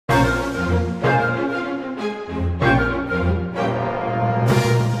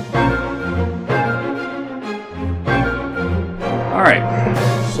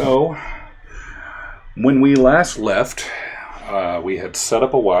when we last left, we had set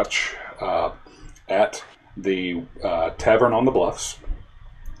up a watch at the Tavern on the Bluffs.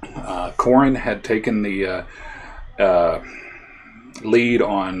 Corin had taken the lead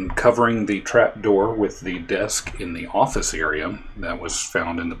on covering the trap door with the desk in the office area that was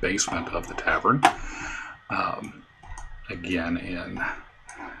found in the basement of the tavern. Again,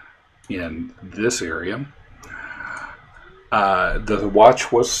 in this area. The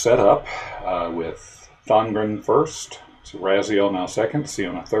watch was set up with Thongren first, so Raziel now second,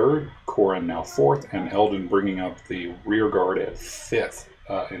 Siona third, Corin now fourth, and Eldon bringing up the rear guard at fifth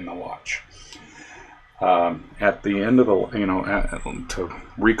in the watch. At the end of the, to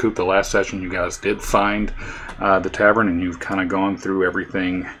recoup the last session, you guys did find the tavern, and you've kind of gone through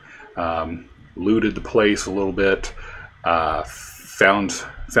everything, looted the place a little bit, found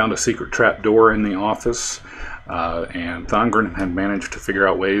a secret trap door in the office, and Thongren had managed to figure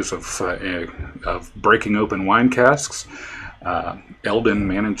out ways of breaking open wine casks. Eldon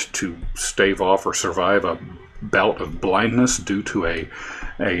managed to stave off or survive a bout of blindness due to a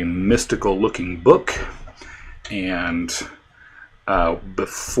mystical-looking book. And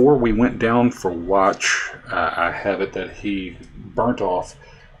before we went down for watch, I have it that he burnt off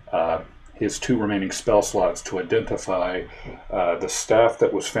his 2 remaining spell slots to identify the staff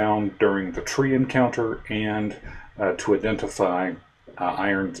that was found during the tree encounter and to identify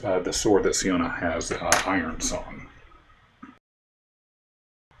the sword that Siona has, Iron Song.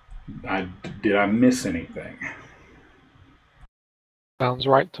 Did I miss anything? Sounds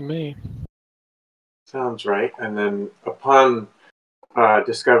right to me. Sounds right. And then upon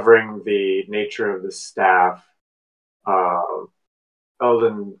discovering the nature of the staff,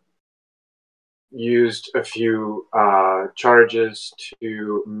 Eldon used a few charges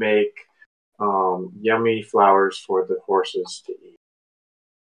to make yummy flowers for the horses to eat.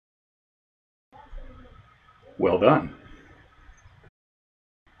 Well done.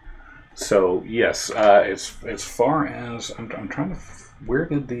 So yes, as far as I'm trying to, where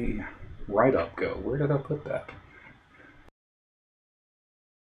did the write-up go? Where did I put that?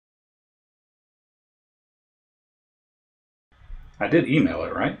 I did email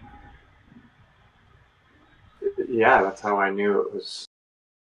it, right? Yeah, that's how I knew it was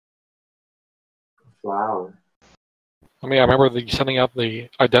a flower. I mean, I remember sending out the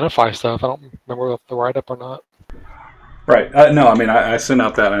identify stuff. I don't remember the write-up or not. Right. No, I mean, I sent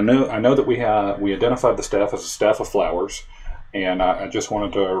out that. I know that we identified the staff as a staff of flowers, and I just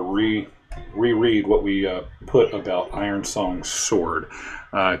wanted to reread what we put about Iron Song's sword.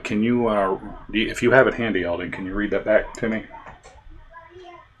 Can you, if you have it handy, Eldon, can you read that back to me?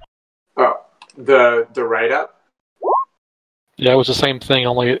 Oh, the write-up? Yeah, it was the same thing,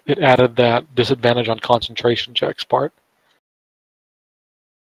 only it added that disadvantage on concentration checks part.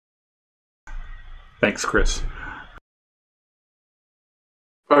 Thanks, Chris.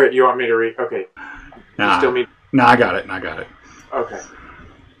 Okay, you want me to read? Okay. Nah, you still need... No, I got it. Okay.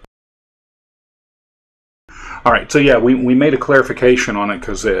 All right, so yeah, we made a clarification on it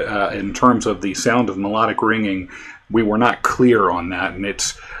because in terms of the sound of melodic ringing, we were not clear on that, and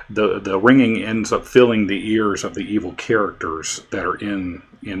it's the ringing ends up filling the ears of the evil characters that are in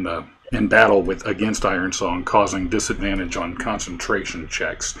battle against Iron Song, causing disadvantage on concentration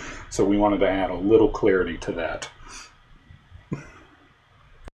checks. So we wanted to add a little clarity to that.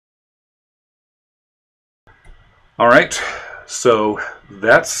 All right, so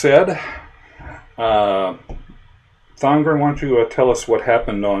that said, Thongren, why don't you tell us what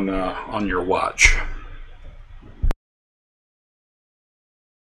happened on your watch?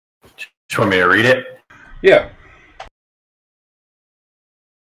 Just want me to read it? Yeah.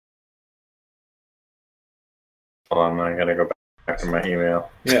 Hold on, I gotta go back to my email.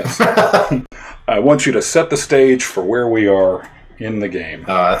 Yes. I want you to set the stage for where we are in the game.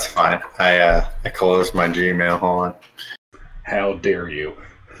 Oh, that's fine. I closed my Gmail. Hold on. How dare you?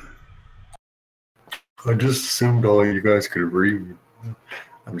 I just assumed all you guys could read.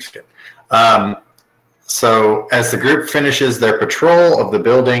 I'm just kidding. So, as the group finishes their patrol of the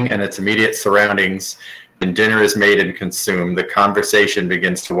building and its immediate surroundings, and dinner is made and consumed, the conversation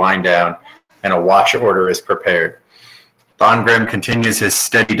begins to wind down, and a watch order is prepared. Thongren continues his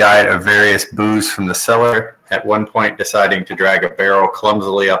steady diet of various booze from the cellar, at one point deciding to drag a barrel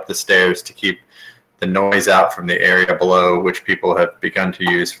clumsily up the stairs to keep the noise out from the area below, which people have begun to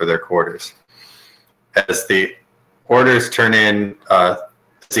use for their quarters. As the others turn in,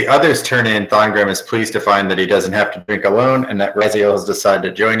 Thongren is pleased to find that he doesn't have to drink alone, and that Raziel has decided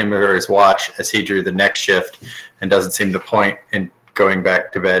to join him for his watch as he drew the next shift and doesn't see the point in going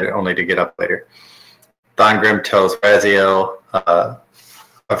back to bed only to get up later. Thongren tells Raziel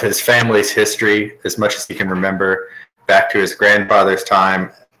of his family's history, as much as he can remember, back to his grandfather's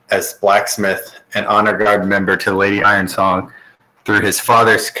time as blacksmith and honor guard member to Lady Ironsong, through his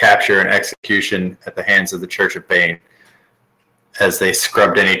father's capture and execution at the hands of the Church of Bane, as they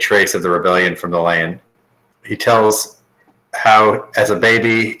scrubbed any trace of the rebellion from the land. He tells how, as a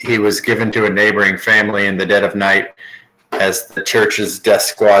baby, he was given to a neighboring family in the dead of night as the church's death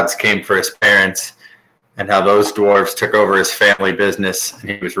squads came for his parents, and how those dwarves took over his family business,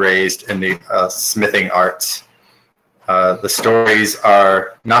 and he was raised in the smithing arts. The stories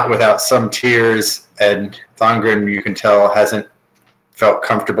are not without some tears, and Thongren, you can tell, hasn't felt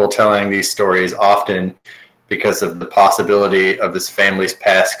comfortable telling these stories often because of the possibility of his family's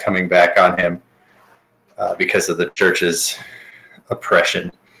past coming back on him because of the church's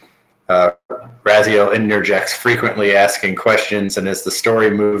oppression. Raziel interjects, frequently asking questions, and as the story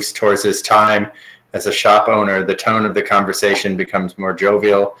moves towards his time as a shop owner, the tone of the conversation becomes more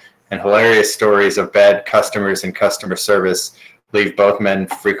jovial, and hilarious stories of bad customers and customer service leave both men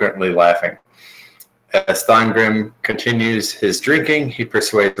frequently laughing. As Thongrim continues his drinking, he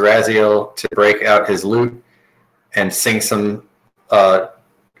persuades Raziel to break out his lute and sing some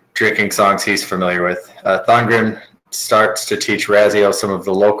drinking songs he's familiar with. Thongrim starts to teach Raziel some of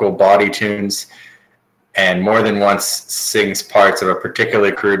the local bawdy tunes, and more than once sings parts of a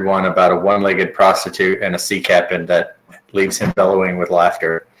particularly crude one about a one-legged prostitute and a sea captain that leaves him bellowing with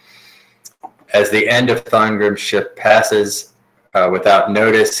laughter. As the end of Thongrim's shift passes without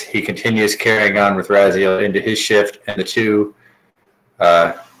notice, he continues carrying on with Raziel into his shift, and the two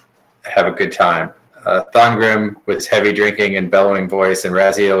have a good time. Thongrim, with his heavy drinking and bellowing voice, and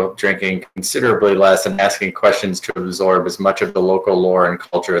Raziel drinking considerably less and asking questions to absorb as much of the local lore and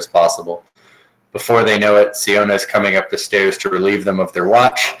culture as possible. Before they know it, Siona is coming up the stairs to relieve them of their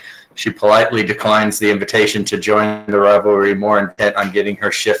watch. She politely declines the invitation to join the revelry, more intent on getting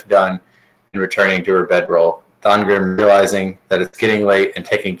her shift done and returning to her bedroll. Thongrim, realizing that it's getting late and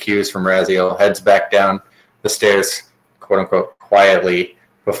taking cues from Raziel, heads back down the stairs, quote-unquote, quietly,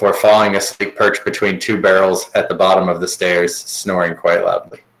 before falling asleep perched between two barrels at the bottom of the stairs, snoring quite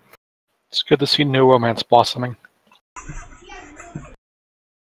loudly. It's good to see new romance blossoming.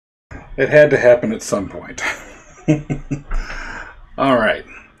 It had to happen at some point. All right.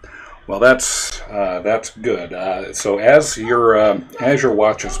 Well, that's good. So as your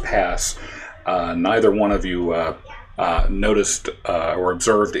watches pass, neither one of you noticed or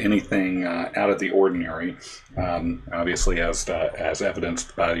observed anything out of the ordinary. Obviously, as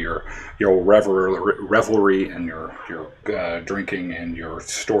evidenced by your revelry and your drinking and your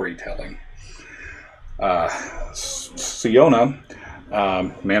storytelling. Siona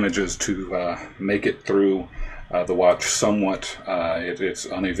manages to make it through the watch somewhat. It's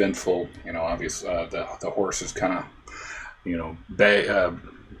uneventful. Obviously the horse is kind of,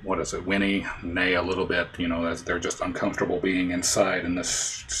 whinny, neigh a little bit. They're just uncomfortable being inside in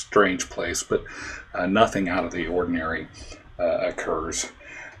this strange place, but nothing out of the ordinary occurs.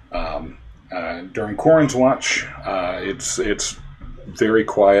 During Corin's watch, it's very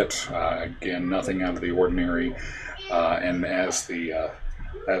quiet. Again, nothing out of the ordinary. And as the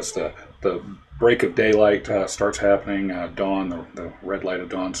break of daylight starts happening, dawn, the red light of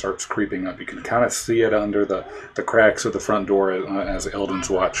dawn starts creeping up. You can kind of see it under the cracks of the front door as Eldon's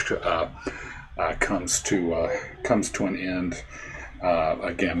watch comes to an end.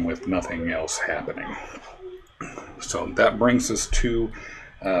 Again, with nothing else happening. So that brings us to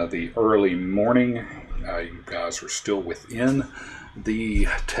the early morning. You guys are still within the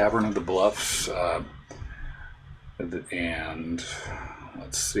Tavern of the Bluffs. And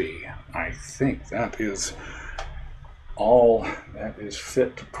let's see, I think that is all that is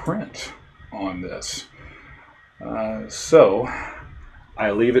fit to print on this. So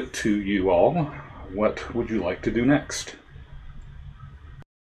I leave it to you all. What would you like to do next?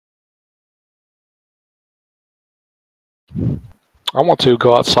 I want to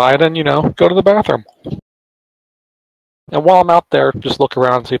go outside and, go to the bathroom. And while I'm out there, just look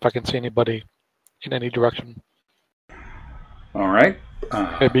around and see if I can see anybody in any direction. All right.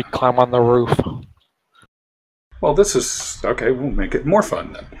 Maybe climb on the roof. Well, this is... Okay, we'll make it more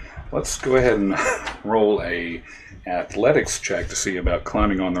fun then. Let's go ahead and roll a athletics check to see about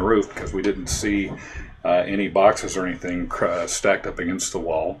climbing on the roof, because we didn't see any boxes or anything stacked up against the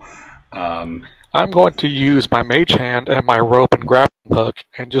wall. I'm going to use my mage hand and my rope and grappling hook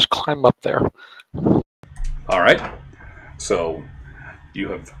and just climb up there. All right. So you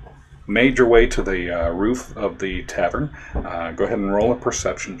have made your way to the roof of the tavern. Go ahead and roll a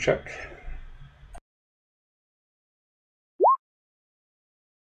perception check.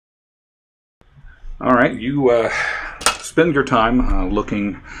 All right, you spend your time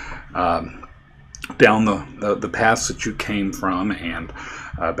looking down the paths that you came from and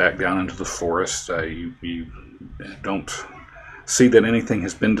back down into the forest. You don't see that anything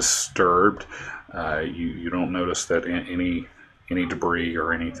has been disturbed. You don't notice that any debris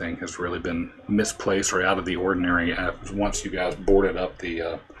or anything has really been misplaced or out of the ordinary once you guys boarded up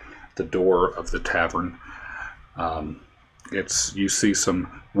the door of the tavern. You see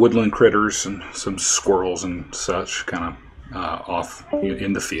some woodland critters and some squirrels and such kind of off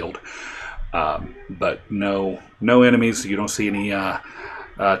in the field, but no enemies. You don't see any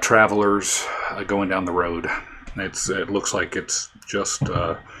travelers going down the road. It looks like it's just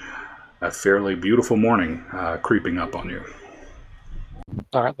a fairly beautiful morning creeping up on you.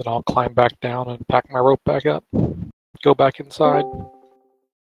 All right, then I'll climb back down and pack my rope back up. Go back inside.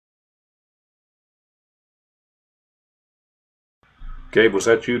 Gabe, was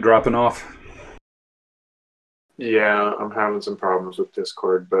that you dropping off? Yeah, I'm having some problems with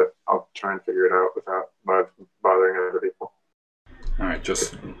Discord, but I'll try and figure it out without bothering other people. All right,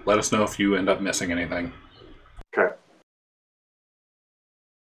 just let us know if you end up missing anything. Okay.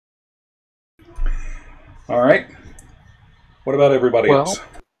 All right. What about everybody else?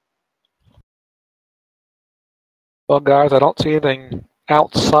 Well, guys, I don't see anything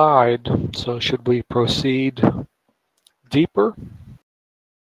outside, so should we proceed deeper?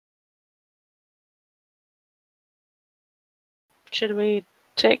 Should we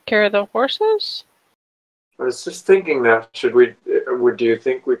take care of the horses? I was just thinking that do you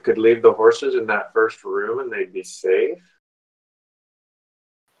think we could leave the horses in that first room and they'd be safe?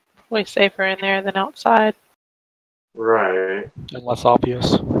 Way safer in there than outside. Right. And less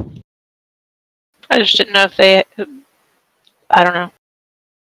obvious. I just didn't know if they, I don't know,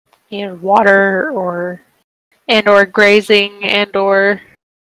 needed water or grazing or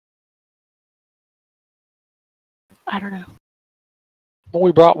I don't know. Well,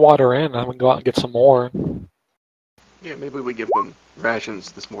 we brought water in, and we can go out and get some more. Yeah, maybe we give them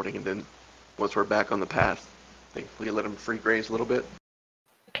rations this morning, and then once we're back on the path, I think we can let them free graze a little bit.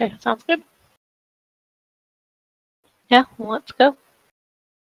 Okay, sounds good. Yeah, well, let's go.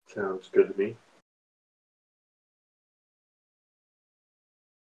 Sounds good to me.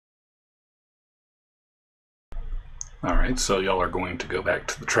 All right, so y'all are going to go back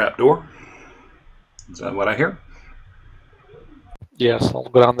to the trapdoor. Is that what I hear? Yes, I'll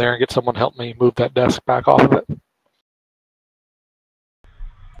go down there and get someone to help me move that desk back off of it.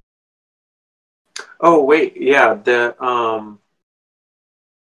 Oh wait, yeah.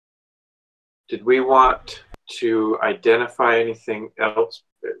 Did we want to identify anything else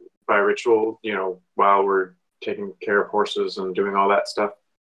by ritual? While we're taking care of horses and doing all that stuff.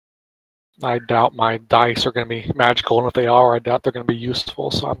 I doubt my dice are going to be magical, and if they are, I doubt they're going to be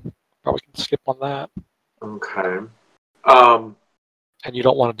useful. So I'm probably going to skip on that. Okay. And you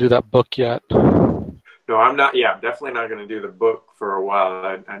don't want to do that book yet. No, I'm not. Yeah, I'm definitely not going to do the book for a while.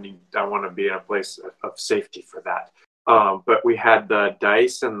 I want to be in a place of safety for that. But we had the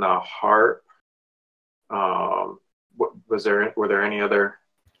dice and the harp. Were there any other?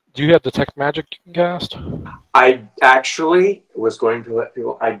 Do you have detect magic you can cast? I actually was going to let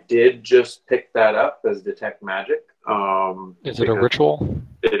people. I did just pick that up as detect magic. Is it a ritual?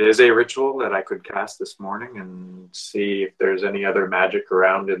 It is a ritual that I could cast this morning and see if there's any other magic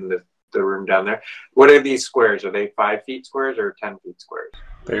around in the room down there. What are these squares? Are they 5 feet squares or 10 feet squares?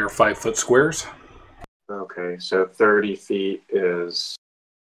 They are 5-foot squares. Okay, so 30 feet is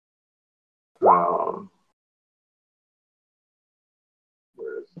where's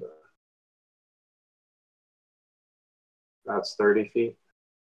that's 30 feet.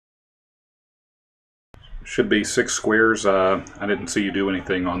 Should be 6 squares. I didn't see you do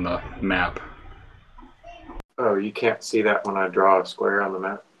anything on the map. Oh, you can't see that when I draw a square on the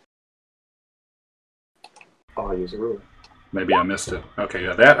map? I'll use a ruler. Maybe I missed it. Okay,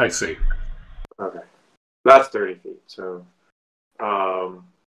 yeah, that I see. Okay. That's 30 feet, so...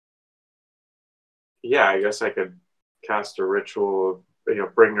 yeah, I guess I could cast a ritual,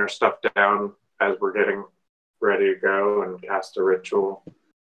 bring our stuff down as we're getting ready to go and cast a ritual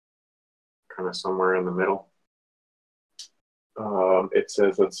kind of somewhere in the middle. It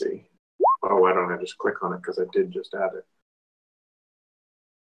says, let's see. Oh, why don't I just click on it because I did just add it.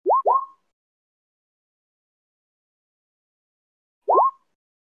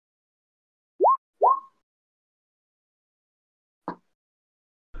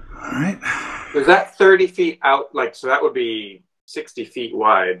 All right. Is that 30 feet out? So that would be 60 feet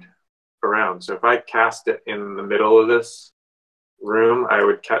wide around. So if I cast it in the middle of this room, I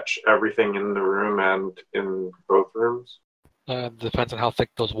would catch everything in the room and in both rooms. Depends on how thick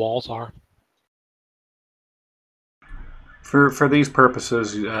those walls are. For these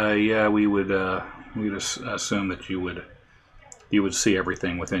purposes, yeah, we'd assume that you would see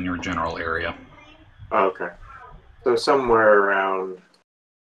everything within your general area. Okay. So somewhere around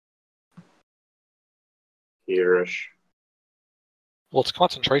here-ish. Well, it's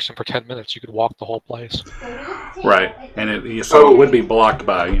concentration for 10 minutes. You could walk the whole place. Right, and it would be blocked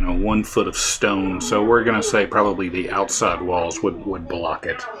by 1 foot of stone. So we're gonna say probably the outside walls would block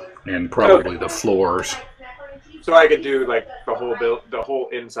it, and probably the floors. So I could do like the whole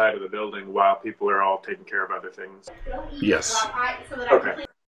inside of the building while people are all taking care of other things. Yes. Okay.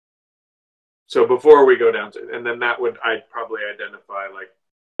 So before we go down to, and then I'd probably identify like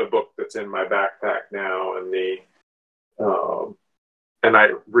the book that's in my backpack now, and and I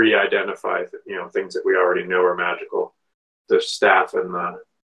re-identify things that we already know are magical, the staff and the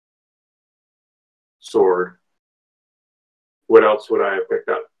sword. What else would I have picked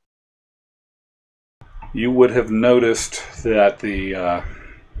up? You would have noticed that the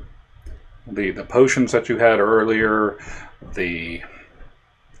potions that you had earlier, the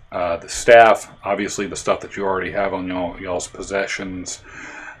staff, obviously the stuff that you already have on y'all's possessions,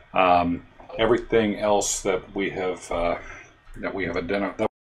 everything else that we have identified.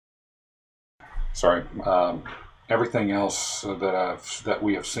 Sorry, everything else that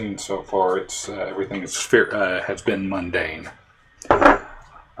we have seen so far, everything has been mundane,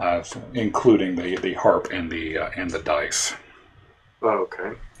 including the harp and the dice.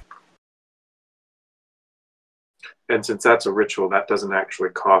 Okay. And since that's a ritual, that doesn't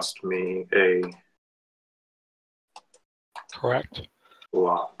actually cost me a Correct.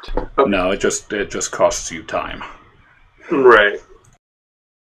 lot. Okay. No, it just costs you time. Right.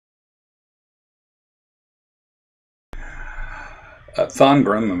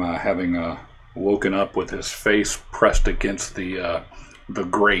 Thongrim, having woken up with his face pressed against the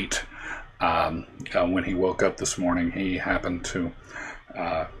grate, when he woke up this morning, he happened to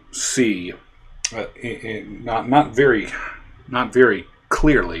see, not very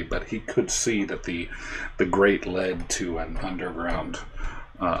clearly, but he could see that the grate led to an underground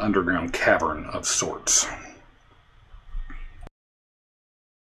cavern of sorts.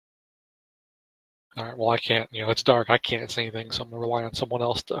 All right, well, I can't, it's dark. I can't see anything, so I'm going to rely on someone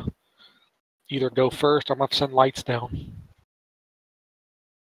else to either go first or I'm going to send lights down.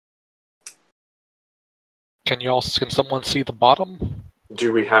 Can someone see the bottom?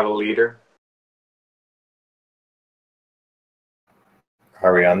 Do we have a leader?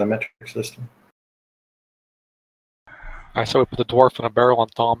 Are we on the metric system? I said we put the dwarf in a barrel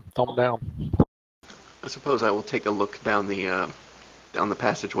and thumb down. I suppose I will take a look down the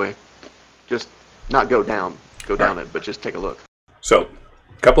passageway. Just not go down it, but just take a look. So,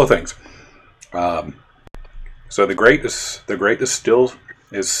 a couple of things. So the grate is still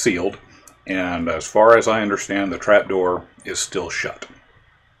sealed, and as far as I understand, the trapdoor is still shut.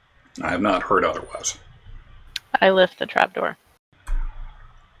 I have not heard otherwise. I lift the trapdoor.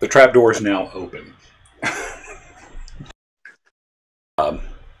 The trapdoor is now open. And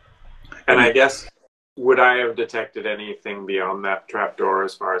I guess, would I have detected anything beyond that trapdoor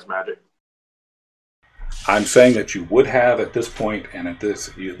as far as magic? I'm saying that you would have at this point, and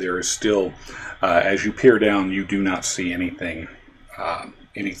there is still, as you peer down, you do not see anything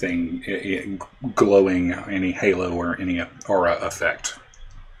glowing, any halo or any aura effect.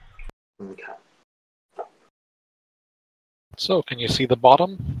 Okay. So, can you see the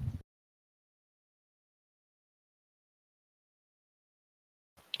bottom?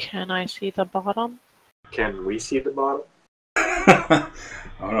 Can I see the bottom? Can we see the bottom? I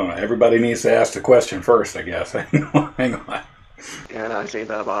don't know. Everybody needs to ask the question first, I guess. Hang on. Can I see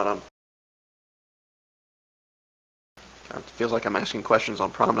the bottom? It feels like I'm asking questions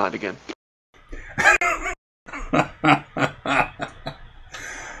on prom night again.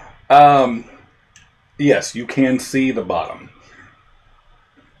 Yes, you can see the bottom.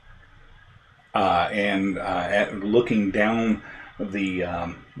 And looking down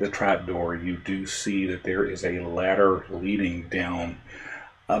the trapdoor, you do see that there is a ladder leading down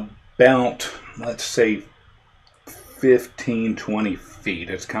about, let's say, 15-20 feet.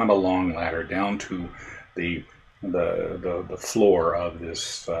 It's kind of a long ladder down to the floor of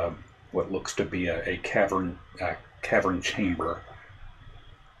this what looks to be a cavern chamber.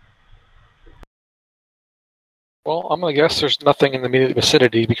 Well, I'm going to guess there's nothing in the immediate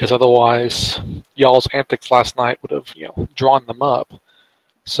vicinity, because otherwise y'all's antics last night would have, drawn them up.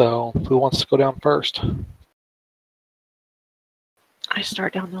 So, who wants to go down first? I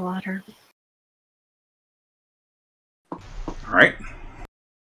start down the ladder. All right.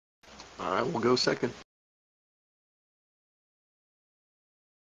 I will go second.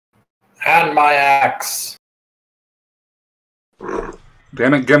 And my axe.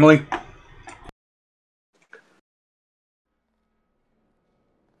 Damn it, Gimli.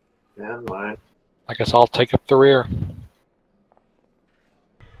 Never mind. I guess I'll take up the rear.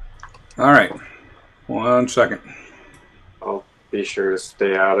 All right. 1 second. I'll be sure to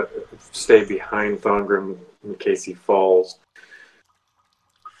stay behind Thongrim in case he falls.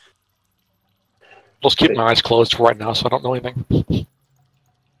 Just keep my eyes closed for right now, so I don't know anything.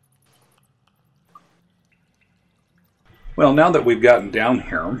 Well, now that we've gotten down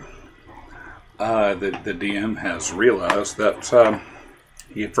here, the DM has realized that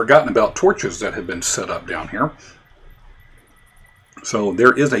he had forgotten about torches that had been set up down here. So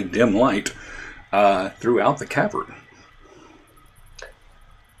there is a dim light throughout the cavern.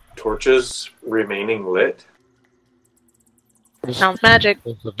 Torches remaining lit? Sounds magic.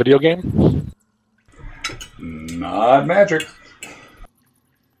 It's a video game? Not magic.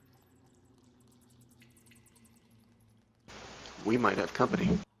 We might have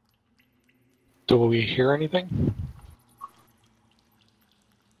company. Do we hear anything?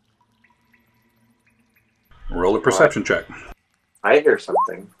 Roll a perception check. I hear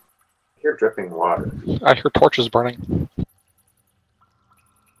something. I hear dripping water. I hear torches burning.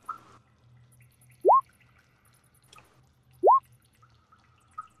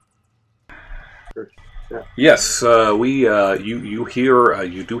 Yes, you do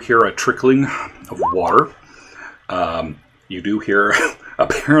hear a trickling of water. You do hear.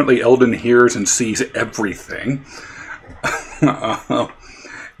 Apparently, Eldon hears and sees everything.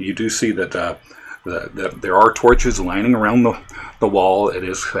 You do see that there are torches lining around the wall. It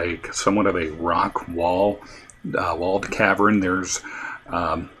is somewhat of a rock walled cavern. There's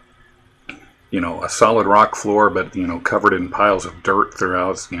a solid rock floor, but covered in piles of dirt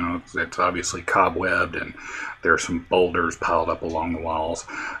throughout. It's obviously cobwebbed, and there are some boulders piled up along the walls.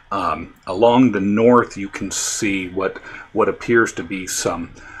 Along the north, you can see what appears to be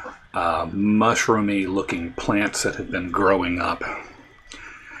some mushroomy-looking plants that have been growing up,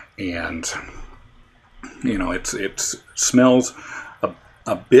 and it smells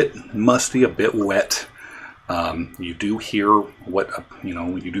a bit musty, a bit wet. You do hear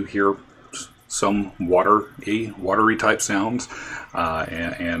some watery type sounds,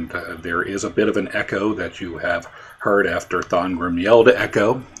 and there is a bit of an echo that you have heard after Thongrim yelled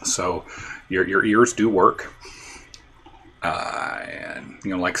echo, so your ears do work. And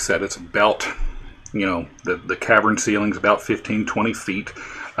like I said, it's about the cavern ceiling's about 15-20 feet.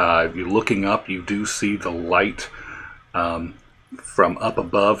 If you're looking up, you do see the light from up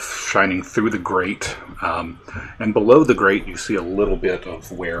above shining through the grate, and below the grate you see a little bit of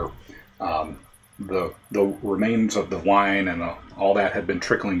where the remains of the wine and all that had been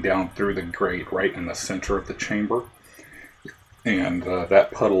trickling down through the grate right in the center of the chamber. And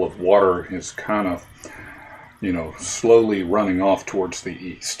that puddle of water is kind of, slowly running off towards the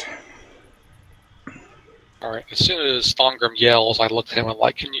east. All right. As soon as Thongrim yells, I look at him and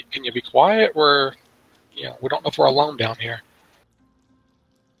like, can you be quiet? We don't know if we're alone down here.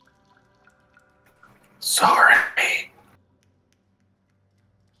 Sorry.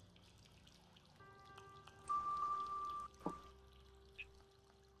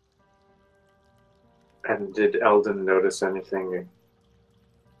 And did Eldon notice anything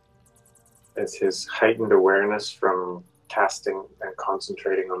as his heightened awareness from casting and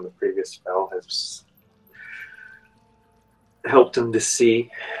concentrating on the previous spell has helped him to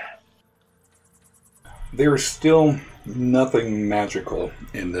see? There's still nothing magical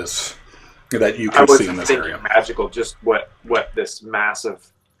in this that you can see in this area. Magical, just what this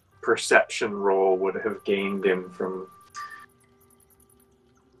massive perception roll would have gained him from.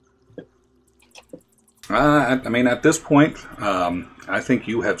 At this point, I think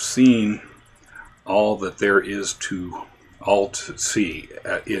you have seen all that there is to see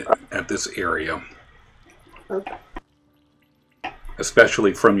at this area. Okay.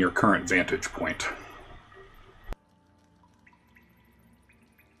 Especially from your current vantage point.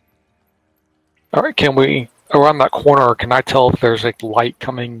 All right, can we, around that corner, can I tell if there's a light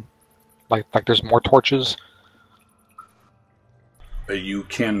coming, like there's more torches? You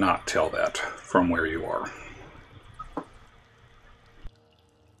cannot tell that from where you are.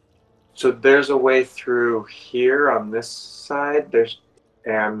 So there's a way through here on this side,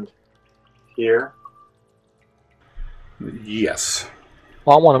 and here? Yes.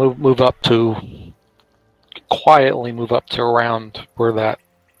 Well, I want to quietly move up to around where that,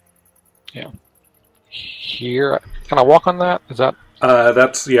 here. Can I walk on that? Is that?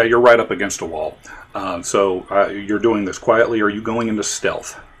 You're right up against a wall. So you're doing this quietly. Are you going into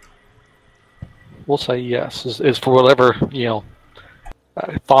stealth? We'll say yes. Is for whatever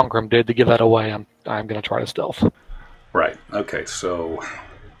Thongrim did to give that away. I'm going to try to stealth. Right. Okay, so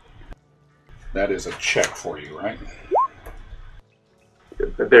that is a check for you, right?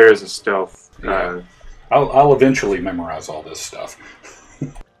 But there is a stealth. Yeah. I'll eventually memorize all this stuff.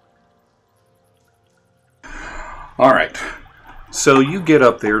 All right. So you get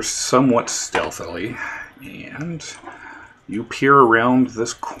up there somewhat stealthily, and you peer around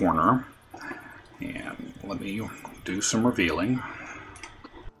this corner. And let me do some revealing.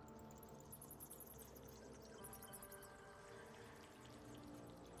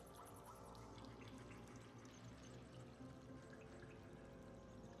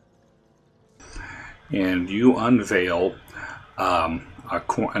 And you unveil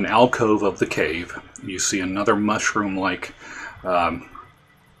an alcove of the cave. You see another mushroom-like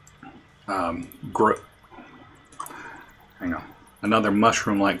growth. Hang on. Another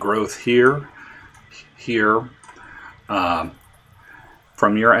mushroom-like growth here.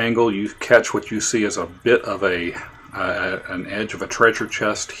 From your angle, you catch what you see as a bit of an edge of a treasure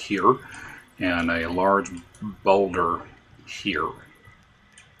chest here, and a large boulder here.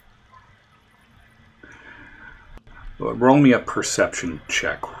 Roll me a perception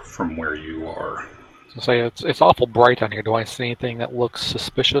check from where you are. So say it's awful bright down here. Do I see anything that looks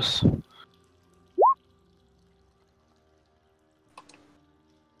suspicious?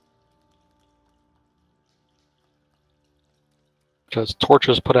 Because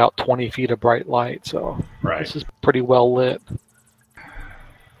torches put out 20 feet of bright light, so Right. This is pretty well lit.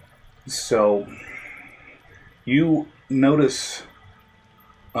 So you notice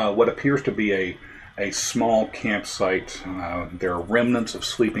what appears to be a small campsite. There are remnants of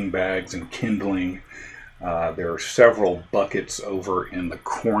sleeping bags and kindling. There are several buckets over in the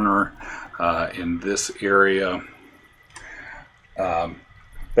corner in this area that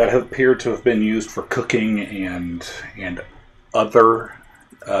have appeared to have been used for cooking and other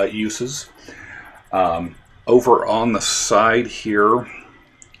uses. Over on the side here,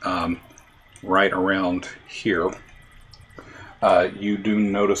 right around here, you do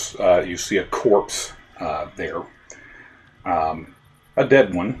notice you see a corpse there. A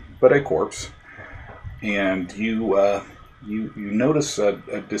dead one, but a corpse. And you notice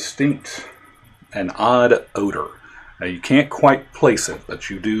a distinct and odd odor. You can't quite place it, but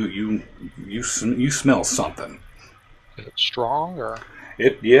you do you smell something. Is it strong or?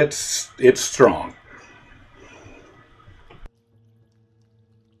 It's strong.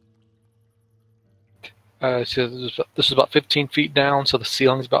 So this is about 15 feet down, so the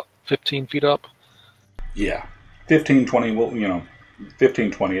ceiling's about 15 feet up. Yeah, 15, 20. Well,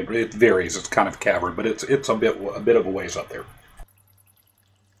 15, 20. It varies. It's kind of cavern, but it's a bit of a ways up there.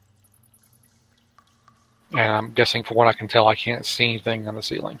 And I'm guessing, from what I can tell, I can't see anything on the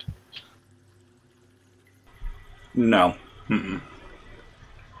ceiling. No. Mm-mm.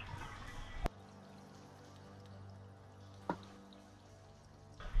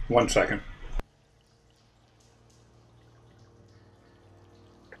 One second.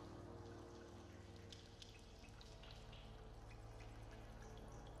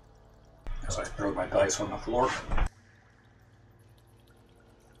 As I throw my dice on the floor.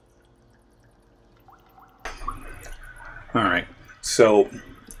 All right. So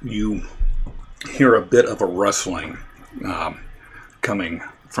you hear a bit of a rustling coming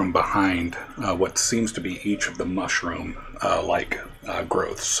from behind what seems to be each of the mushroom-like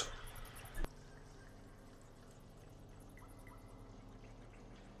growths.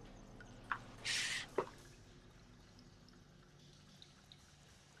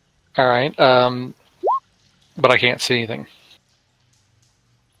 All right, but I can't see anything.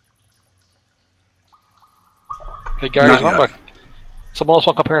 Hey guys, someone else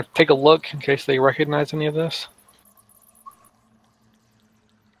want to come here and take a look in case they recognize any of this?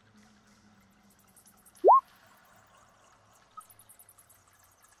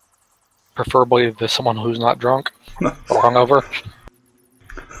 Preferably someone who's not drunk or hungover.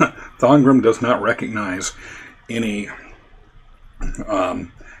 Thongrim does not recognize any.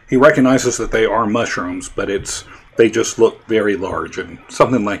 He recognizes that they are mushrooms, but they just look very large and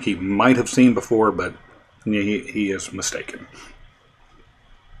something like he might have seen before, but he is mistaken.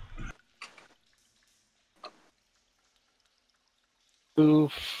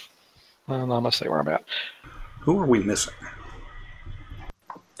 Oof. Well, no, I must say where I'm at. Who are we missing?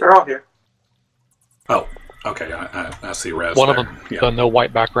 They're all here. Oh, okay. I see Raz. One there. of them, Yeah. the no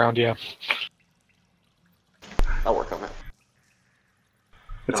white background, yeah. I'll work on that.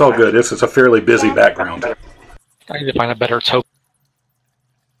 It's all good. This is a fairly busy background. I need to find a better token.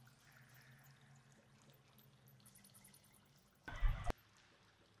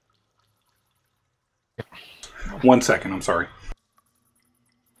 One second. I'm sorry.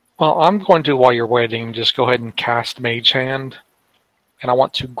 Well, I'm going to, while you're waiting, just go ahead and cast Mage Hand. And I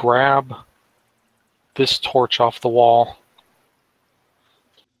want to grab this torch off the wall.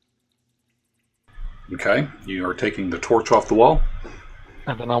 Okay, you are taking the torch off the wall.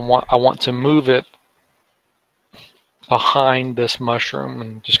 And then I want to move it behind this mushroom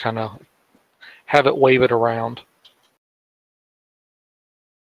and just kind of have it wave it around.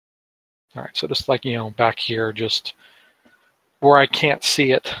 All right, so just like, back here, just where I can't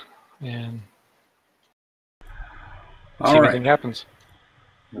see it, and see if anything happens.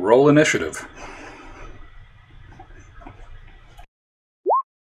 Roll initiative.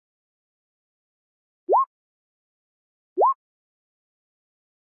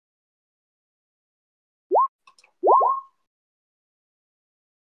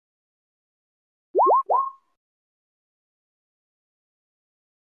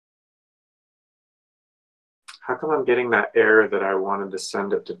 How come I'm getting that error that I wanted to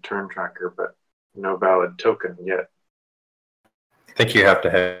send it to Turn Tracker, but no valid token yet? I think you have to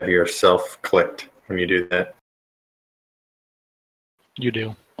have yourself clicked when you do that. You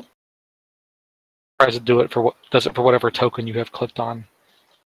do. Tries to does it for whatever token you have clicked on.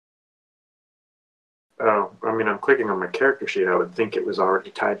 Oh, I mean, I'm clicking on my character sheet. I would think it was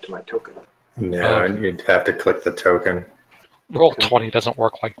already tied to my token. No, you'd have to click the token. Roll20 doesn't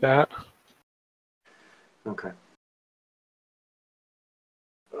work like that. Okay.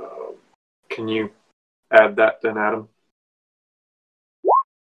 Can you add that then, Adam?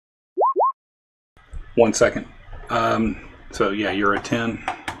 1 second. So yeah, you're a 10.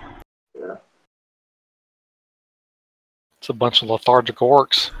 Yeah. It's a bunch of lethargic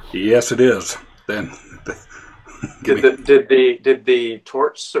orcs. Yes, it is. Then Did the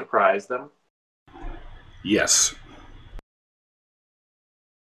torch surprise them? Yes.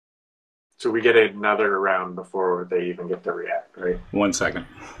 So we get another round before they even get to react, right? 1 second.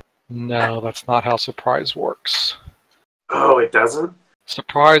 No, that's not how surprise works. Oh, it doesn't?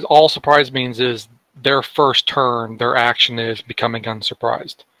 All surprise means is their first turn, their action is becoming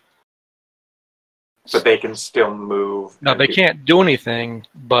unsurprised. But they can still move. No, they can't do anything,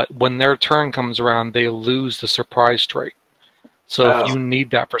 but when their turn comes around, they lose the surprise trait. So if you need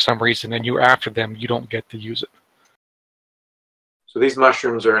that for some reason and you're after them, you don't get to use it. So these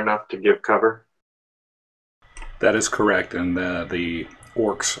mushrooms are enough to give cover? That is correct, and the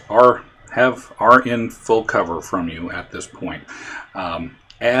orcs are in full cover from you at this point.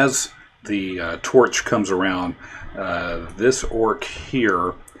 As the torch comes around, this orc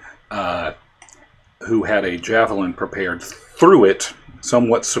here, who had a javelin prepared, threw it,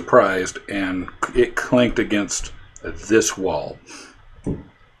 somewhat surprised, and it clanked against this wall.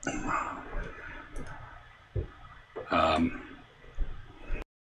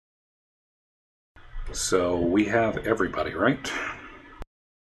 So we have everybody, right?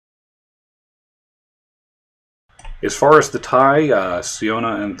 As far as the tie,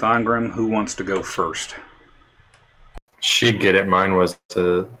 Siona and Thangren, who wants to go first? She'd get it. Mine was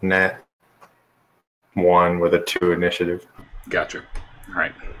a nat 1 with a 2 initiative. Gotcha. All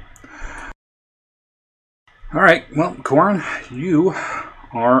right. All right. Well, Corin, you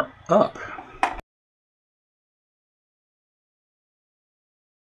are up.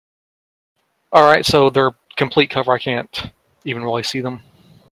 All right, so they're complete cover. I can't even really see them.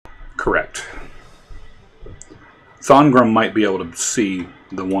 Correct. Thangren might be able to see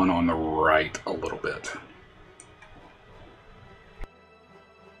the one on the right a little bit.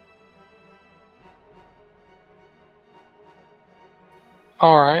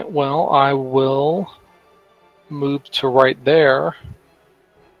 All right, well, I will move to right there,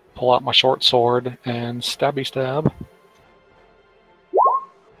 pull out my short sword, and stabby stab.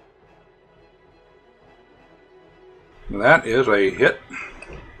 That is a hit.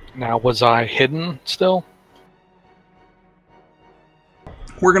 Now, was I hidden still?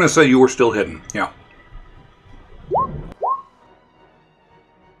 We're going to say you were still hidden, yeah.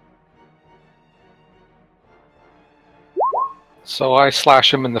 So I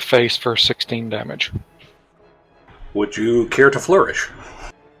slash him in the face for 16 damage. Would you care to flourish?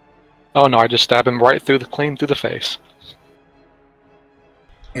 Oh no, I just stab him right through clean through the face.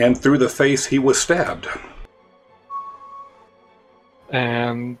 And through the face he was stabbed.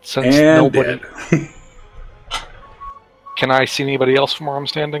 And since nobody... dead. Can I see anybody else from where I'm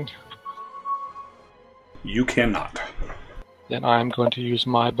standing? You cannot. Then I'm going to use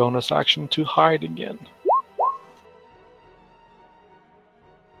my bonus action to hide again.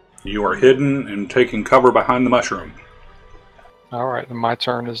 You are hidden and taking cover behind the mushroom. Alright, then my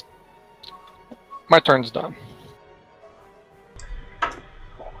turn's done.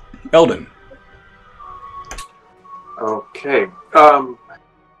 Eldon. Okay.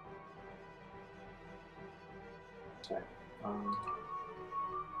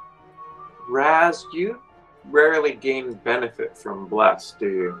 Raz, you rarely gain benefit from Bless, do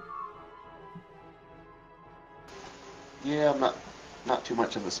you? Yeah, I'm not too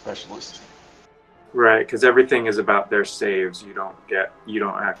much of a specialist. Right, because everything is about their saves. You don't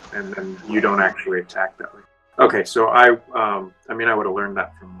act, and then you don't actually attack that way. Okay, so I would have learned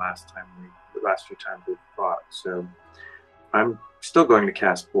that from the last few times we fought. So I'm still going to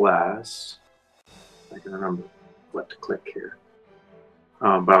cast Bless. I can remember what to click here,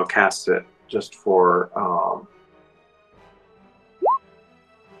 but I'll cast it just for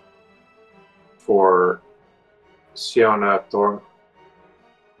Siona,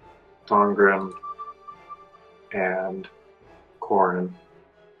 Thorngrim, and Corin.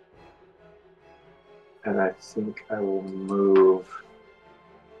 And I think I will move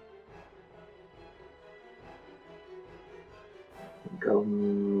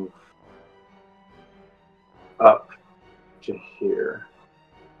up to here.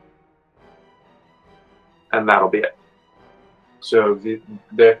 And that'll be it. So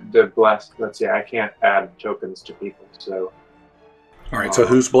the blessed, let's see, I can't add tokens to people, so. Alright, so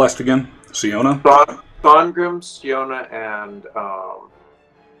who's blessed again? Siona? Thongrim, Siona, and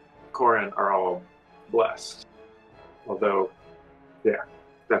Corin are all blessed. Although, yeah,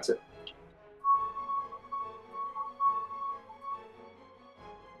 that's it.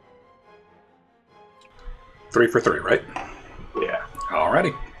 Three for three, right? Yeah.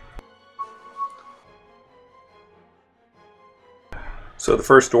 Alrighty. So the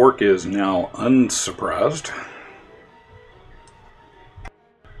first orc is now unsurprised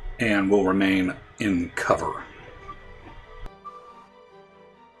and will remain in cover.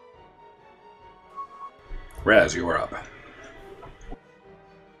 Raz, you are up.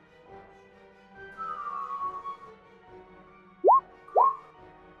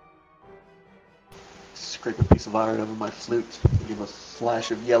 Scrape a piece of iron over my flute, give a flash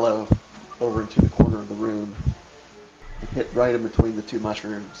of yellow over into the corner of the room, and hit right in between the two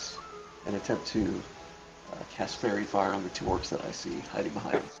mushrooms, and attempt to cast fairy fire on the two orcs that I see hiding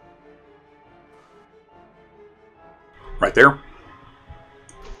behind them. Right there?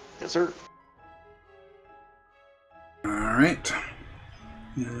 Yes, sir. Alright.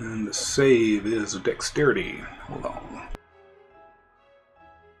 And the save is dexterity. Hold on.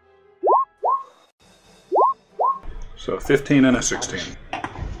 So 15 and a 16.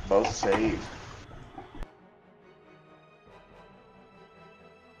 Both save.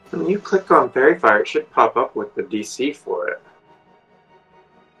 When you click on Fairy Fire, it should pop up with the DC for it.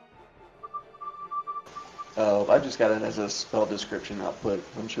 Oh, I just got it as a spell description output.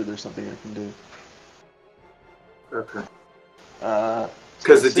 I'm sure there's something I can do. Okay.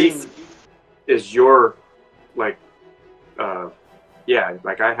 Because the DC is your, like,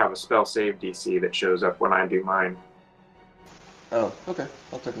 like I have a spell save DC that shows up when I do mine. Oh, okay.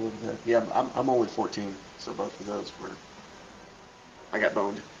 I'll take a look at that. Yeah, I'm only 14, so both of those were. I got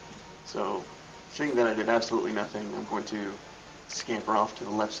boned. So, seeing that I did absolutely nothing, I'm going to scamper off to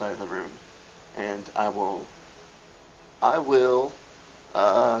the left side of the room, and I will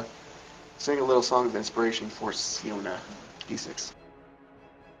sing a little song of inspiration for Siona, D6.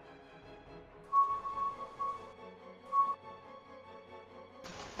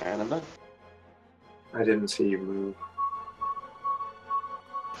 And I'm done. I didn't see you move.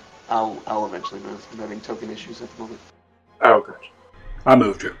 I'll eventually move. I'm having token issues at the moment. Oh, gosh. I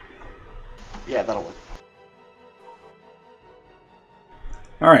moved you. Yeah, that'll work.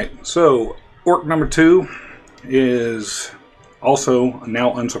 Alright, so orc number 2 is also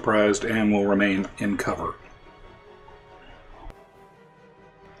now unsurprised and will remain in cover.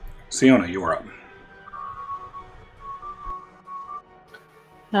 Siona, you are up.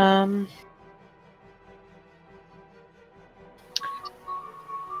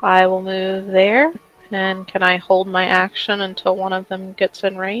 I will move there. And can I hold my action until one of them gets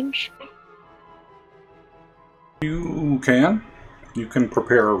in range? You can. You can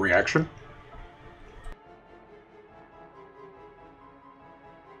prepare a reaction.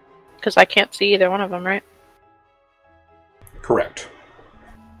 Because I can't see either one of them, right? Correct.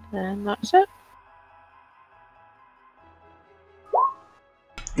 And that's it.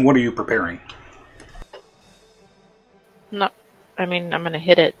 What are you preparing? No, I mean, I'm going to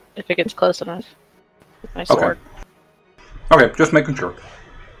hit it if it gets close enough with my sword. Okay, just making sure.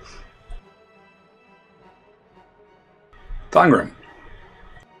 Thongrim.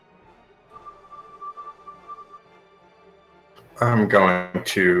 I'm going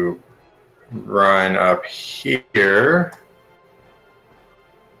to run up here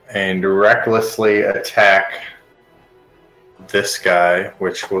and recklessly attack this guy,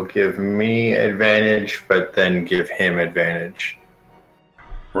 which will give me advantage, but then give him advantage.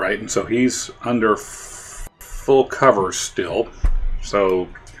 Right, and so he's under full cover still. So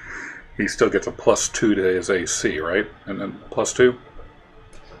he still gets a +2 to his AC, right? And then +2?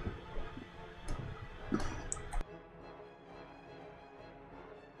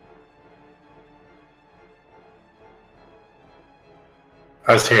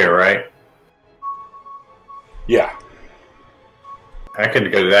 I was here, right? Yeah. I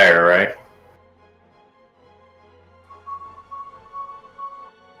could go there, right?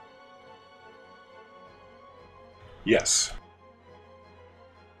 Yes.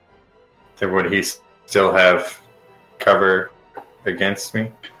 Then would he still have cover against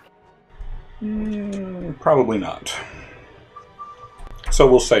me? Probably not. So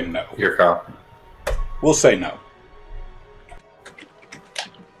we'll say no. Your call. We'll say no.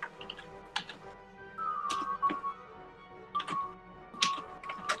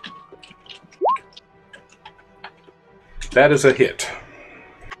 That is a hit.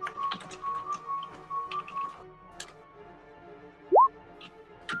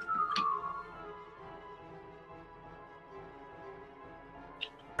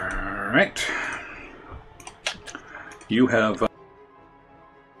 All right. You have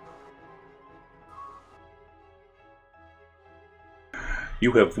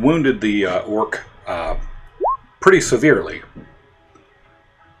wounded the orc pretty severely,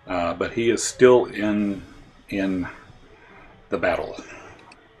 but he is still in the battle.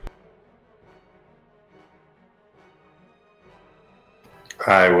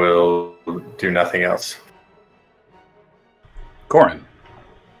 I will do nothing else. Corin.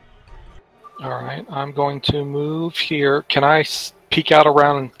 All right, I'm going to move here. Can I peek out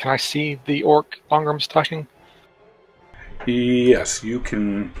around and can I see the orc Longrim's attacking? Yes, you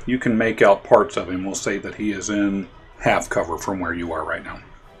can make out parts of him. We'll say that he is in half cover from where you are right now.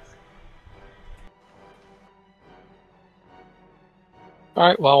 All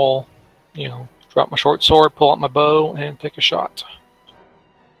right, well, drop my short sword, pull out my bow, and take a shot.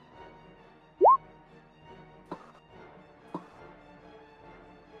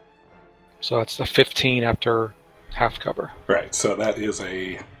 So that's a 15 after half cover. Right, so that is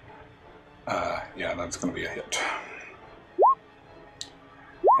a... yeah, that's going to be a hit.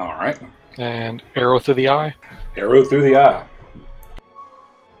 All right. And arrow through the eye. Arrow through the eye.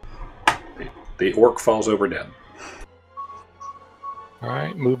 The orc falls over dead. All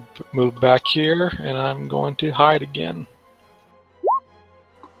right, move back here, and I'm going to hide again.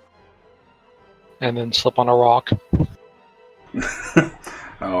 And then slip on a rock.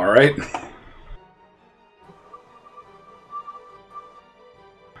 All right.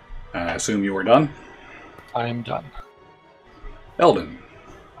 I assume you are done? I am done. Eldon.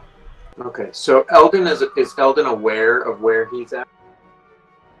 Okay, so Eldon is Eldon aware of where he's at?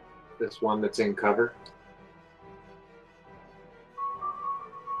 This one that's in cover?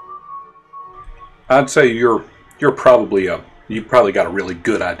 I'd say you're probably you've probably got a really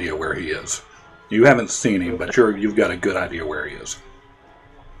good idea where he is. You haven't seen him, but you've got a good idea where he is.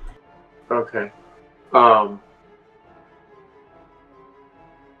 Okay. I'll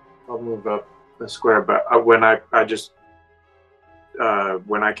move up the square, but when I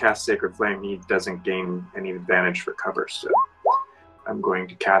cast Sacred Flame, he doesn't gain any advantage for cover, so I'm going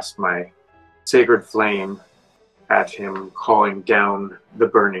to cast my Sacred Flame at him, calling down the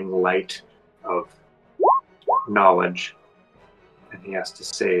burning light of knowledge, and he has to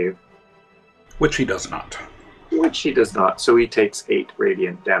save. Which he does not. Which he does not, so he takes 8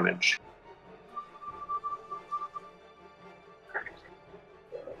 radiant damage.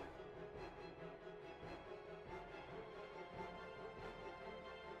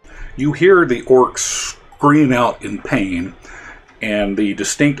 You hear the orc scream out in pain, and the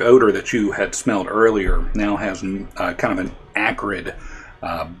distinct odor that you had smelled earlier now has kind of an acrid,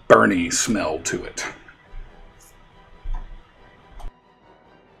 burny smell to it.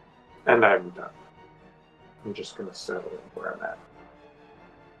 And I'm done. I'm just going to settle in where I'm at.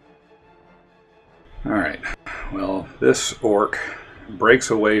 Alright, well, this orc breaks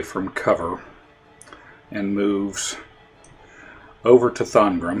away from cover and moves over to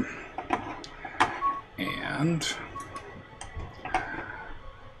Thongrim and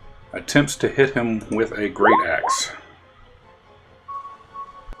attempts to hit him with a great axe.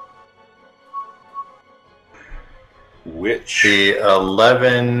 Which... The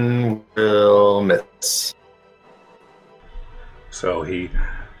 11 will miss. So he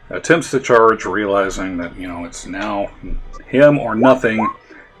attempts to charge, realizing that, it's now him or nothing,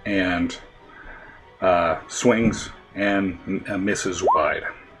 and swings and misses wide.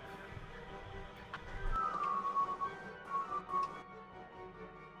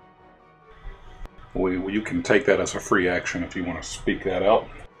 You can take that as a free action if you want to speak that out.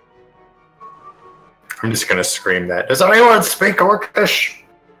 I'm just going to scream that. Does anyone speak Orcish?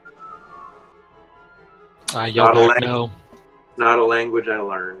 I yell back, no. Not a language I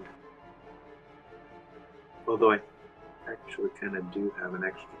learned. Although I actually kind of do have an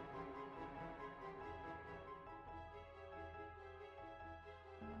extra.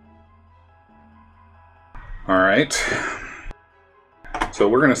 All right. So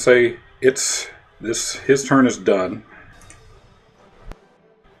we're going to say his turn is done.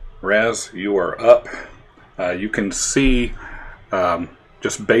 Raz, you are up. You can see,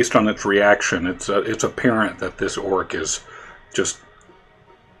 just based on its reaction, it's apparent that this orc is just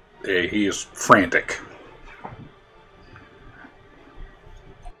he is frantic.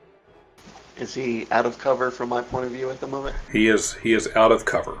 Is he out of cover from my point of view at the moment? He is out of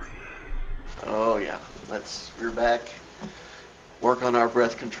cover. Oh yeah, let's rear back, work on our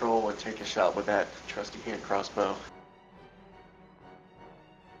breath control, and take a shot with that trusty hand crossbow.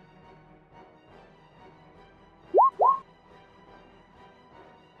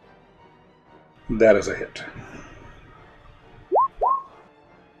 That is a hit.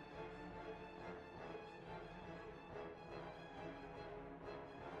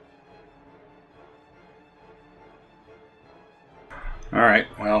 All right.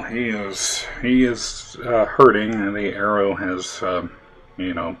 Well, he is hurting, and the arrow has,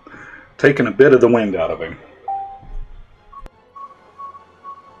 taken a bit of the wind out of him.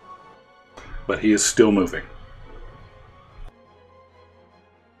 But he is still moving.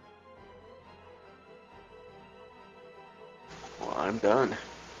 Well, I'm done.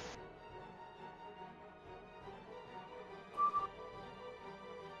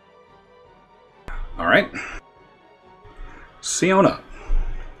 All right. Siona.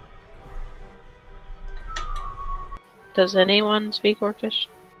 Does anyone speak Orcish?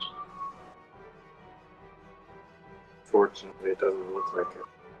 Fortunately, it doesn't look like it.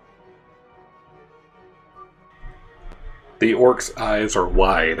 The orc's eyes are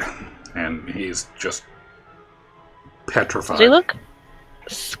wide, and he's just petrified. Does he look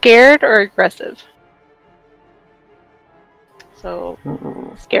scared or aggressive? So,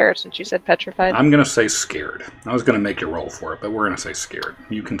 scared, since you said petrified. I'm going to say scared. I was going to make you roll for it, but we're going to say scared.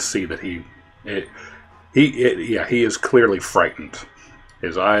 You can see that he is clearly frightened.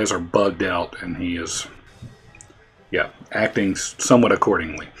 His eyes are bugged out, and he is, acting somewhat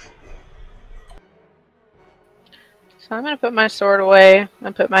accordingly. So I'm going to put my sword away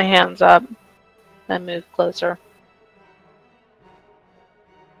and put my hands up and move closer.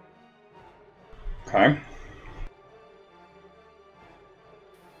 Okay.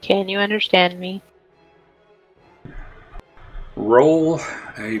 Can you understand me? Roll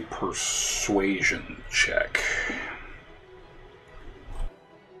a persuasion check.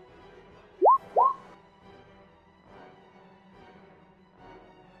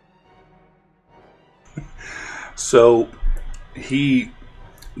 So the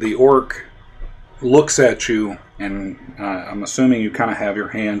orc looks at you, and I'm assuming you kind of have your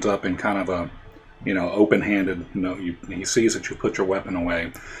hands up in kind of a, open-handed. He sees that you put your weapon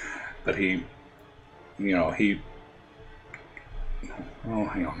away, but he. Oh,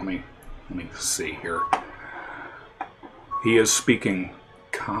 hang on. Let me see here. He is speaking.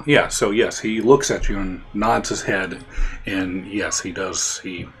 So yes, he looks at you and nods his head, and yes, he does.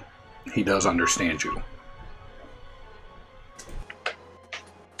 He does understand you.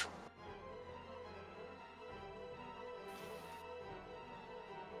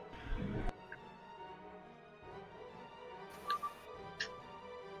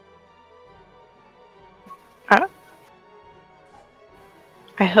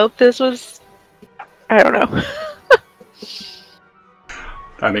 I hope this was... I don't know.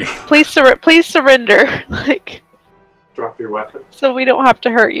 I mean... Please surrender. Drop your weapon. So we don't have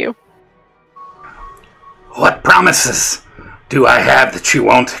to hurt you. What promises do I have that you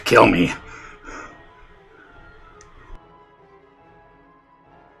won't kill me?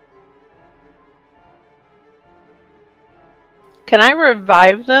 Can I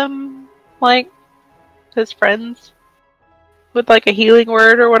revive them, like his friends? With like a healing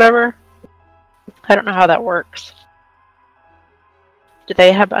word or whatever? I don't know how that works. Do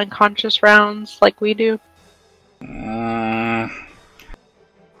they have unconscious rounds like we do? I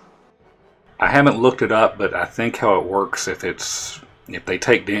haven't looked it up, but I think how it works, if they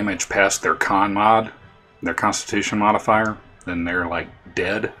take damage past their their constitution modifier, then they're like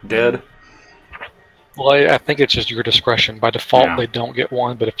dead. Well, I think it's just your discretion. By default, They don't get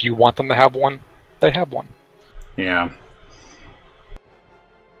one, but if you want them to have one, they have one. Yeah.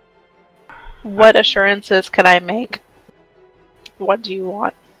 What assurances can I make? What do you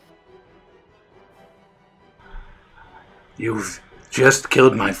want? You've just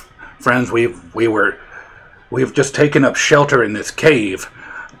killed my friends. We've just taken up shelter in this cave.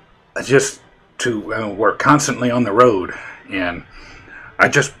 We're constantly on the road, and I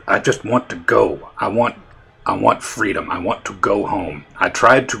just want to go. I want freedom. I want to go home. I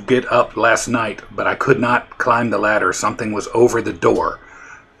tried to get up last night, but I could not climb the ladder. Something was over the door.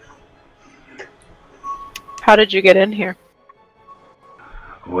 How did you get in here?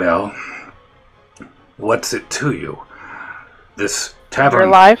 Well, what's it to you? This tavern... Your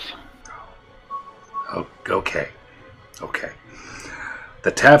life? Oh, okay.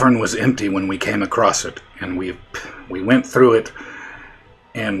 The tavern was empty when we came across it, and we went through it,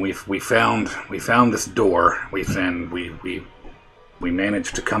 and we found this door. We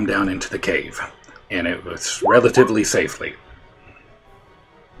managed to come down into the cave, and it was relatively safely.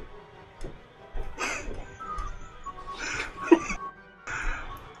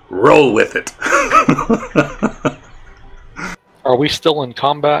 Roll with it. Are we still in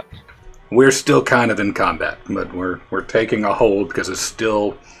combat? We're still kind of in combat, but we're taking a hold because it's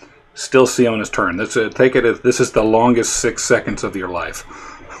still Siona's turn. This is the longest 6 seconds of your life.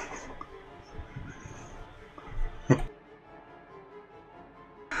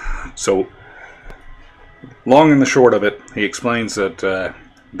 So, long and the short of it, he explains that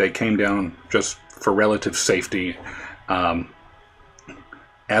they came down just for relative safety.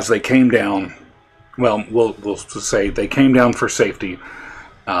 As they came down, well, we'll say they came down for safety,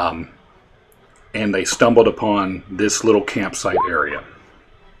 and they stumbled upon this little campsite area.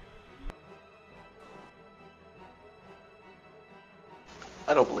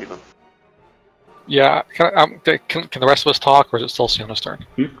 I don't believe him. Yeah, can the rest of us talk, or is it still Siona's turn?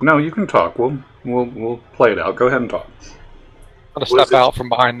 No, you can talk. We'll play it out. Go ahead and talk. I'm going to step out from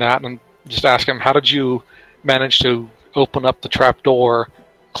behind that and just ask him, how did you manage to open up the trapdoor,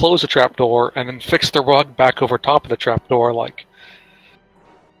 close the trapdoor, and then fix the rug back over top of the trapdoor? Like,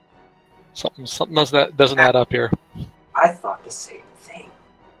 something doesn't add up here. I thought the same thing.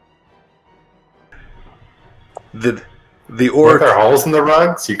 The orc... Were there holes in the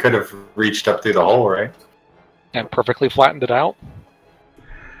rugs? You could have reached up through the hole, right? And perfectly flattened it out?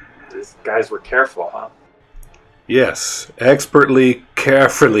 These guys were careful, huh? Yes, expertly,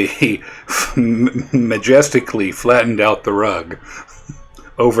 carefully, majestically flattened out the rug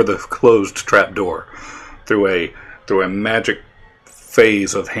over the closed trapdoor through a magic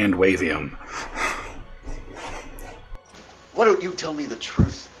phase of hand-wavium. Why don't you tell me the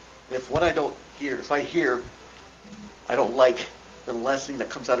truth? And if I hear I don't like, the last thing that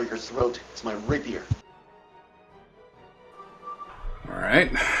comes out of your throat is my rapier. All right.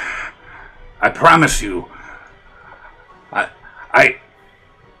 I promise you.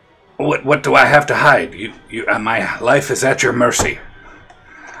 What do I have to hide? My life is at your mercy.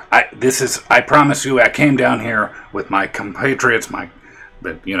 I promise you, I came down here with my compatriots, my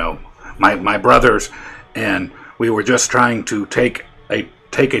brothers, and we were just trying to take a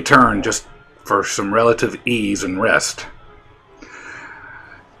turn just for some relative ease and rest.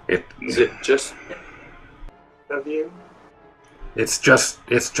 Is it just of you? It's just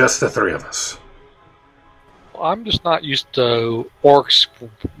the three of us. I'm just not used to orcs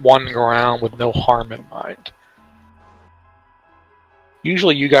wandering around with no harm in mind.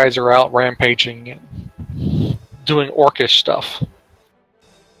 Usually you guys are out rampaging and doing orcish stuff.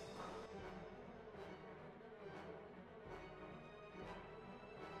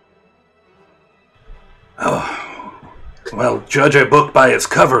 Oh, well, judge a book by its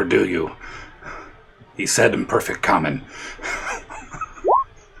cover, do you? He said in perfect common.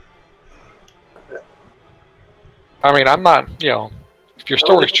 I mean, I'm not, if your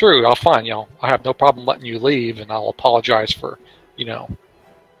story's true, I'll fine, I have no problem letting you leave, and I'll apologize for, your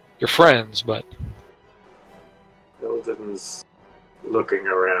friends, but... Hilden's looking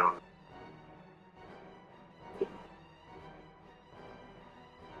around.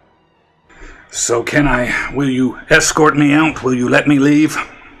 So will you escort me out? Will you let me leave?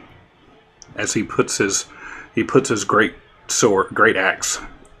 As he puts his great axe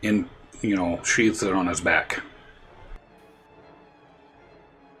in, sheathes it on his back.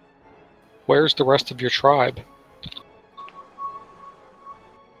 Where's the rest of your tribe?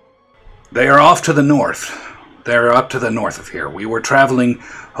 They are off to the north. They're up to the north of here. We were traveling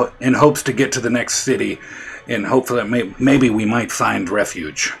in hopes to get to the next city, in hope that maybe we might find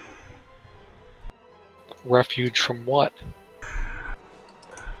refuge. Refuge from what?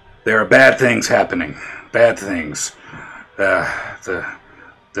 There are bad things happening. Bad things.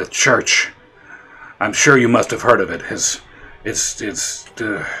 The church. I'm sure you must have heard of it. It's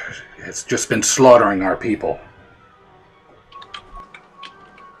just been slaughtering our people.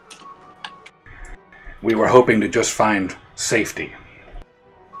 We were hoping to just find safety.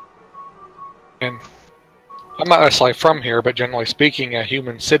 And I'm not necessarily from here, but generally speaking, a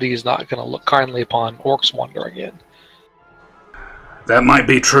human city is not going to look kindly upon orcs wandering in. That might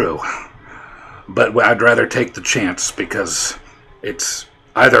be true, but I'd rather take the chance because it's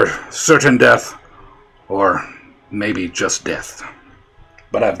either certain death or maybe just death.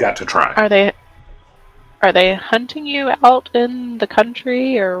 But I've got to try. Are they hunting you out in the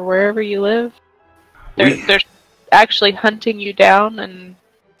country or wherever you live? They're actually hunting you down, and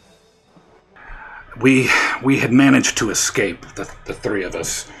we had managed to escape, the three of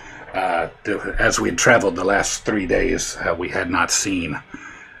us. As we had traveled the last 3 days, we had not seen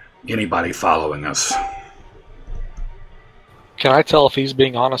anybody following us. Can I tell if he's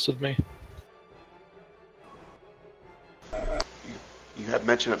being honest with me? You have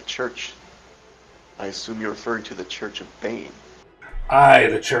mention of church. I assume you're referring to the Church of Bane. Aye,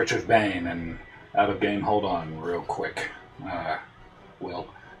 the Church of Bane, and out of game, hold on real quick. Will.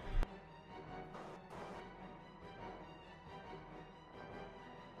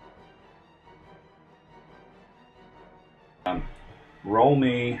 Roll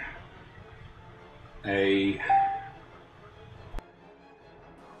me a...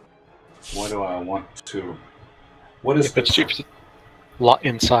 What do I want to... What is the...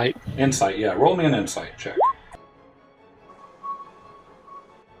 Insight. Insight, yeah. Roll me an insight check.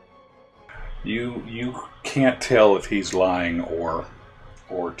 You can't tell if he's lying or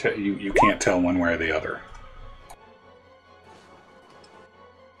you can't tell one way or the other.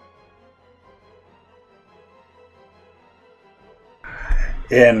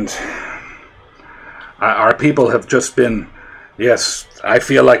 And our people have just been, yes, I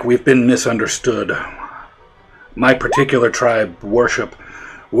feel like we've been misunderstood. My particular tribe worship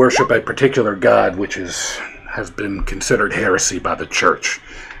a particular god, which has been considered heresy by the church,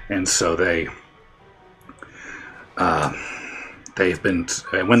 and so they've been,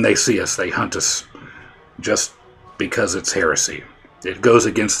 when they see us, they hunt us just because it's heresy. It goes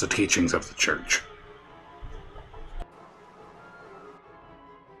against the teachings of the church.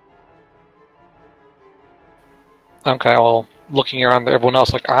 Okay, well, looking around at everyone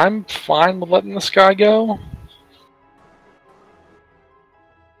else, like, I'm fine with letting this guy go.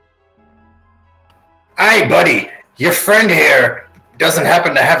 Hey, buddy, your friend here doesn't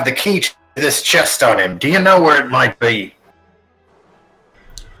happen to have the key to this chest on him. Do you know where it might be?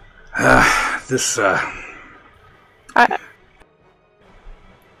 Go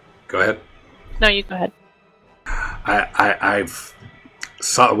ahead. No, you go ahead.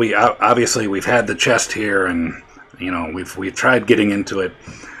 Obviously we've had the chest here, and we've tried getting into it,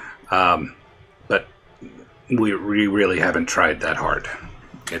 but we really haven't tried that hard.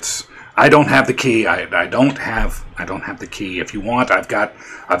 I don't have the key. I don't have the key. If you want, I've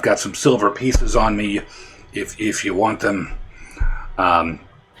got some silver pieces on me. If you want them. No,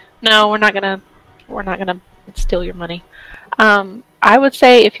 we're not gonna steal your money. I would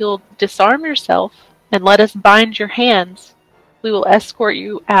say if you'll disarm yourself and let us bind your hands, we will escort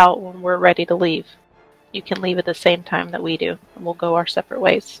you out when we're ready to leave. You can leave at the same time that we do, and we'll go our separate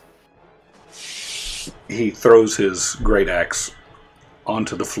ways. He throws his great axe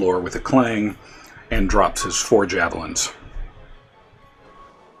onto the floor with a clang and drops his 4 javelins.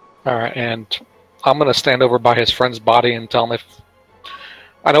 Alright, and I'm going to stand over by his friend's body and tell him if...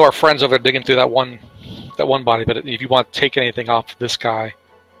 I know our friend's over there digging through that one body, but if you want to take anything off this guy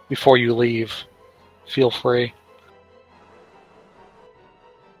before you leave, feel free.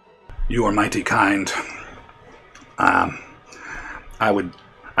 You are mighty kind. I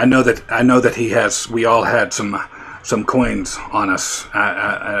know that he has. We all had some coins on us.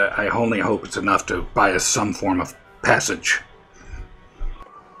 I only hope it's enough to buy us some form of passage.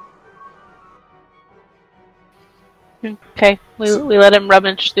 Okay, we let him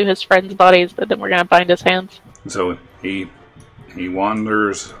rummage through his friends' bodies, but then we're gonna bind his hands. So he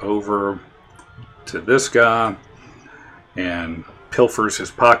wanders over to this guy and pilfers his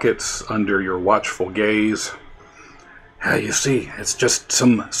pockets under your watchful gaze. You see, it's just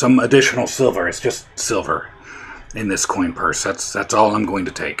some additional silver. It's just silver in this coin purse. That's all I'm going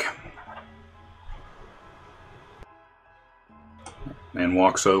to take. And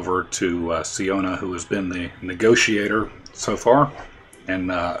walks over to Siona, who has been the negotiator so far, and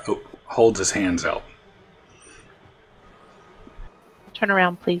holds his hands out. Turn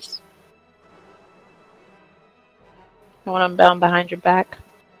around, please. I want him bound behind your back.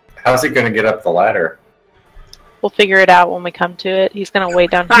 How's he going to get up the ladder? We'll figure it out when we come to it. He's going to wait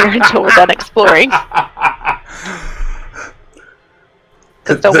down here until we're done exploring.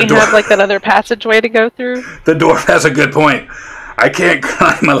 Don't we have like that other passageway to go through? The dwarf has a good point. I can't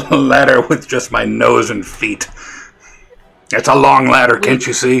climb a ladder with just my nose and feet. It's a long ladder, can't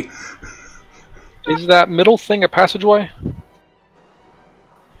you see? Is that middle thing a passageway?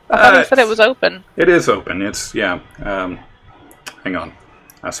 I thought he said it was open. It is open. It's, yeah. Hang on.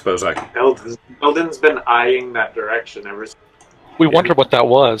 I suppose I can. Eldon's been eyeing that direction ever since. We wondered what that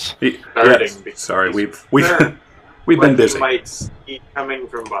was. Yes, sorry, we've been busy. You might see coming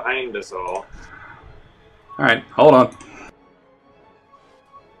from behind us all. All right, hold on.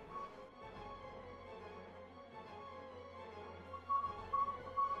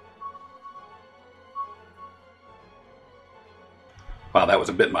 Wow, that was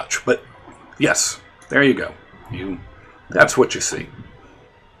a bit much, but yes, there you go. That's what you see.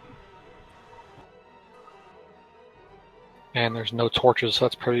 And there's no torches, so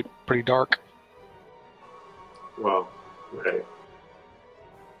that's pretty dark. Well, right.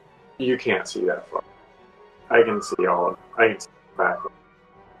 You can't see that far. I can see all of it. I can see back.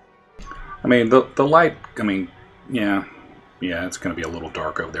 I mean, the light, I mean, yeah, it's going to be a little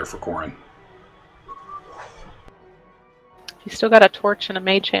dark over there for Corin. He's still got a torch and a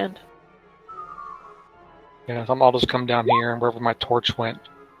mage hand. Yeah, so I'll just come down here, and wherever my torch went,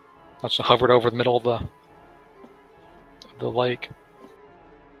 I'll just hover it over the middle of the lake.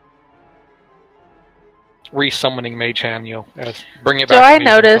 Resummoning Mage Hand, bring it Do back. I to me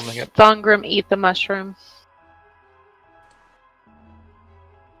notice and it. Thongrim eat the mushroom?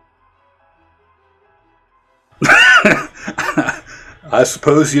 I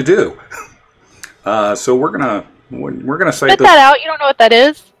suppose you do. So we're gonna say Spit that out. You don't know what that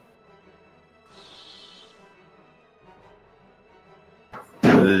is.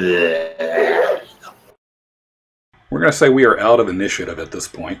 We're gonna say we are out of initiative at this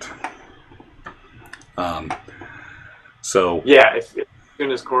point. So yeah, as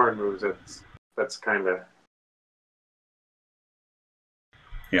soon as Corin moves, that's kind of.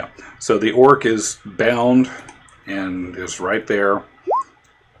 Yeah. So the orc is bound and is right there,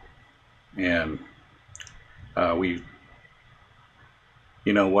 and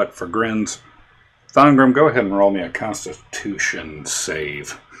you know what? For grins, Thongrim, go ahead and roll me a Constitution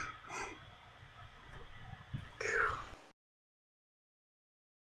save.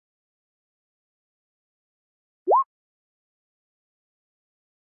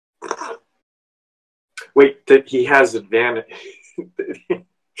 Wait, that he has advantage.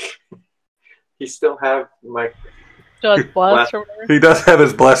 He still have my. Does bless or whatever. He does have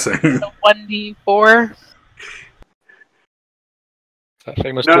his blessing. So 1d4. That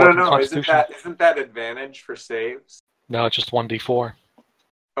famous No. Constitution. Isn't that advantage for saves? No, it's just 1d4.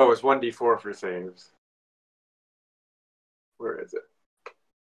 Oh, it's 1d4 for saves. Where is it?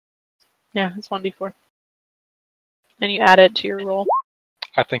 Yeah, it's 1d4. And you add it to your roll.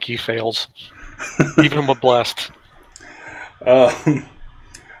 I think he fails, even with blessed. Well,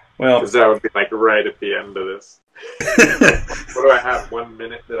 Because that would be like right at the end of this. What do I have? 1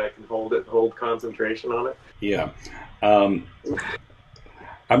 minute that I can hold concentration on it? yeah. I'm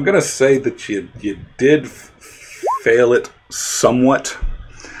gonna say that you did fail it somewhat,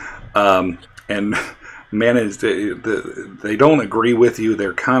 and managed. They don't agree with you.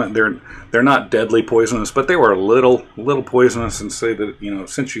 They're not deadly poisonous, but they were a little poisonous, and say that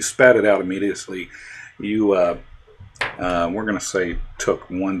since you spat it out immediately, you we're gonna say took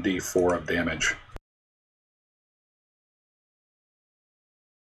 1d4 of damage.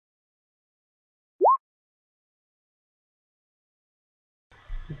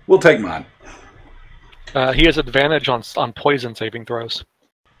 We'll take mine. He has advantage on poison saving throws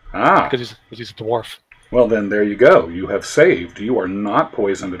because he's a dwarf. Well, then there you go. You have saved. You are not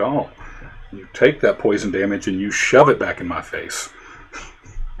poisoned at all. You take that poison damage and you shove it back in my face.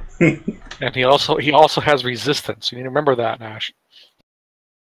 And he also has resistance. You need to remember that, Nash.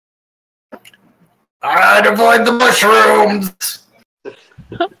 I'd avoid the mushrooms!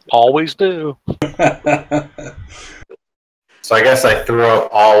 Always do. So I guess I throw up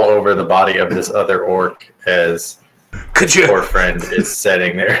all over the body of this other orc as poor friend is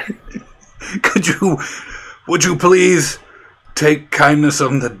sitting there. Would you please take kindness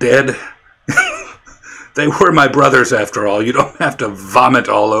on the dead? They were my brothers after all. You don't have to vomit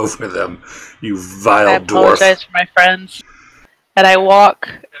all over them, you vile dwarf. I apologize for my friends. And I walk,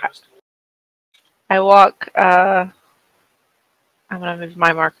 I'm going to move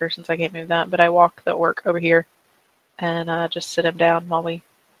my marker since I can't move that, but I walk the orc over here and just sit him down while we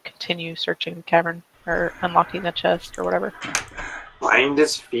continue searching the cavern or unlocking the chest or whatever. Find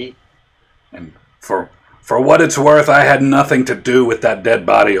his feet. And for what it's worth, I had nothing to do with that dead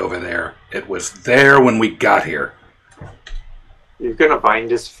body over there. It was there when we got here. You're going to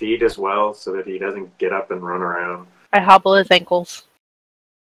bind his feet as well so that he doesn't get up and run around. I hobble his ankles.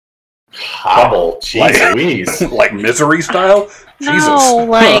 Hobble. Jeez Louise. Like Misery style? Jesus. No,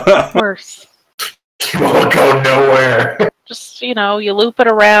 like worse. You won't go nowhere. Just, you loop it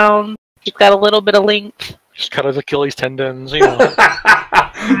around. You've got a little bit of length. Just cut his Achilles tendons,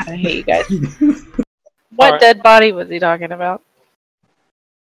 I hate you guys. What Right. dead body was he talking about?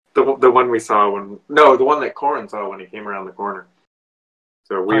 The one we saw the one that Corin saw when he came around the corner.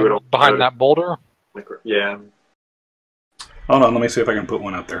 So we would behind that boulder. Yeah. Hold on, let me see if I can put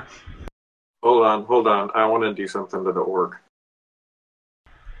one up there. Hold on. I want to do something to the orc.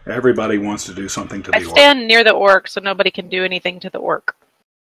 Everybody wants to do something to I the orc. stand near the orc so nobody can do anything to the orc.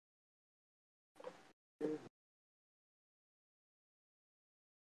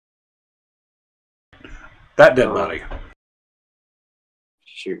 That dead body.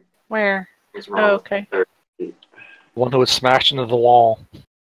 Shoot. Where? What's Oh, wrong? okay. One who was smashed into the wall.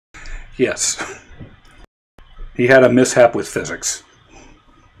 Yes. He had a mishap with physics.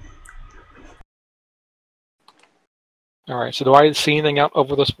 All right. So do I see anything out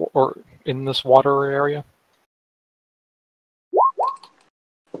over this or in this water area?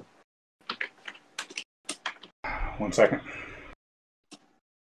 One second.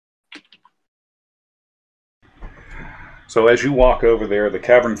 So as you walk over there, the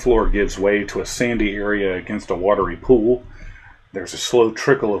cavern floor gives way to a sandy area against a watery pool. There's a slow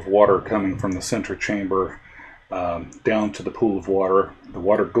trickle of water coming from the center chamber down to the pool of water. The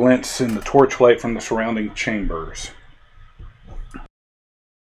water glints in the torchlight from the surrounding chambers.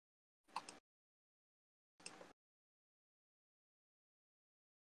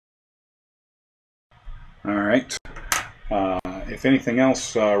 All right. If anything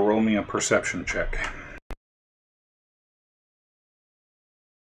else, roll me a perception check.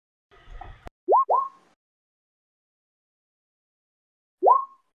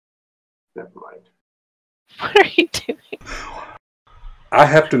 Never mind. What are you doing? I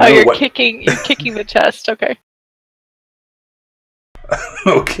have to know You're what. kicking the chest. Okay.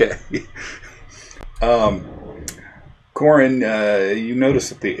 Okay. Corin, you notice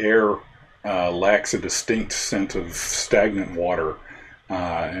that the air lacks a distinct scent of stagnant water,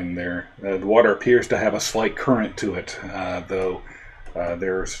 and the water appears to have a slight current to it, though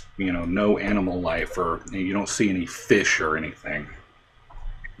there's no animal life, or you don't see any fish or anything.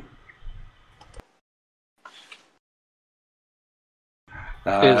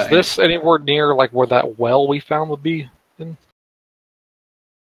 Is this anywhere near like where that well we found would be? Because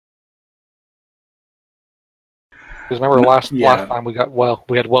remember last time we had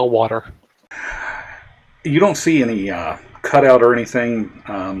well water. You don't see any cutout or anything,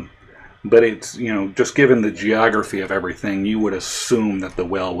 but it's just given the geography of everything, you would assume that the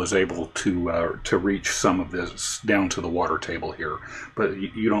well was able to reach some of this down to the water table here, but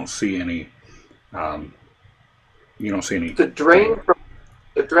you don't see any. You don't see any.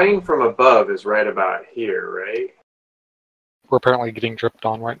 The drain from above is right about here, right? We're apparently getting dripped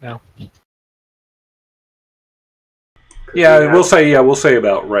on right now. Yeah, we'll say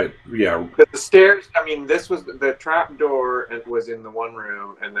about right. Yeah. But the stairs. I mean, this was the trap door. It was in the one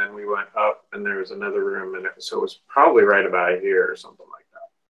room, and then we went up, and there was another room, and so it was probably right about here or something like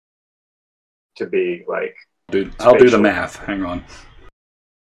that. To be like, Dude, I'll do the math. Hang on.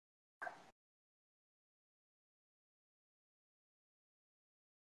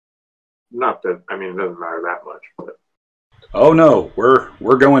 Not that. I mean, it doesn't matter that much, but. Oh no,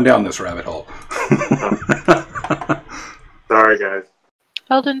 we're going down this rabbit hole. Sorry, guys.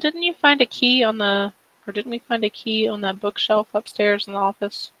 Eldon, didn't we find a key on that bookshelf upstairs in the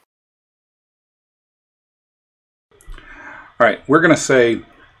office? All right, we're going to say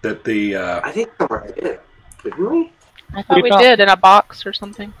that the. I think somebody did. Didn't we? I thought we did in a box or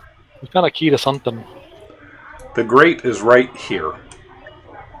something. We found a key to something. The grate is right here.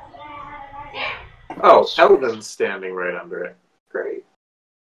 Oh, Eldon's standing right under it. Great.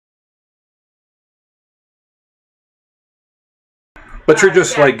 But you're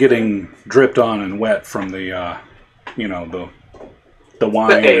just like getting dripped on and wet from the, the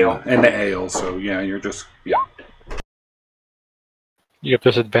wine and the ale. So yeah, you're just You have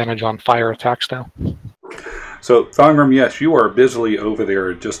disadvantage on fire attacks now. So Thongrim, yes, you are busily over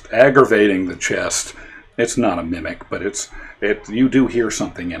there just aggravating the chest. It's not a mimic, but you do hear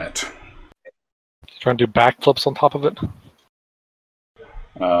something in it. Trying to do backflips on top of it.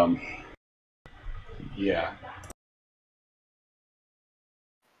 Yeah.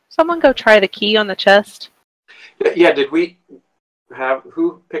 Someone go try the key on the chest. Yeah, did we have...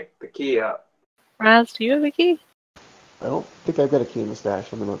 Who picked the key up? Raz, do you have the key? I don't think I've got a key in the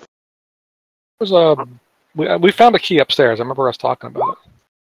stash. Let me look. We found a key upstairs. I remember us talking about it.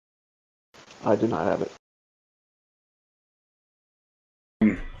 I do not have it.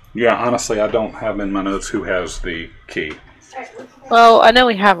 Yeah, honestly, I don't have in my notes who has the key. Well, I know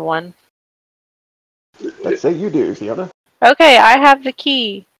we have one. Let's say you do, Fiona. Okay, I have the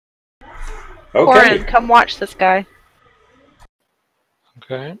key. Okay. Corin, come watch this guy.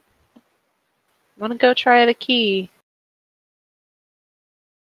 Okay. I'm gonna go try the key.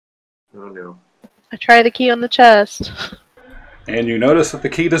 Oh no. I try the key on the chest. And you notice that the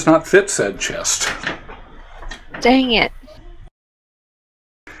key does not fit said chest. Dang it.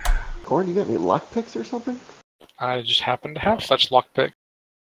 Corin, you got any lockpicks or something? I just happen to have such lockpick.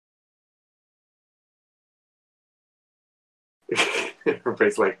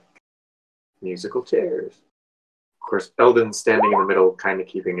 Everybody's like, musical chairs. Of course, Eldon's standing in the middle, kind of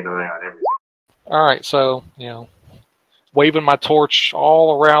keeping an eye on everything. Alright, so, waving my torch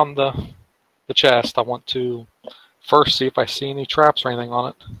all around the chest, I want to first see if I see any traps or anything on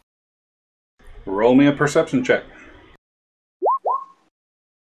it. Roll me a perception check.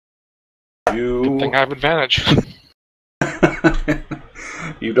 Good thing I have advantage.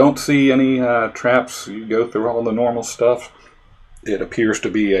 You don't see any traps. You go through all the normal stuff. It appears to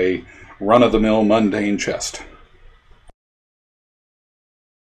be a run-of-the-mill mundane chest.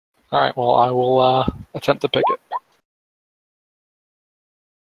 Alright, well, I will attempt to pick it.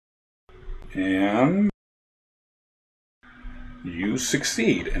 And you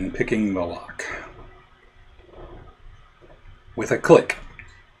succeed in picking the lock. With a click.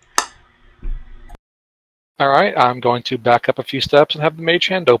 Alright, I'm going to back up a few steps and have the mage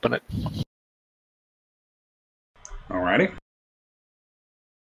hand open it. Alrighty.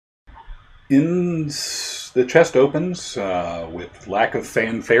 The chest opens with lack of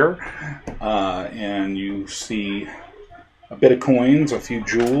fanfare, and you see a bit of coins, a few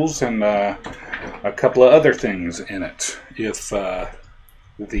jewels, and a couple of other things in it. If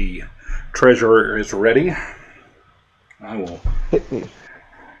the treasurer is ready, I will. Hit me.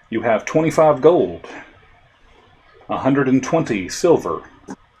 You have 25 gold, 120 silver,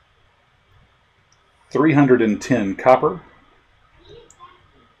 310 copper,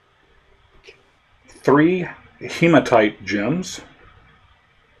 3 hematite gems.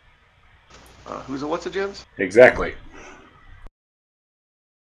 What's the gems? Exactly.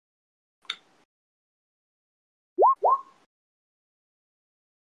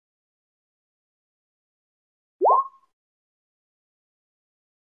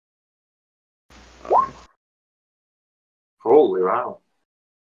 Holy wow.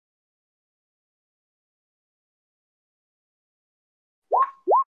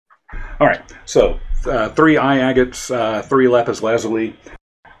 All right, so 3 eye agates, 3 lapis lazuli,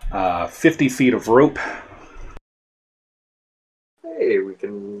 50 feet of rope. Hey, we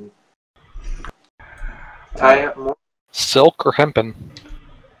can tie up more. Silk or hempen?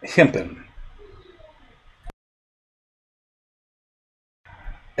 Hempen.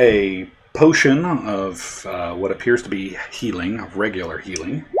 A potion of what appears to be healing, of regular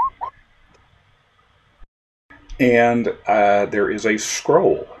healing. And there is a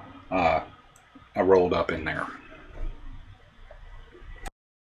scroll rolled up in there.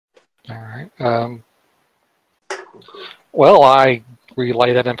 Alright. Well, I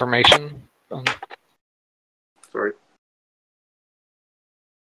relay that information. Sorry.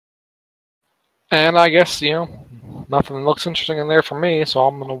 And I guess, nothing looks interesting in there for me, so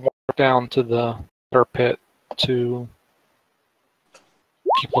I'm going to walk down to the other pit to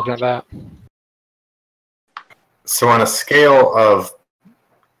keep looking at that. So on a scale of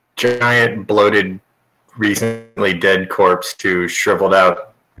giant, bloated, recently dead corpse to shriveled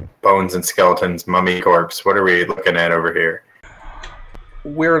out bones and skeletons, mummy corpse, what are we looking at over here?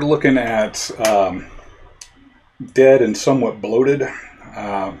 We're looking at dead and somewhat bloated.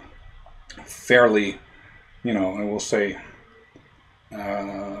 Fairly, I will say,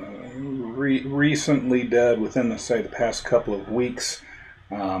 recently dead within the past couple of weeks.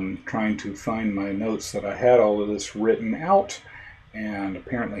 Trying to find my notes that I had all of this written out and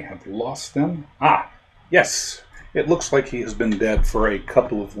apparently have lost them. Ah, yes. It looks like he has been dead for a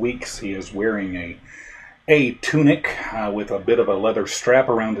couple of weeks. He is wearing a tunic with a bit of a leather strap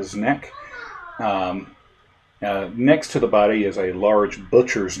around his neck. Next to the body is a large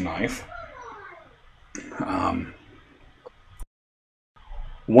butcher's knife.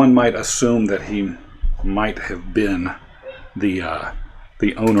 One might assume that he might have been the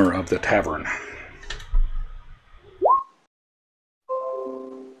owner of the tavern.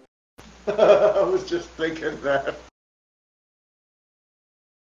 I was just thinking that.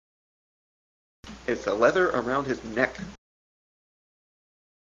 It's the leather around his neck.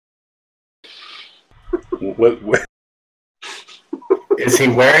 What? Is he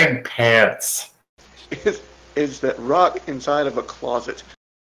wearing pants? Is that rock inside of a closet?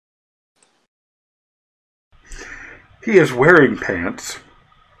 He is wearing pants.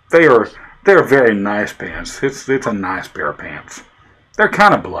 They're very nice pants. It's a nice pair of pants. They're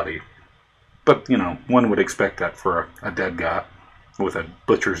kind of bloody, but one would expect that for a dead guy with a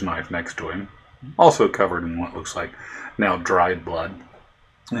butcher's knife next to him, also covered in what looks like now dried blood.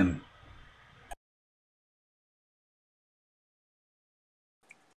 And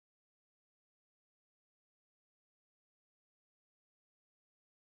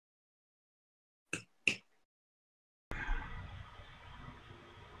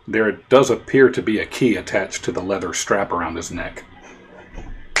there does appear to be a key attached to the leather strap around his neck.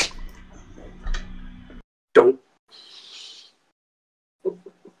 Don't.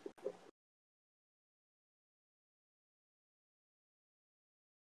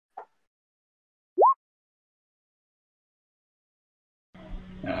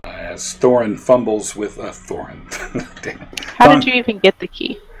 As Thorin fumbles with Thorin. Damn it. How did you even get the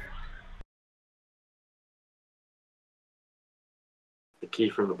key? The key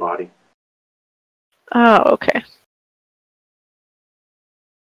from the body. Oh, okay.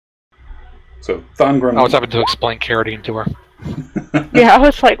 So Thongrim. I was having to explain Carradine to her. Yeah, I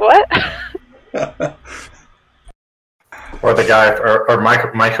was like, what? Or the guy, or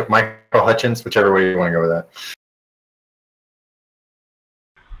Michael Hutchins, whichever way you want to go with that.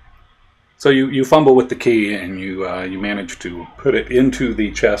 So you fumble with the key and you manage to put it into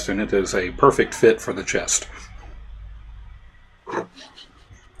the chest, and it is a perfect fit for the chest.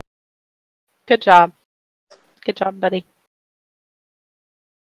 Good job. Good job, buddy.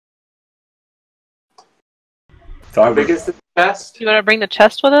 How big is the chest? You want to bring the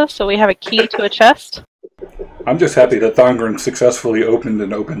chest with us so we have a key to a chest? I'm just happy that Thongrim successfully opened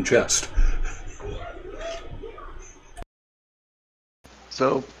an open chest.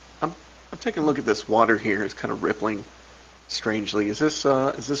 So I'm taking a look at this water here. It's kind of rippling strangely. Is this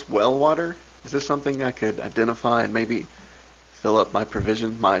well water? Is this something I could identify and maybe fill up my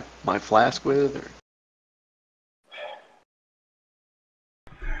provision, my flask with? Or?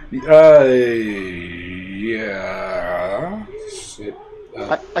 Yeah.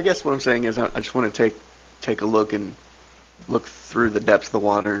 I guess what I'm saying is I just want to take a look and look through the depths of the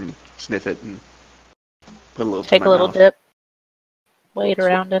water and sniff it and put a little. Take a little dip. Wade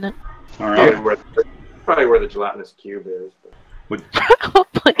around in it. All right. Probably where the gelatinous cube is.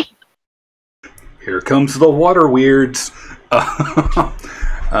 Probably. Here comes the water weirds. Go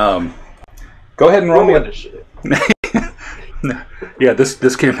ahead and roll me a... Yeah,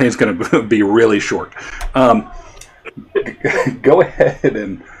 this campaign is going to be really short. Go ahead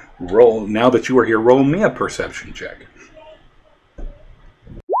and roll. Now that you are here, roll me a perception check.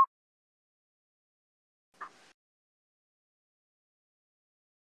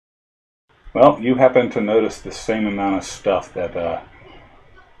 Well, you happen to notice the same amount of stuff that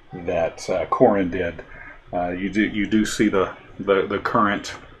Corin did. You do see the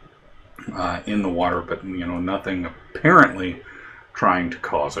current in the water, but nothing apparently trying to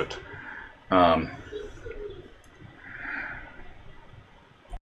cause it. Hang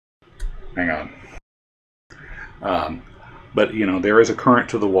on. But there is a current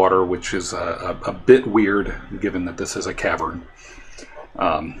to the water, which is a bit weird, given that this is a cavern.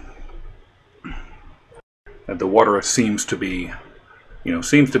 That the water seems to be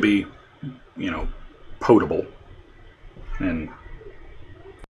potable, and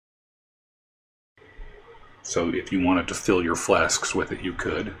so if you wanted to fill your flasks with it, you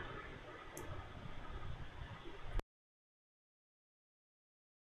could.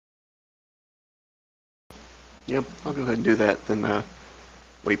 Yep, I'll go ahead and do that. Then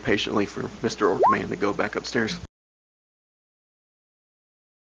wait patiently for Mr. Orkman to go back upstairs.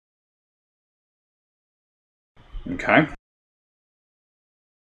 Okay.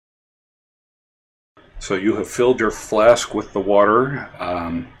 So you have filled your flask with the water,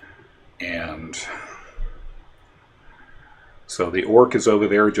 and so the orc is over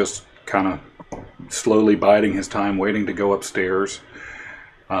there just kind of slowly biding his time, waiting to go upstairs.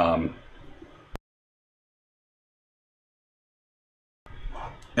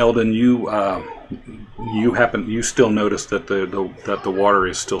 Eldon, you still notice that the water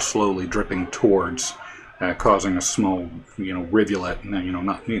is still slowly dripping towards, causing a small rivulet.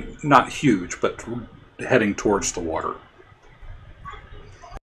 Not huge, but heading towards the water.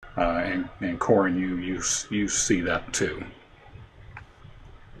 And Corin, you see that too.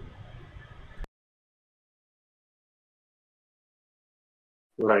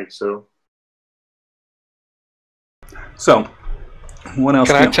 Right. So. So, what else?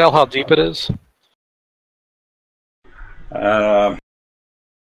 Can I tell how deep it is?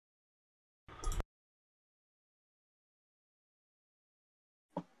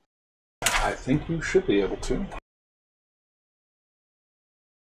 I think you should be able to.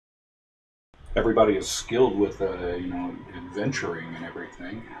 everybody is skilled with adventuring and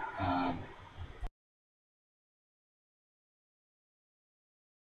everything.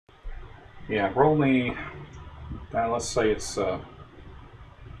 Yeah, roll me. Let's say it's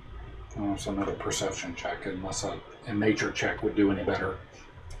another perception check, unless a nature check would do any better.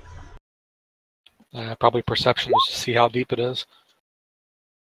 Probably perception just to see how deep it is.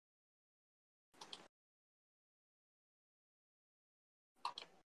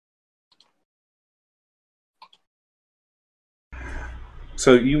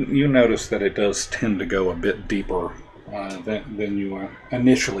 So you notice that it does tend to go a bit deeper than you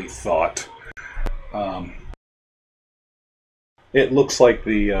initially thought. It looks like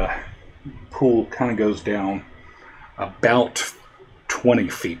the pool kind of goes down about 20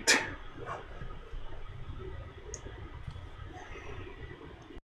 feet.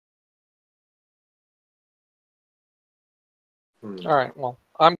 All right. Well,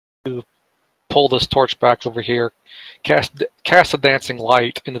 I'm going to pull this torch back over here, cast a dancing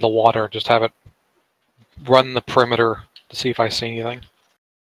light into the water, just have it run the perimeter to see if I see anything.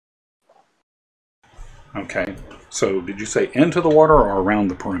 Okay. So did you say into the water or around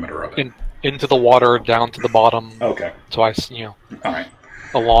the perimeter of it? Into the water, down to the bottom. Okay. So I, all right,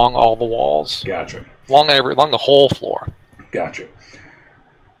 along all the walls. Gotcha. Along the whole floor. Gotcha.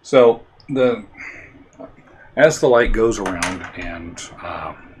 So as the light goes around, and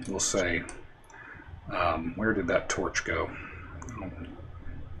we'll say, where did that torch go?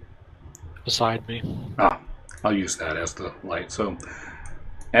 Beside me. I'll use that as the light. So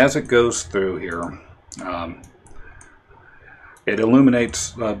as it goes through here, it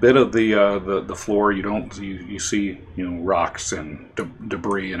illuminates a bit of the floor. You see rocks and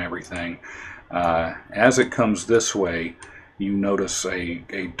debris and everything. As it comes this way, you notice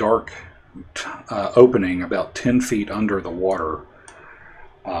a dark opening about 10 feet under the water.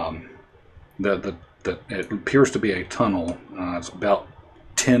 It appears to be a tunnel. It's about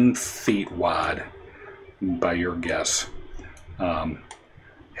 10 feet wide, by your guess.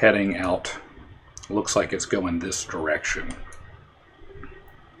 Heading out. Looks like it's going this direction.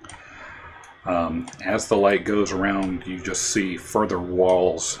 As the light goes around, you just see further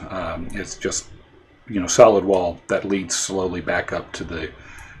walls. It's just solid wall that leads slowly back up to the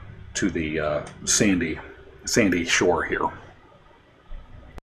sandy shore here.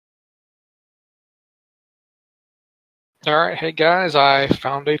 All right, hey guys, I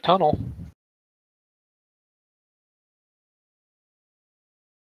found a tunnel.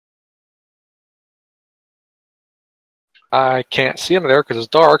 I can't see under there because it's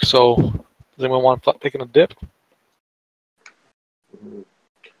dark, so does anyone want to taking a dip?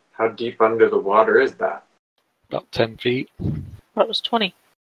 How deep under the water is that? About 10 feet. That was 20.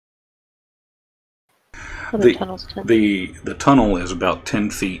 The tunnel's 10. The tunnel is about 10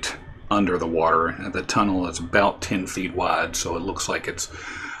 feet under the water, and the tunnel is about 10 feet wide, so it looks like it's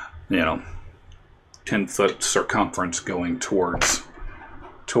 10-foot circumference going towards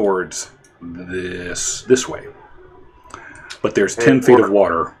this way. But there's 10 feet of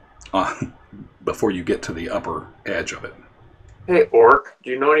water before you get to the upper edge of it. Hey, Orc, do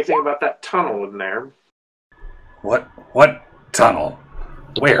you know anything about that tunnel in there? What tunnel?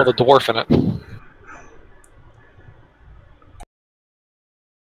 Where? The dwarf in it.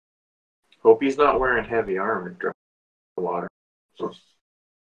 Hope he's not wearing heavy armor to the water.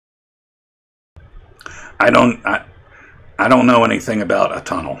 I don't know anything about a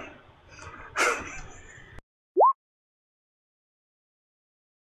tunnel.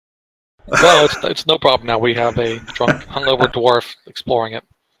 Well, it's no problem now. We have a drunk, hungover dwarf exploring it.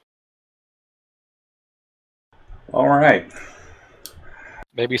 All right.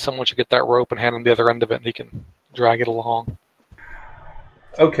 Maybe someone should get that rope and hand him the other end of it, and he can drag it along.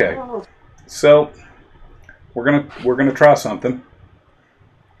 Okay. So we're gonna try something,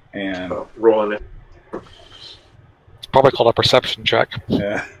 and rolling it. It's probably called a perception check.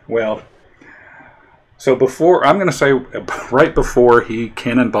 Well. So I'm going to say right before he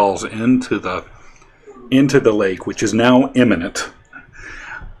cannonballs into the lake, which is now imminent.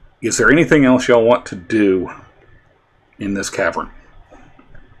 Is there anything else y'all want to do in this cavern?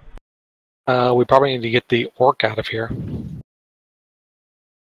 We probably need to get the orc out of here.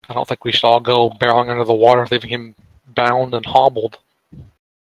 I don't think we should all go barreling under the water, leaving him bound and hobbled.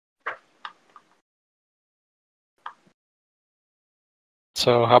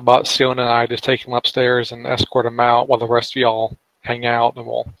 So how about Siona and I just take him upstairs and escort him out while the rest of y'all hang out, and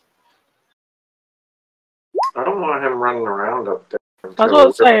we'll... I don't want him running around up there. I was going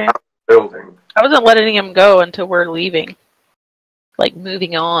to say, building. I wasn't letting him go until we're leaving. Like,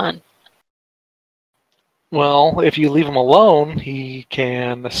 moving on. Well, if you leave him alone, he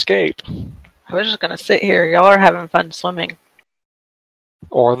can escape. I was just gonna sit here. Y'all are having fun swimming.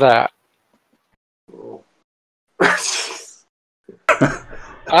 Or that.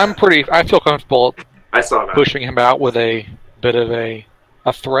 I feel comfortable I saw that. pushing him out with a bit of a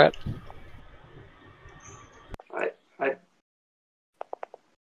threat.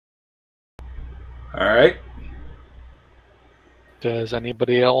 All right. Does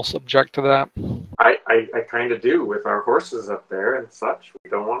anybody else object to that? I kind of do with our horses up there and such. We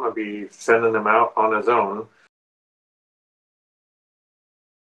don't want to be sending him out on his own.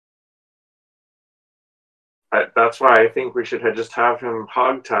 That's why I think we should just have him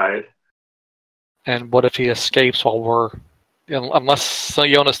hogtied. And what if he escapes while we're... Unless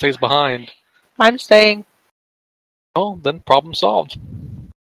Yona stays behind. I'm staying. Oh, then problem solved.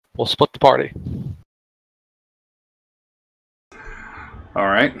 We'll split the party. All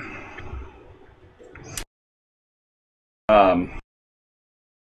right.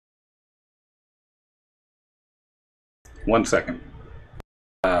 One second.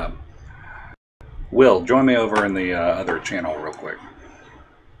 Will, join me over in the other channel real quick.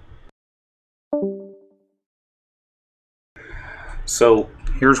 So,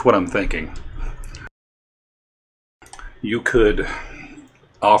 here's what I'm thinking. You could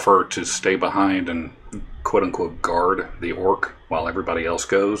offer to stay behind and quote-unquote guard the orc while everybody else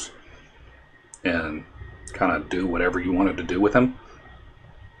goes and kind of do whatever you wanted to do with him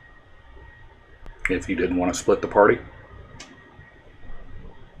if you didn't want to split the party.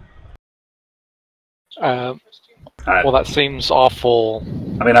 Well, that seems awful.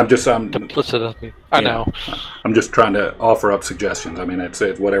 I mean, I'm duplicitous of me. I know. I'm just trying to offer up suggestions. I mean, it's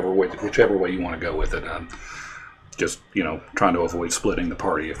whichever way you want to go with it. Just trying to avoid splitting the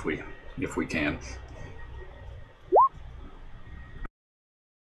party if we can.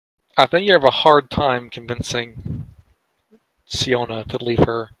 I think you have a hard time convincing Siona to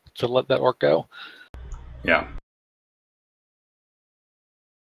let that orc go. Yeah.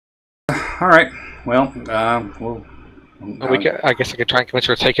 All right. Well, I guess I could try and convince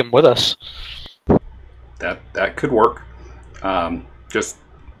her to take him with us. That could work. I'll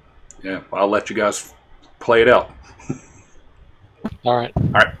let you guys play it out. All right.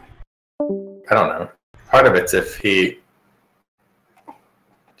 I don't know. Part of it's if he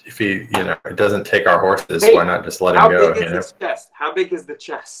doesn't take our horses, why not just let him go? How big is this chest? How big is the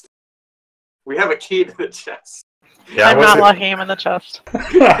chest? We have a key to the chest. Yeah, I'm not locking him in the chest.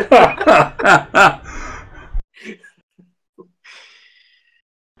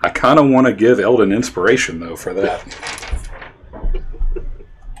 I kind of want to give Eldon inspiration, though, for that.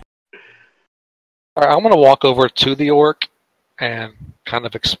 All right, I'm going to walk over to the orc and kind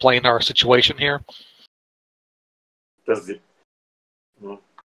of explain our situation here. Does it?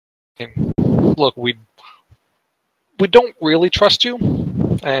 And look, we don't really trust you,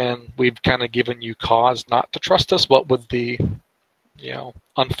 and we've kind of given you cause not to trust us. What with the,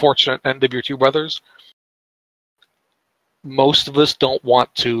 unfortunate end of your two brothers, most of us don't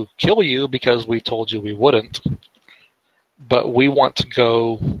want to kill you because we told you we wouldn't, but we want to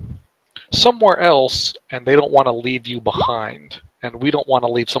go somewhere else, and they don't want to leave you behind, and we don't want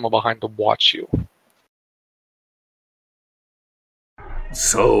to leave someone behind to watch you.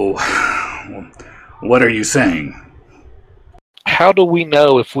 So, what are you saying? How do we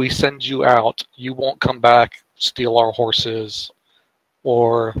know if we send you out, you won't come back, steal our horses,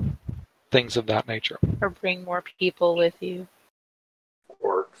 or things of that nature? Or bring more people with you.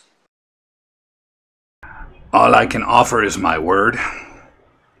 Orcs. All I can offer is my word.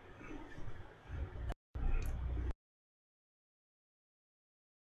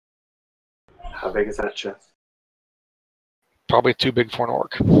 How big is that chest? Probably too big for an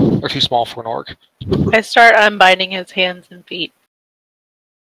orc, or too small for an orc. I start unbinding his hands and feet.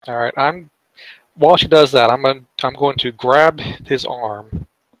 All right, while she does that, I'm going to grab his arm.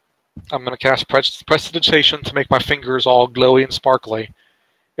 I'm going to cast prestidigitation to make my fingers all glowy and sparkly,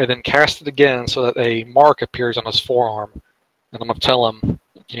 and then cast it again so that a mark appears on his forearm. And I'm going to tell him,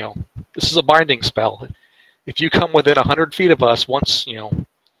 this is a binding spell. If you come within 100 feet of us, once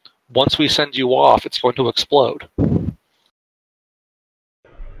we send you off, it's going to explode.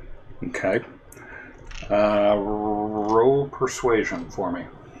 Okay. Roll persuasion for me.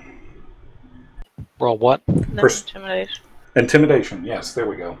 Roll what? Intimidation. Intimidation, yes, there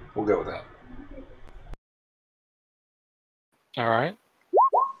we go. We'll go with that. All right.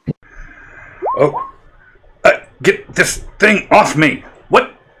 Oh, get this thing off me!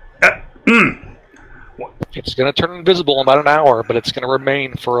 What? It's going to turn invisible in about an hour, but it's going to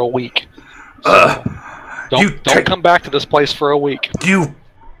remain for a week. So don't come back to this place for a week. You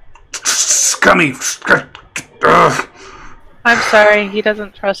scummy... I'm sorry, he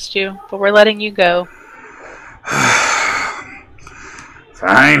doesn't trust you, but we're letting you go.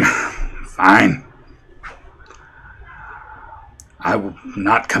 Fine. Fine. I'm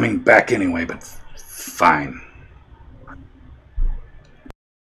not coming back anyway, but fine.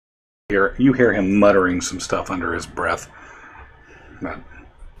 You hear him muttering some stuff under his breath. But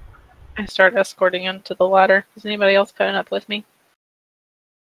I start escorting him to the ladder. Is anybody else coming up with me?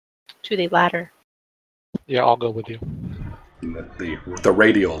 To the ladder. Yeah, I'll go with you. the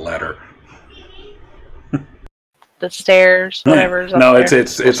radial ladder. The stairs, whatever's No, up there.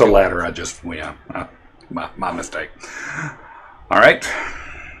 it's a ladder. My mistake. All right.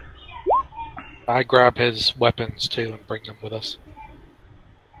 I grab his weapons too and bring them with us.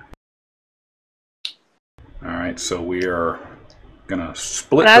 All right. So we are gonna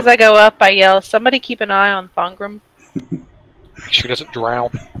split. And as I go up, I yell, "Somebody keep an eye on Thongrim." Make sure he doesn't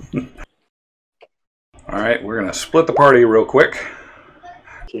drown. All right, we're gonna split the party real quick.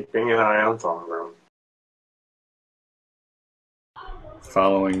 Keeping an eye on Thongrim.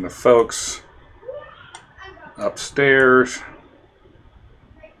 Following the folks upstairs.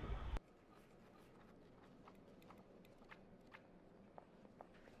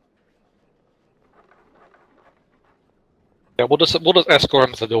 Yeah, we'll just escort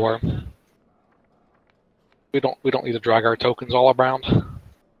him to the door. We don't need to drag our tokens all around.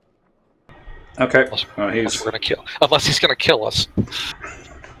 Okay. Unless he's gonna kill us.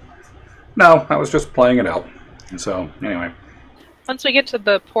 No, I was just playing it out. So anyway. Once we get to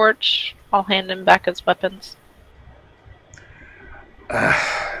the porch, I'll hand him back his weapons.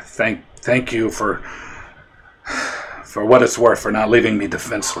 Thank you for what it's worth for not leaving me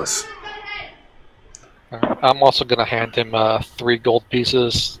defenseless. I'm also gonna hand him 3 gold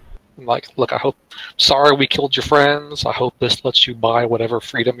pieces. Like, look, sorry we killed your friends. I hope this lets you buy whatever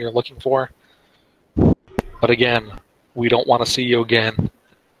freedom you're looking for. But again, we don't want to see you again.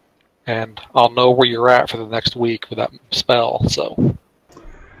 And I'll know where you're at for the next week with that spell, so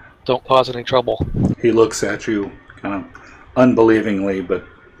don't cause any trouble. He looks at you kind of unbelievingly, but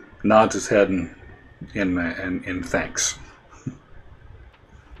nods his head in thanks.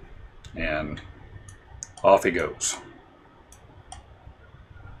 And off he goes.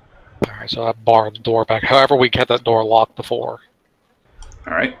 Alright, so I barred the door back. However, we kept that door locked before.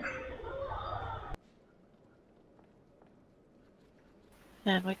 Alright.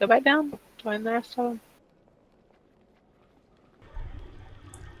 And we go back down, join the rest of them.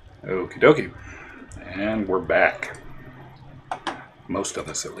 Okie dokie. And we're back. Most of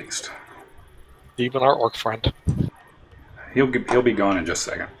us, at least. Even our orc friend. He'll be gone in just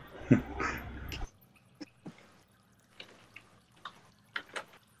a second.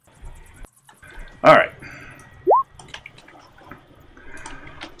 All right.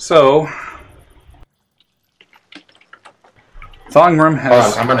 So, Thongrim has.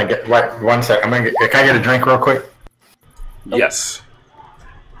 Hold on, I'm gonna get. Wait, 1 sec. Can I get a drink real quick? Yes.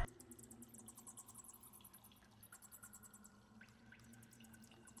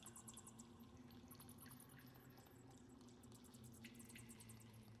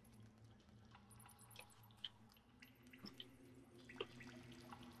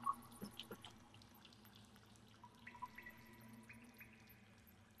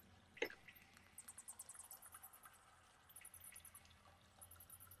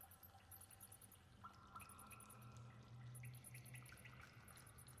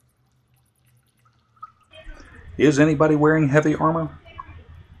 Is anybody wearing heavy armor?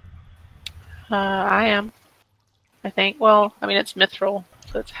 I am. I think. Well, I mean, it's mithril,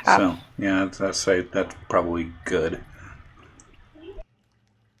 so it's half. So, yeah, I'd say that's probably good.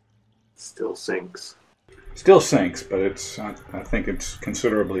 Still sinks. Still sinks, but I think it's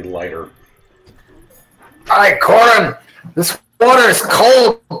considerably lighter. Hi, Corin! This water is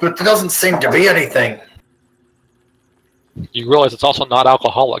cold, but there doesn't seem to be anything. You realize it's also not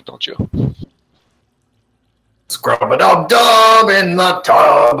alcoholic, don't you? Scrub-a-dub-dub in the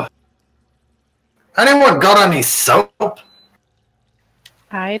tub. Anyone got any soap?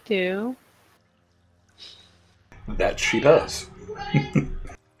 I do. That she does.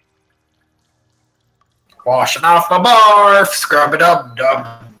 Washing off my barf,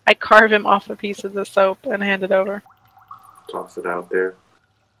 scrub-a-dub-dub. I carve him off a piece of the soap and hand it over. Toss it out there.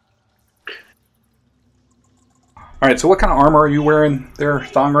 Alright, so what kind of armor are you wearing there,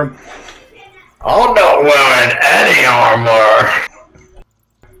 Thongrim? I'm not wearing any armor.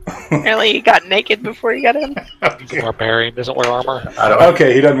 Apparently, he got naked before he got in. Barbarian doesn't wear armor.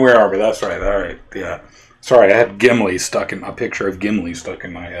 Okay, he doesn't wear armor. That's right. All right, yeah. Sorry, I had Gimli stuck in a picture of Gimli stuck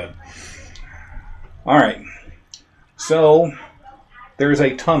in my head. All right. So there's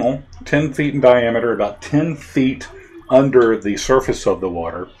a tunnel, 10 feet in diameter, about 10 feet under the surface of the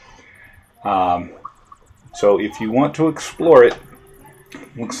water. So if you want to explore it,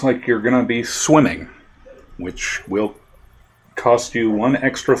 looks like you're going to be swimming, which will cost you 1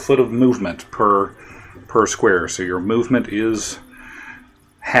 extra foot of movement per square. So your movement is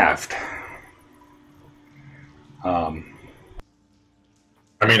halved. I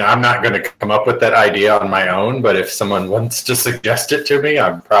mean, I'm not going to come up with that idea on my own, but if someone wants to suggest it to me,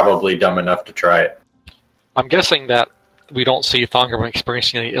 I'm probably dumb enough to try it. I'm guessing that we don't see Thongram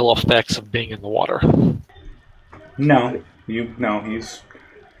experiencing any ill effects of being in the water. No,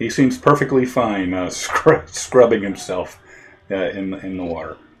 he seems perfectly fine scrubbing himself in the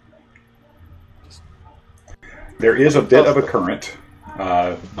water. There is a bit of a current.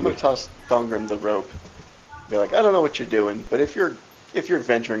 I'm gonna toss Thongram the rope. Be like, I don't know what you're doing, but if you're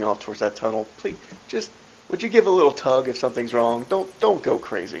venturing off towards that tunnel, please would you give a little tug if something's wrong? Don't go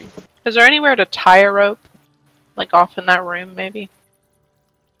crazy. Is there anywhere to tie a rope? Like off in that room, maybe?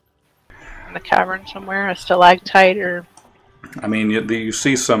 In the cavern somewhere? A stalactite or... I mean, you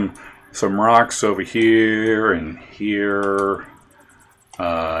see some rocks over here and here.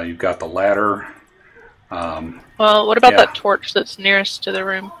 You've got the ladder. Well, what about that torch that's nearest to the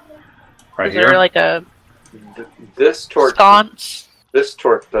room? Right Is here? there like a This torch. sconce? This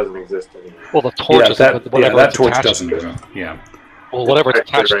torch doesn't exist anymore. Well, the torch is whatever that it's torch attached doesn't to. go. Yeah. Well, whatever it's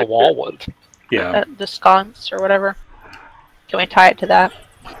attached to the Right wall there. would. Yeah. The sconce or whatever? Can we tie it to that?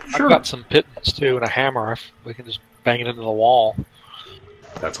 Sure. I've got some pittons too and a hammer. We can just bang it into the wall.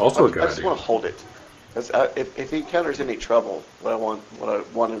 That's also a I good just idea. want to hold it. If he encounters any trouble, what I want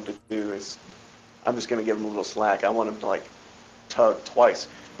him to do is, I'm just gonna give him a little slack. I want him to like tug twice.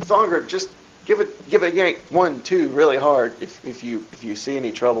 Thongram, just give it a yank 1, 2 really hard if you see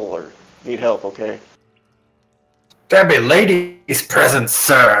any trouble or need help. Okay. There be ladies present,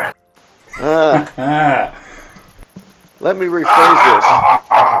 sir. Let me rephrase this.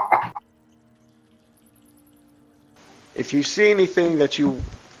 If you see anything that you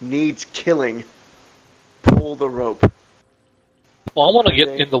needs killing, pull the rope. Well, I want to get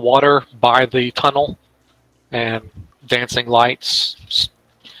in the water by the tunnel and dancing lights.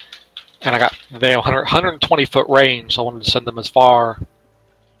 And they have 120 foot range, so I wanted to send them as far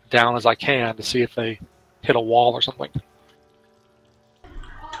down as I can to see if they hit a wall or something.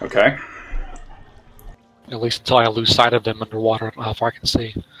 Okay. At least until I lose sight of them underwater. I don't know how far I can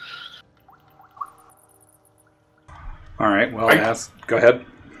see. All right. Well, Right. go ahead.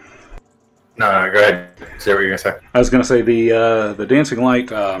 No, go ahead. Say what you're going to say. I was going to say the dancing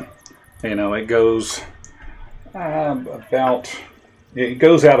light. It goes about. It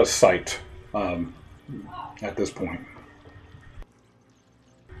goes out of sight at this point.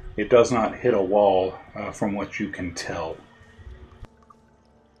 It does not hit a wall from what you can tell.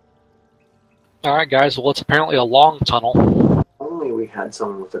 All right, guys. Well, it's apparently a long tunnel. Only we had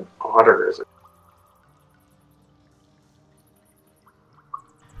someone with an otter as a...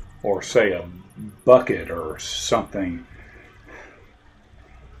 Or say a bucket or something.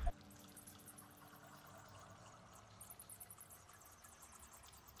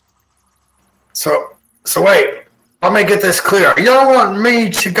 So wait. Let me get this clear. You don't want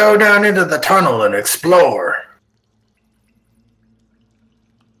me to go down into the tunnel and explore?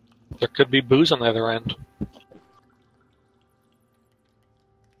 There could be booze on the other end.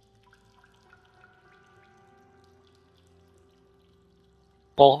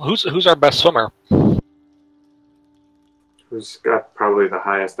 Well, who's our best swimmer? Who's got probably the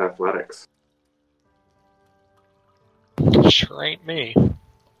highest athletics? Sure ain't me.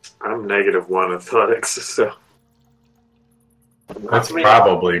 I'm -1 athletics, so... That's me.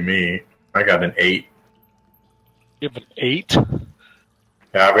 probably me. I got an 8. You have an 8?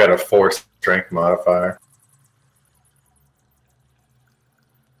 Yeah, I've got a 4 strength modifier.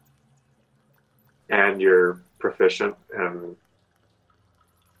 And you're proficient, and...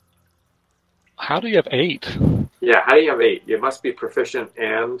 How do you have 8? Yeah, how do you have 8? You must be proficient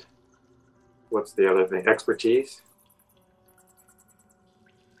and... What's the other thing? Expertise?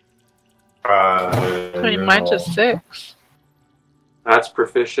 I mean, mine's No. just 6. That's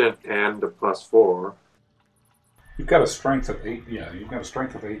proficient and a +4. You've got a strength of 8. Yeah, you've got a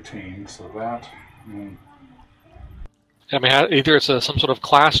strength of 18. So that. I mean, either it's some sort of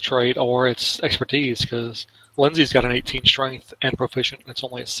class trait or it's expertise, because Lindsay's got an 18 strength and proficient, and it's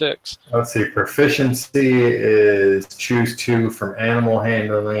only a 6. Let's see. Proficiency is choose 2 from animal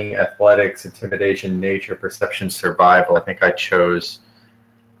handling, athletics, intimidation, nature, perception, survival. I think I chose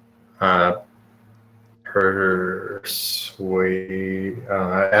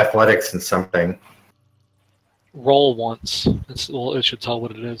athletics and something. Roll once. It should tell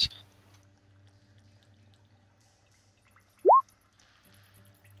what it is.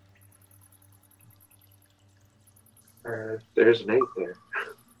 There's an 8 there.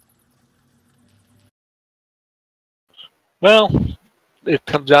 Well, it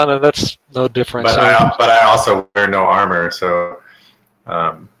comes down to that's no different. But So I also wear no armor, so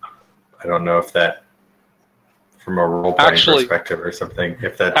I don't know if that, from a role playing perspective or something,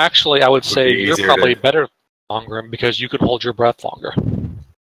 if that actually, I would say you're easier probably to- better longer because you can hold your breath longer.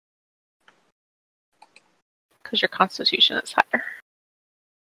 Because your constitution is higher. At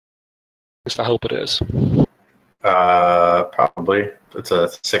least I hope it is. Probably. It's a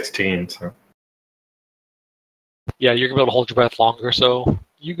 16, so. Yeah, you're gonna be able to hold your breath longer, so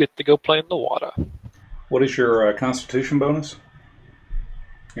you get to go play in the water. What is your Constitution bonus?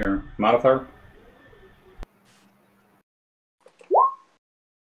 Your modifier?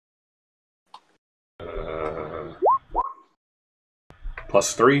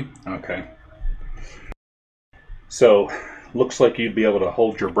 +3? Okay. So, looks like you'd be able to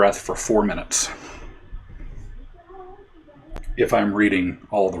hold your breath for 4 minutes. If I'm reading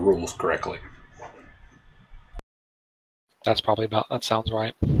all the rules correctly. That sounds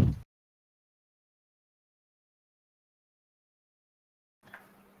right.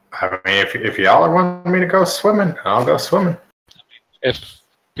 I mean, if y'all are wanting me to go swimming, I'll go swimming. If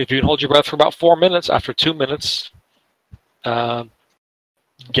you can hold your breath for about 4 minutes, after 2 minutes,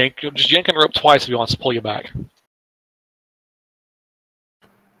 just yank on the rope twice if he wants to pull you back.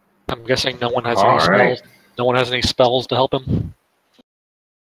 I'm guessing no one has any spells. No one has any spells to help him.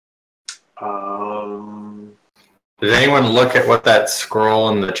 Did anyone look at what that scroll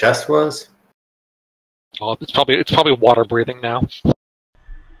in the chest was? Well, it's probably water breathing now.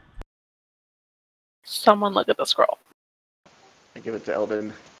 Someone look at the scroll. I give it to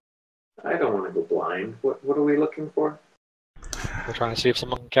Eldon. I don't want to go blind. What are we looking for? We're trying to see if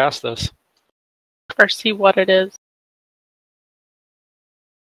someone can cast this. Or see what it is.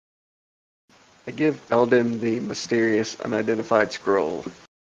 I give Eldon the mysterious unidentified scroll.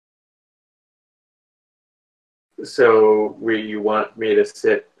 So, you want me to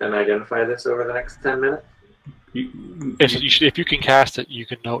sit and identify this over the next 10 minutes? If you can cast it, you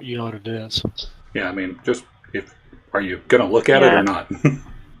know what it is. Yeah, I mean, are you going to look at it or not?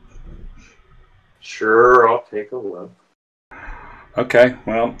 Sure, I'll take a look. Okay,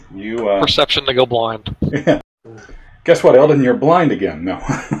 well, you... Perception to go blind. Yeah. Guess what, Eldon? You're blind again. No.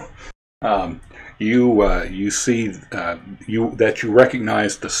 You see that you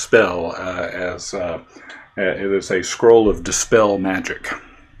recognize the spell as it is a scroll of dispel magic.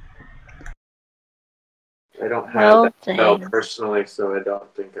 I don't have that spell dang. personally, so I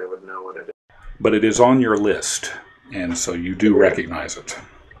don't think I would know what it is. But it is on your list, and so you do recognize it.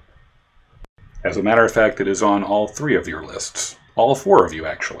 As a matter of fact, it is on all 3 of your lists. All 4 of you,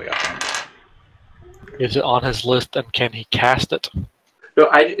 actually, I think. Is it on his list, and can he cast it? No,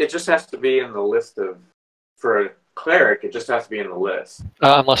 it just has to be in the list of... For a cleric, it just has to be in the list.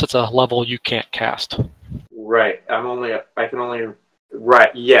 Unless it's a level you can't cast. Right. I can only...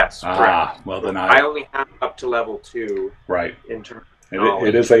 Right, yes, correct. Well then I only have up to level 2. Right. In terms of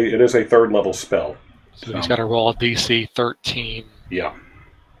It is a 3rd level spell. So he's got to roll a DC 13. Yeah.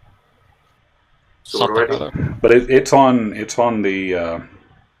 Something or other. But it's on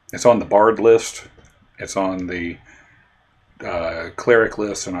the bard list. It's on the cleric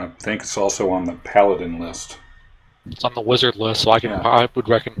list, and I think it's also on the paladin list. It's on the wizard list, so I would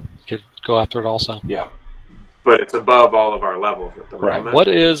reckon you could go after it also. Yeah. But it's above all of our levels at the moment. What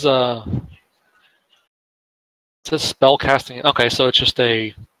is it says spell casting? Okay, so it's just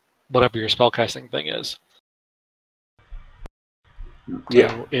whatever your spell casting thing is.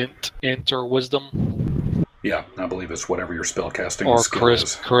 Yeah. So int or wisdom. Yeah, I believe it's whatever your spell casting Or skill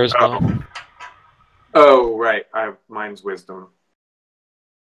is. charisma. Oh, right. Mine's wisdom.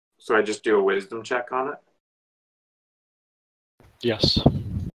 So I just do a wisdom check on it? Yes.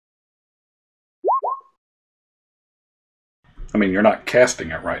 I mean, you're not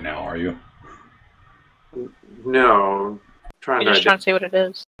casting it right now, are you? No. You're just trying to see what it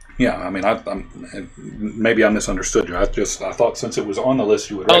is. Yeah, I mean, maybe I misunderstood you. I thought since it was on the list,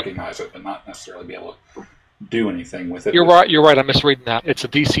 you would recognize it, but not necessarily be able to do anything with it. You're right. I'm misreading that. It's a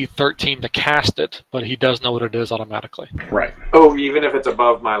DC 13 to cast it, but he does know what it is automatically. Right. Oh, even if it's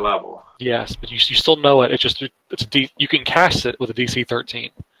above my level. Yes, but you still know it. You can cast it with a DC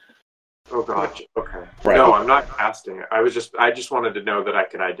 13. Oh gosh. Okay. Right. No, I'm not casting it. I just wanted to know that I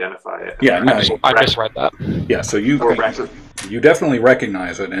could identify it. Yeah, no, I misread that. Yeah, so you definitely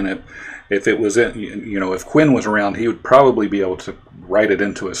recognize it, and if it was if Quinn was around, he would probably be able to write it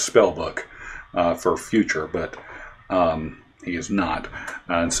into his spell book for future, but he is not.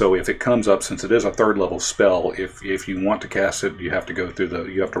 And so if it comes up, since it is a 3rd level spell, if you want to cast it, you have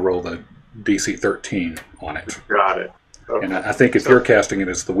to roll the DC 13 on it. Got it. Okay. And I think if So- you're casting it,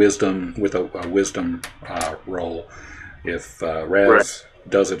 it's the wisdom with a wisdom roll. If Raz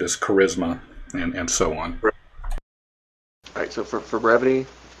does it as charisma, and so on. Right. All right, so for brevity,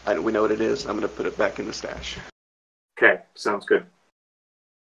 we know what it is. I'm going to put it back in the stash. Okay, sounds good.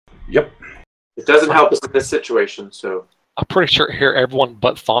 Yep. It doesn't help us in this situation, so I'm pretty sure here everyone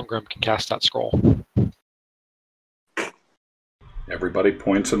but Thongrim can cast that scroll. Everybody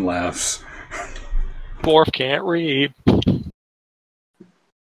points and laughs. Dwarf can't read.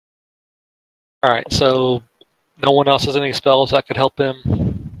 Alright, so no one else has any spells that could help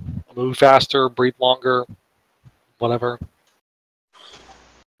him move faster, breathe longer, whatever.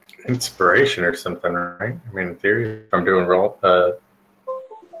 Inspiration or something, right? I mean, in theory, if I'm doing roll,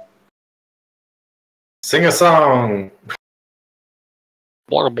 sing a song.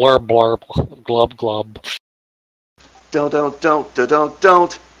 Blur, blur, blur, glub, glub. Don't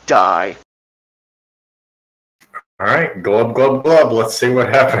die. All right, glub, glub, glub. Let's see what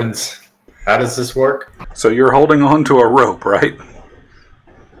happens. How does this work? So you're holding on to a rope, right?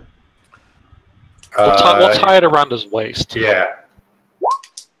 We'll tie it around his waist. Yeah.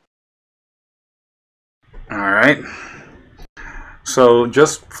 All right. So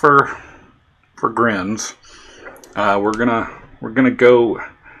just for grins, we're gonna go,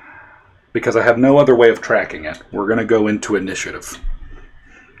 because I have no other way of tracking it. We're gonna go into initiative.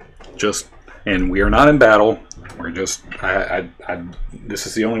 And we are not in battle. We're just this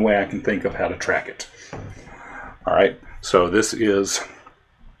is the only way I can think of how to track it. All right. So this is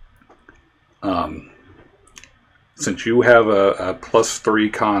since you have a +3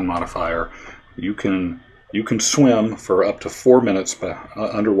 con modifier, you can swim for up to 4 minutes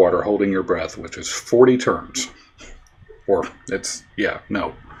underwater holding your breath, which is 40 turns. Or it's,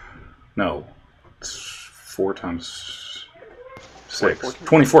 no. It's 4 times 6.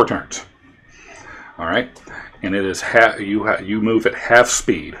 24 turns. All right. And it is you move at half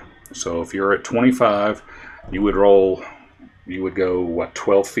speed. So if you're at 25, you would go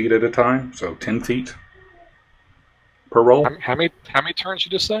 12 feet at a time, so 10 feet per roll. How many turns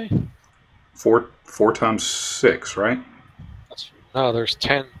you just say? 4 times 6, right? No, there's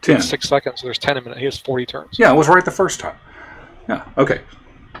 10. 10. 6 seconds, so there's 10 a minute. He has 40 turns. Yeah, I was right the first time. Yeah, okay.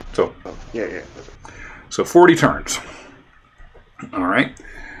 So Yeah. So 40 turns. All right.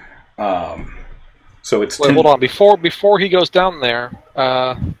 So it's 10. Wait, hold on. Before he goes down there,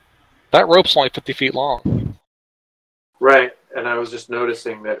 that rope's only 50 feet long. right. And I was just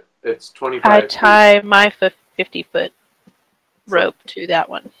noticing that it's 25. I tie my 50-foot rope to that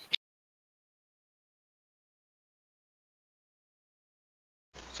one.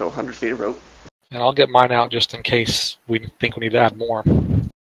 So 100 feet of rope. And I'll get mine out just in case we think we need to add more.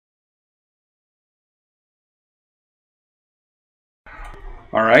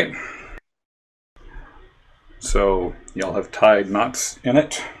 All right. So y'all have tied knots in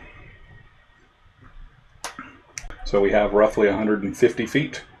it. So we have roughly 150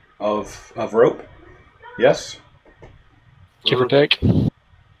 feet of rope. Yes? Give or take.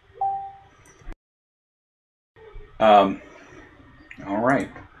 All right.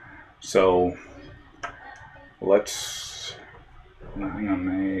 So let's hang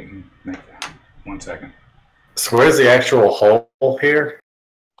on. Make 1 second. So where's the actual hole here?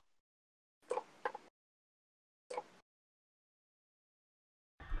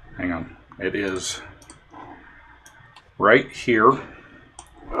 Hang on. It is right here.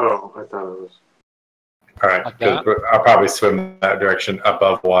 Oh, I thought it was. All right, Like that? I'll probably swim that direction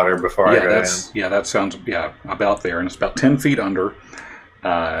above water before I go in. That sounds about there, and it's about 10 feet under.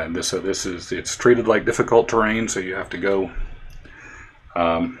 It's treated like difficult terrain, so you have to go.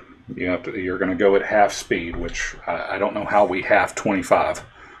 You're going to go at half speed, which I don't know how we half 25.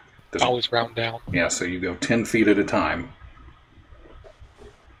 Always round down. Yeah, so you go 10 feet at a time.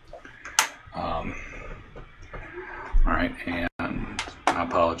 All right, and I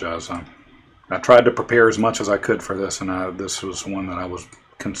apologize. I tried to prepare as much as I could for this, and this was one that I was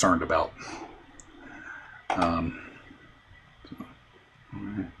concerned about.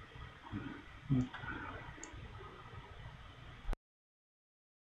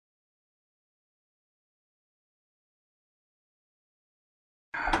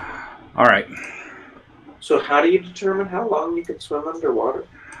 All right. So how do you determine how long you can swim underwater?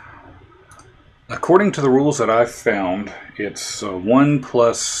 According to the rules that I've found, it's 1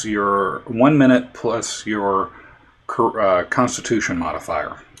 minute plus your Constitution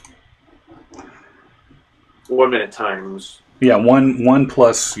modifier. 1 minute times. Yeah, one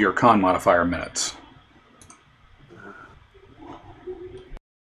plus your Con modifier minutes.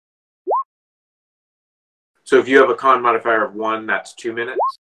 So if you have a con modifier of 1, that's 2 minutes?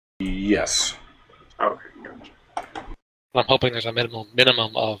 Yes. Okay, gotcha. I'm hoping there's a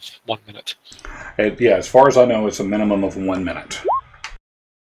minimum of 1 minute. Yeah, as far as I know, it's a minimum of 1 minute.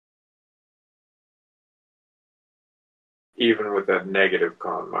 Even with that negative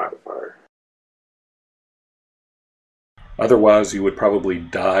con modifier. Otherwise, you would probably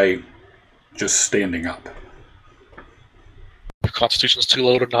die just standing up. Your constitution's too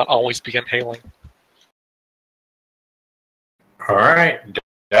low to not always be inhaling. All right,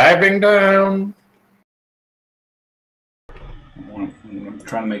 diving down. I'm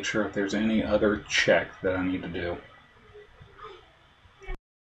trying to make sure if there's any other check that I need to do.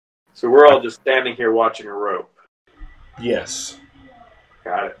 So we're all just standing here watching a rope. Yes.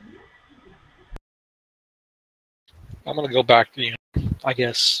 Got it. I'm gonna go back, I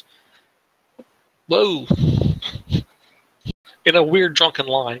guess. Whoa! In a weird drunken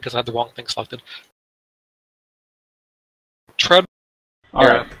line, because I had the wrong thing selected. Tread. All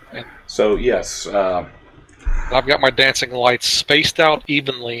right. So, yes. I've got my dancing lights spaced out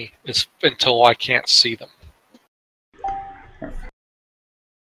evenly until I can't see them.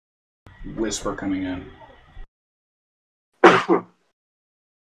 Whisper coming in.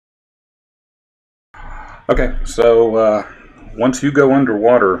 Okay, so once you go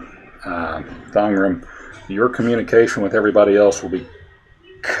underwater, Thongrim, your communication with everybody else will be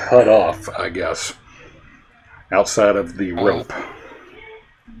cut off, I guess, outside of the rope.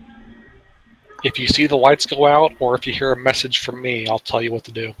 If you see the lights go out, or if you hear a message from me, I'll tell you what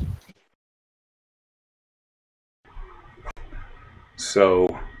to do.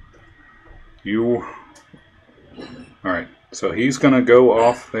 So, Alright, so he's going to go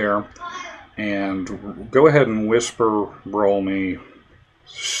off there, and go ahead and whisper roll me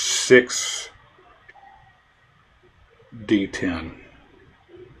 6d10.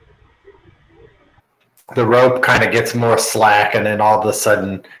 The rope kind of gets more slack, and then all of a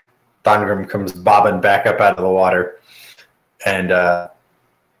sudden, Thongrim comes bobbing back up out of the water. And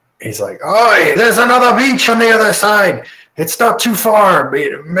he's like, "Oi, there's another beach on the other side. It's not too far,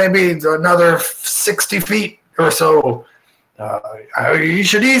 maybe another 60 feet or so. You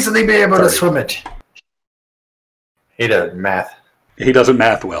should easily be able to swim it." He does math. He doesn't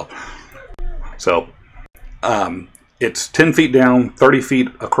math well. So, it's 10 feet down, 30 feet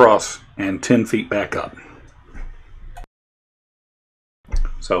across, and 10 feet back up.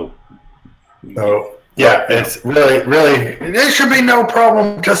 So, yeah, it's really, there should be no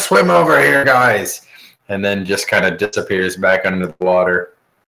problem to swim over here, guys. And then just kind of disappears back under the water.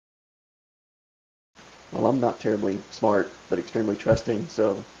 Well, I'm not terribly smart, but extremely trusting,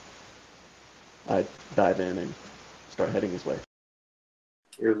 so I dive in and start heading his way.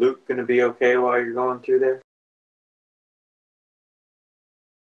 Your loot going to be okay while you're going through there?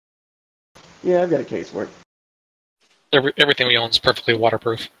 Yeah, I've got a case for it. Everything we own is perfectly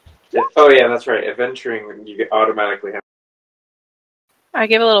waterproof. Oh yeah, that's right. Adventuring, you automatically have. I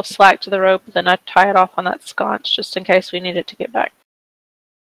give a little slack to the rope, then I tie it off on that sconce just in case we need it to get back.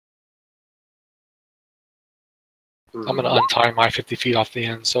 I'm going to untie my 50 feet off the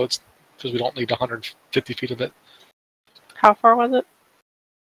end, so it's because we don't need 150 feet of it. How far was it?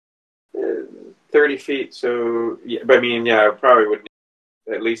 30 feet, so, yeah, but I mean, yeah, I probably would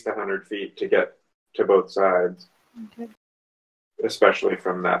need at least 100 feet to get to both sides. Okay. Especially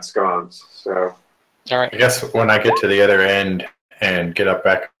from that sconce, so. All right. I guess when I get to the other end and get up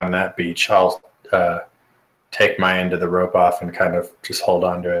back on that beach, I'll take my end of the rope off and kind of just hold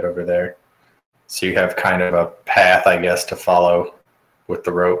on to it over there. So you have kind of a path, I guess, to follow with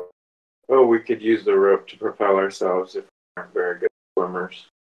the rope. Oh, we could use the rope to propel ourselves if we aren't very good swimmers.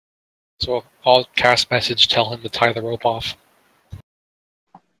 So I'll cast message, tell him to tie the rope off.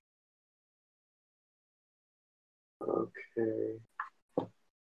 Okay.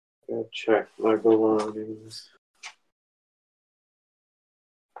 Gotta check my belongings.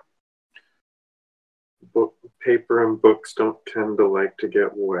 Paper and books don't tend to like to get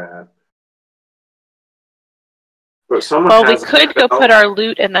wet. But someone Well, we has could go put our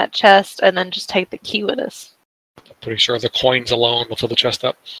loot in that chest and then just take the key with us. I'm pretty sure the coins alone will fill the chest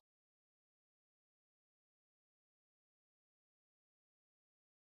up.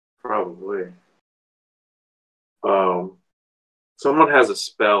 Probably. Someone has a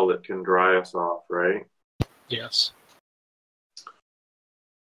spell that can dry us off, right? Yes.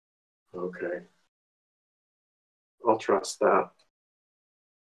 Okay. I'll trust that.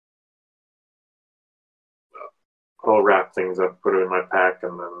 I'll wrap things up, put it in my pack,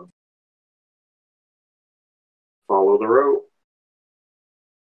 and then follow the rope.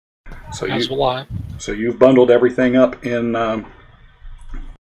 So As will I. So you've bundled everything up in,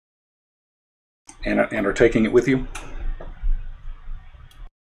 and are taking it with you?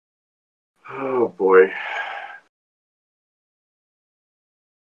 Oh boy.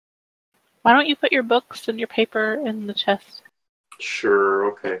 Why don't you put your books and your paper in the chest? Sure,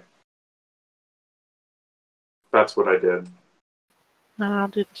 okay. That's what I did. And I'll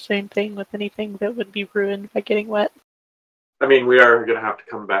do the same thing with anything that would be ruined by getting wet. I mean, we are going to have to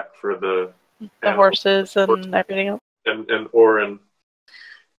come back for the horses and everything else. And Orin.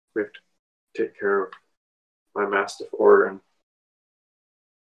 We have to take care of my Mastiff Orin.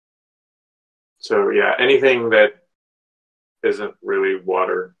 So yeah, anything that isn't really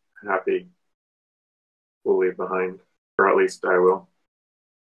water happy we'll leave behind. Or at least I will.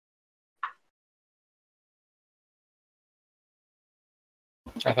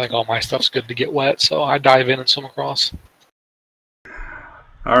 I think all my stuff's good to get wet, so I dive in and swim across.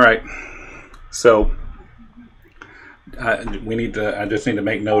 All right. So I just need to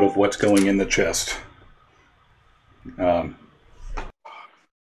make note of what's going in the chest.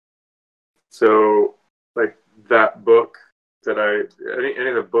 So, like that book that any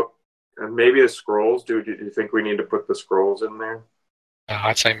of the book, and maybe the scrolls. Do you think we need to put the scrolls in there?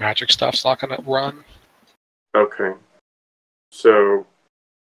 I'd say magic stuff's not going to run. Okay. So,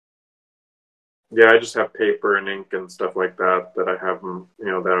 yeah, I just have paper and ink and stuff like that I have them,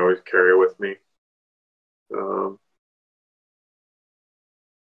 that I always carry with me.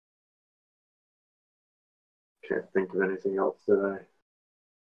 Can't think of anything else that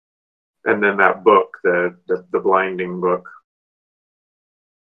And then that book, the blinding book,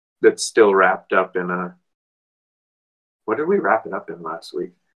 that's still wrapped up in a. What did we wrap it up in last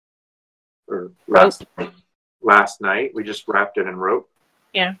week? Or last night? We just wrapped it in rope.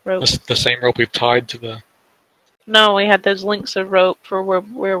 Yeah, rope. The same rope we've tied to the. No, we had those links of rope for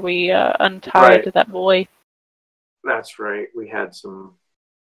where we untied that boy. That's right. We had some.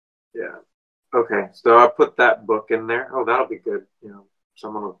 Yeah. Okay, so I'll put that book in there. Oh, that'll be good.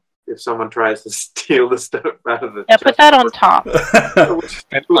 If someone tries to steal the stuff out of the chest, put that on top.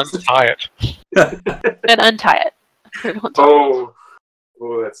 And untie it. And untie it. Oh,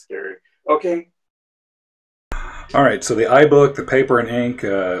 that's scary. Okay. All right, so the iBook, the paper and ink,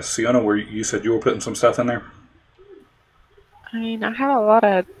 Sienna, you said you were putting some stuff in there? I mean, I have a lot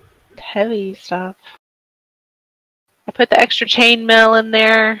of heavy stuff. I put the extra chainmail in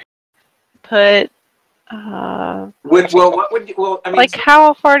there. Put I mean, like,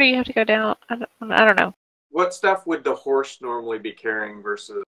 how far do you have to go down? I don't know. What stuff would the horse normally be carrying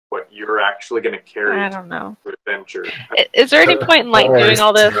versus what you're actually going to carry? I don't know. For adventure. Is there any point in doing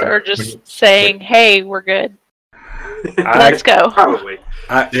all this, or just saying, "Hey, we're good, let's go"? Probably.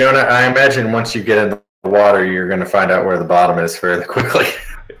 I imagine once you get in the water, you're going to find out where the bottom is fairly quickly.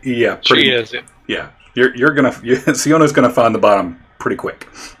 Yeah, she is. Yeah, Siona's gonna find the bottom pretty quick.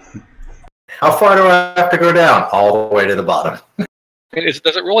 How far do I have to go down? All the way to the bottom. Does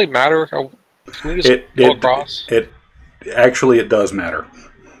it really matter? Can we just go across? It does matter.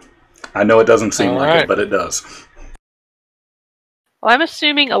 I know it doesn't seem like it, but it does. Well, I'm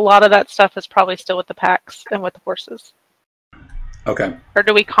assuming a lot of that stuff is probably still with the packs and with the horses. Okay. Or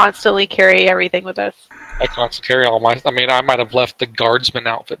do we constantly carry everything with us? I constantly carry all my. I mean, I might have left the guardsman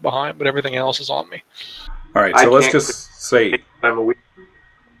outfit behind, but everything else is on me. All right, so let's just say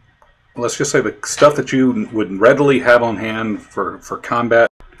the stuff that you would readily have on hand for combat,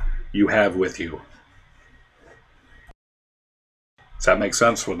 you have with you. Does that make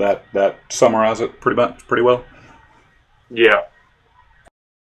sense? Would that summarize it pretty well? Yeah.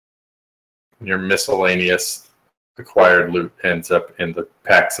 Your miscellaneous acquired loot ends up in the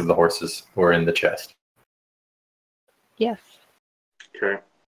packs of the horses or in the chest. Yes. Okay.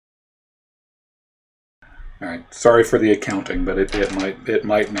 All right. Sorry for the accounting, but it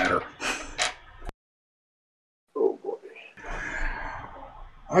might matter. Oh boy.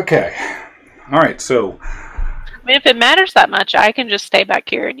 Okay. All right. So. I mean, if it matters that much, I can just stay back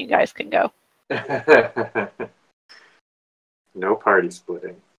here and you guys can go. No party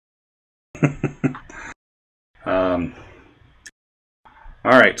splitting. All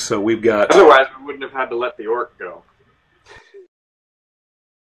right. So we've got. Otherwise, we wouldn't have had to let the orc go.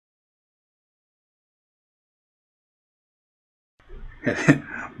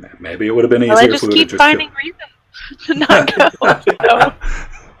 Maybe it would have been easier. I just keep finding reasons to not go.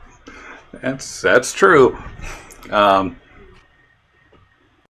 So. That's true. But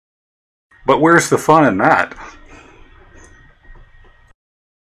where's the fun in that?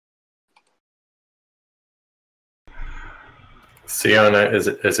 Sienna, is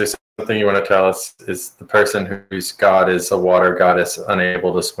there something you want to tell us? Is the person whose god is a water goddess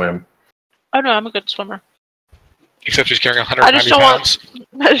unable to swim? Oh no, I'm a good swimmer. Except she's carrying 190 pounds.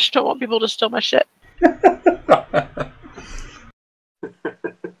 I just don't want people to steal my shit.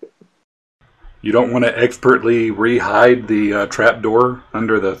 You don't want to expertly re-hide the trapdoor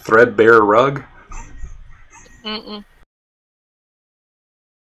under the threadbare rug? Mm-mm.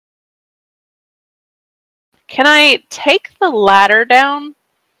 Can I take the ladder down?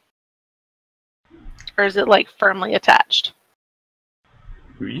 Or is it, like, firmly attached?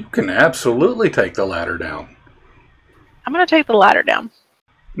 You can absolutely take the ladder down. I'm going to take the ladder down.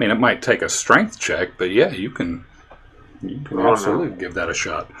 I mean, it might take a strength check, but yeah, you can absolutely give that a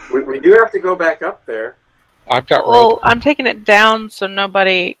shot. We do have to go back up there. I've got Well, rope. I'm taking it down so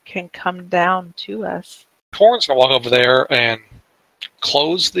nobody can come down to us. Corin's gonna walk over there and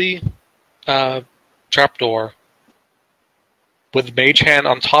close the trapdoor with Mage Hand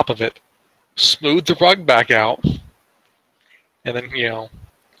on top of it, smooth the rug back out, and then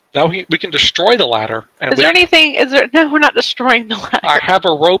now we can destroy the ladder. And No, we're not destroying the ladder. I have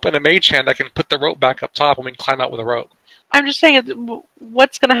a rope and a Mage Hand. I can put the rope back up top and we can climb out with a rope. I'm just saying,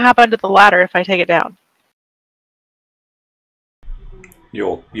 what's going to happen to the ladder if I take it down?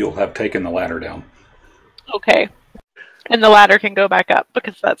 You'll have taken the ladder down. Okay. And the ladder can go back up,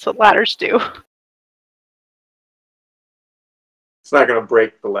 because that's what ladders do. It's not going to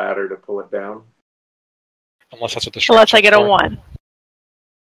break the ladder to pull it down. Unless that's what the Unless I get a 1.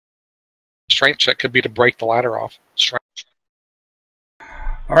 Strength check could be to break the ladder off. Strength.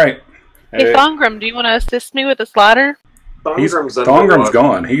 All right. Hey, Thongrim, do you want to assist me with this ladder? Thongrim's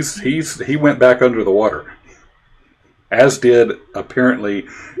gone. He went back under the water. As did, apparently,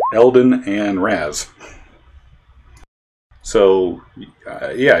 Eldon and Raz. So,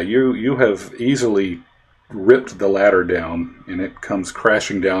 yeah, you have easily ripped the ladder down, and it comes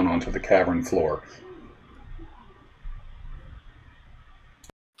crashing down onto the cavern floor.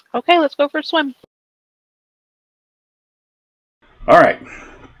 Okay, let's go for a swim. All right.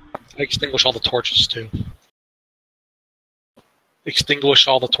 I extinguish all the torches, too. Extinguish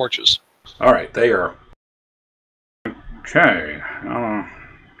all the torches. All right, they are... Okay.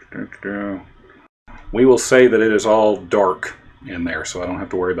 We will say that it is all dark in there, so I don't have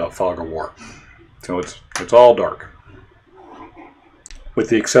to worry about fog or war. So it's all dark, with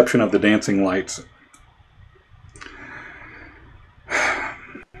the exception of the dancing lights.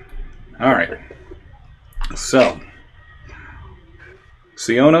 All right. So,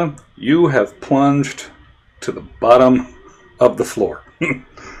 Siona, you have plunged to the bottom of the floor, to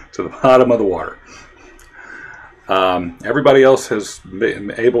the bottom of the water. Everybody else has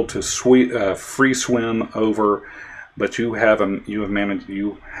been able to free swim over, but you have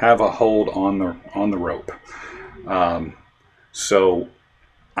a hold on the rope. So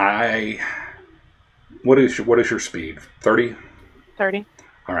what is your speed? 30? 30.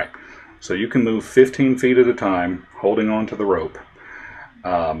 All right. So you can move 15 feet at a time, holding on to the rope.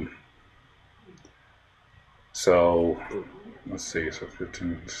 So let's see. So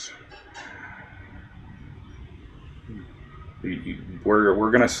 15.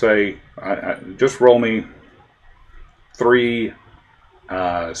 We're gonna say, just roll me 3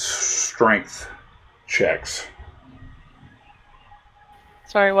 strength checks.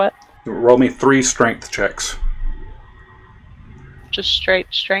 Sorry, what? Roll me 3 strength checks. Just straight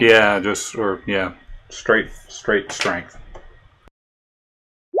strength? Yeah, straight strength.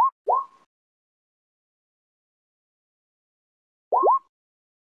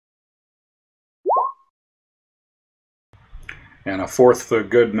 And a 4th for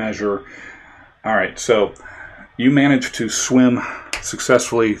good measure. All right, so you managed to swim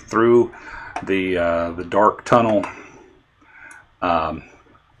successfully through the dark tunnel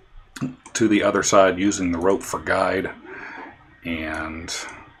to the other side using the rope for guide, and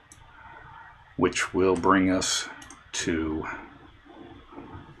which will bring us to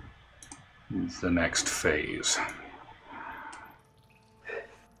the next phase.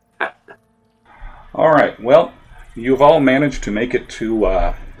 All right, well, you've all managed to make it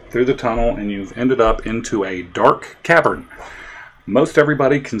to through the tunnel, and you've ended up into a dark cavern. Most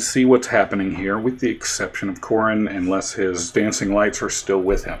everybody can see what's happening here, with the exception of Corin, unless his dancing lights are still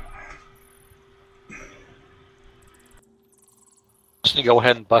with him. Just gonna go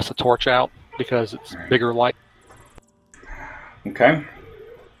ahead and bust the torch out because it's bigger light. Okay.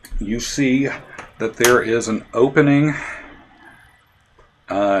 You see that there is an opening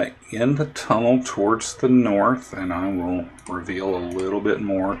in the tunnel towards the north, and I will reveal a little bit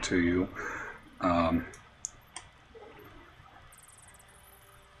more to you. I'm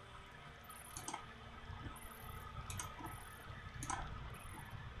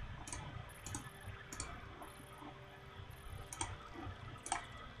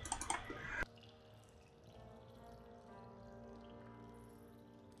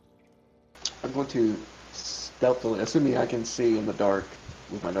going to stealthily, assuming I can see in the dark,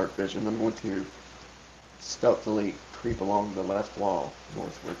 with my dark vision. I'm going to stealthily creep along the left wall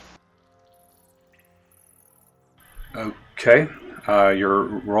northward. Okay.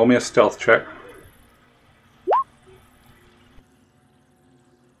 Roll me a stealth check.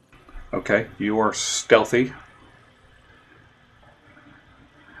 Okay, you are stealthy.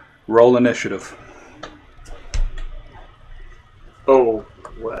 Roll initiative. Oh,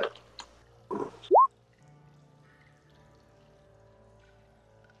 what?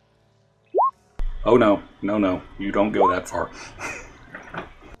 Oh no, no, you don't go that far.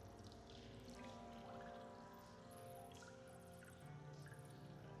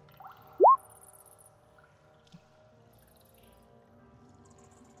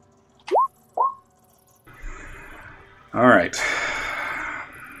 All right.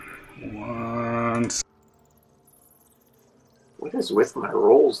 What is with my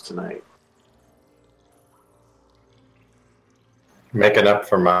rolls tonight? Making up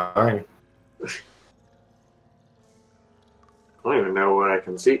for mine. I don't even know what I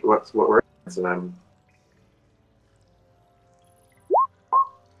can see. What we're and I'm.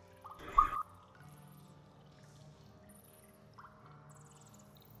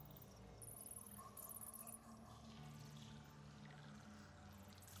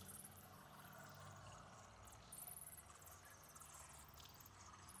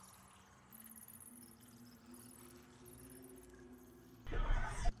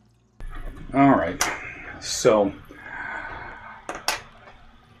 All right. So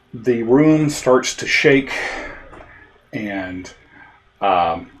the room starts to shake, and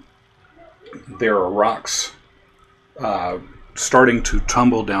there are rocks starting to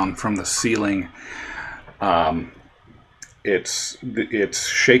tumble down from the ceiling. It's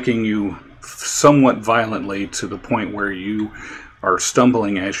shaking you somewhat violently to the point where you are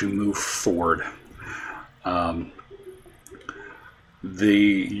stumbling as you move forward.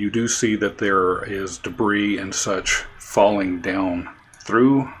 You do see that there is debris and such falling down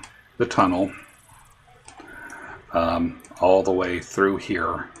through the tunnel, all the way through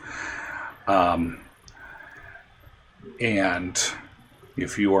here. And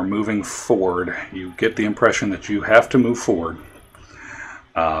if you are moving forward, you get the impression that you have to move forward,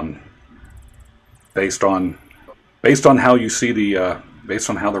 based on how you see based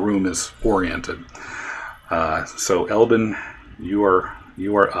on how the room is oriented. So Eldon, you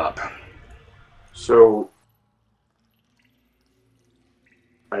are up. So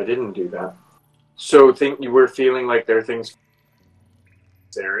I didn't do that. So think you were feeling like there are things in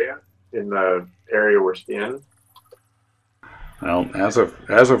this area, in the area we're in? Well, as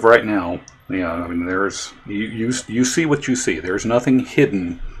of right now, yeah, I mean, there's you see what you see. There's nothing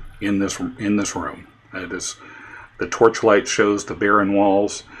hidden in this room. It is, the torchlight shows the barren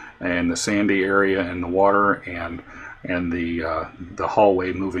walls and the sandy area and the water and the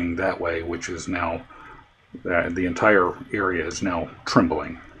hallway moving that way, which is now the entire area is now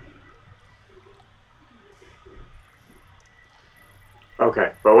trembling.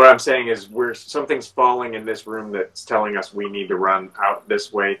 Okay, but what I'm saying is something's falling in this room that's telling us we need to run out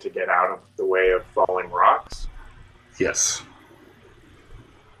this way to get out of the way of falling rocks? Yes.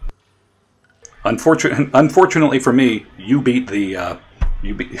 Unfortunately for me, you beat the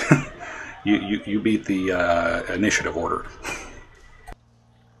you beat the initiative order.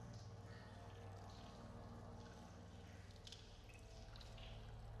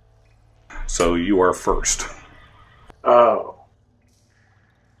 So you are first. Oh.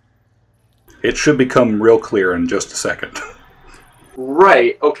 It should become real clear in just a second.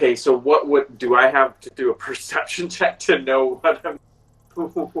 Right. Okay. So do I have to do a perception check to know what I'm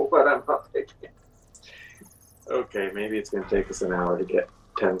up against? Okay, maybe it's going to take us an hour to get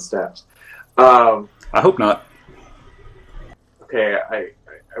 10 steps. I hope not. Okay, I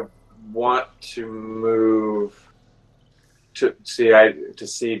want to move to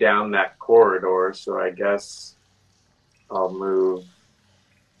see down that corridor, so I guess I'll move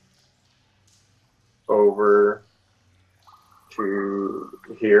over to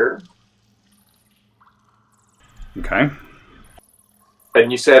here. Okay.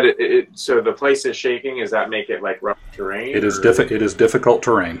 And you said so the place is shaking. Does that make it like rough terrain? It is difficult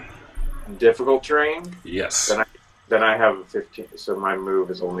terrain. Difficult terrain? Yes. Then I have 15. So my move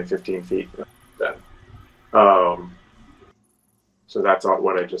is only 15 feet. Then, so that's all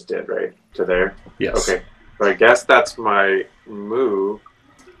what I just did, right? To there. Yes. Okay. So I guess that's my move.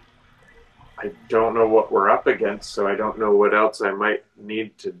 I don't know what we're up against, so I don't know what else I might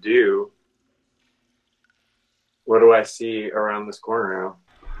need to do. What do I see around this corner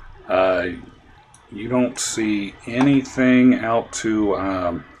now? You don't see anything out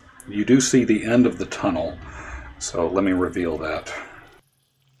to... you do see the end of the tunnel, so let me reveal that.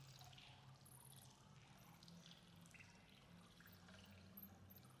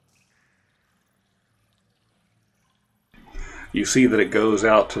 You see that it goes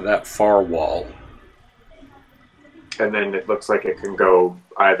out to that far wall. And then it looks like it can go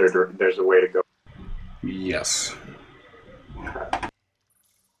either. There's a way to go. Yes.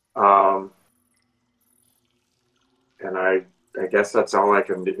 And I guess that's all I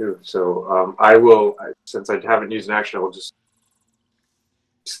can do. So I will, since I haven't used an action, I will just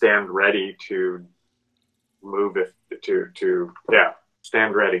stand ready to move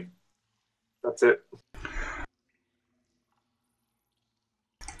stand ready. That's it.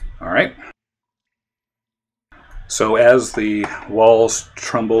 All right. So as the walls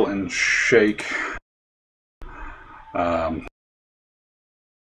tremble and shake, I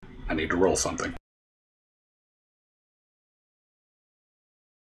need to roll something.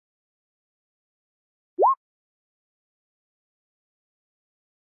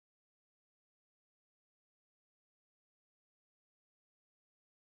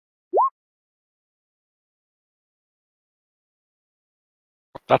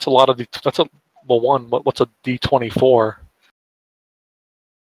 That's a lot of what's a D24?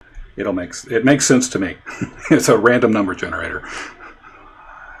 It makes sense to me. It's a random number generator.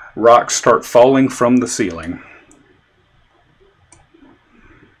 Rocks start falling from the ceiling.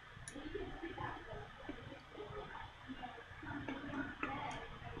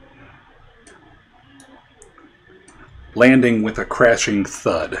 Landing with a crashing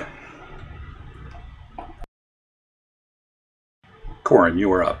thud. Corin,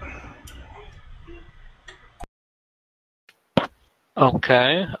 you are up.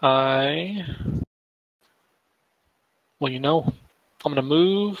 Okay, well, I'm going to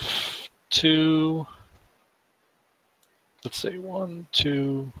move to, let's say 1,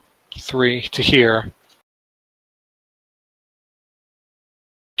 2, 3 to here.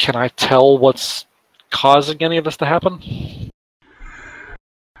 Can I tell what's causing any of this to happen?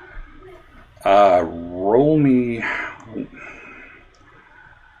 Roll me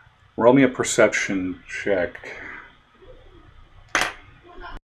a perception check.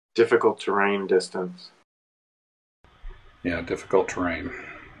 Difficult terrain distance. Yeah, difficult terrain.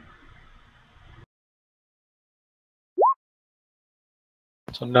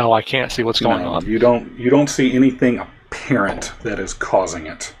 So no, I can't see what's going on. You don't see anything apparent that is causing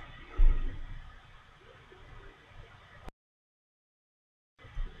it.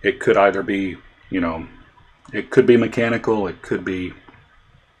 It could either be, it could be mechanical, it could be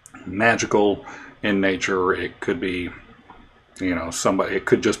magical in nature, it could be, it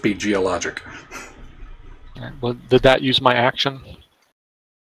could just be geologic. Well, did that use my action?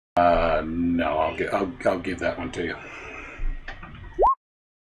 No, I'll give that one to you.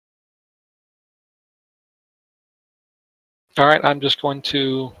 All right, I'm just going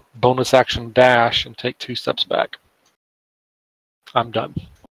to bonus action dash and take 2 steps back. I'm done.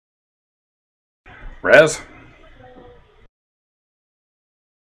 Raz?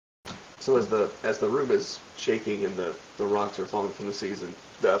 So as the room is shaking and the rocks are falling from the ceiling,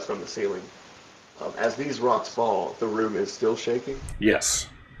 as these rocks fall, the room is still shaking? Yes.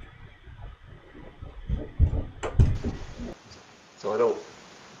 So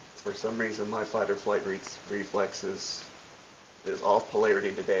for some reason, my fight or flight reflex is off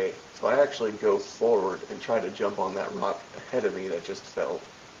polarity today. So I actually go forward and try to jump on that rock ahead of me that just fell,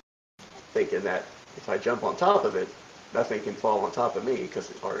 thinking that if I jump on top of it, nothing can fall on top of me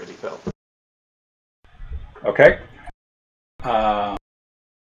because it already fell. Okay.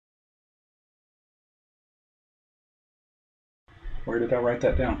 Where did I write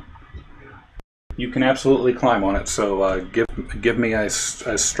that down? You can absolutely climb on it, so give me a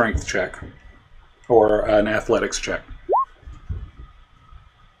strength check or an athletics check.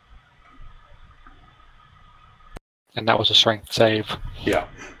 And that was a strength save. Yeah.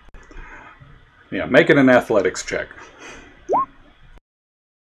 Yeah, make it an athletics check.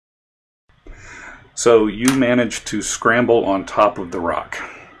 So you managed to scramble on top of the rock.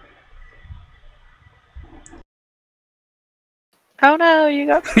 Oh no, you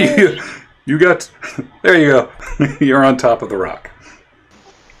got you got... There you go. You're on top of the rock.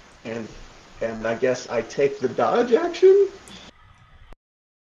 And I guess I take the dodge action?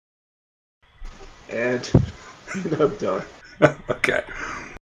 And I'm done. Okay.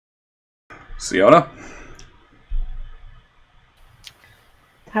 Siona?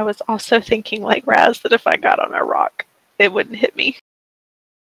 I was also thinking like Raz that if I got on a rock, it wouldn't hit me.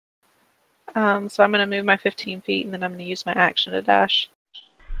 So I'm going to move my 15 feet and then I'm going to use my action to dash.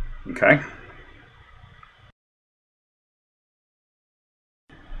 Okay.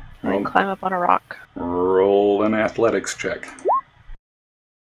 And climb up on a rock. Roll an athletics check.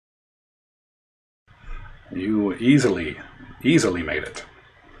 You easily made it.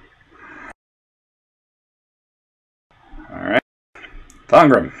 All right.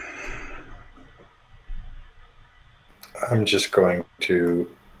 Thongrim. I'm just going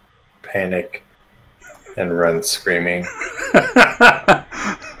to panic and run screaming.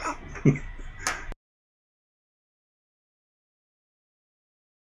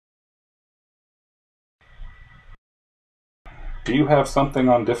 Do you have something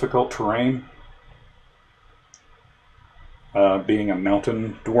on difficult terrain? Being a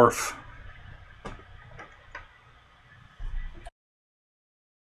mountain dwarf?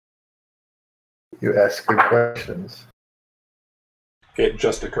 You ask good questions. It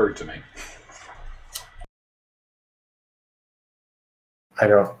just occurred to me. I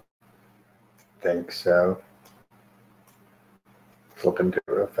don't think so. Flipping to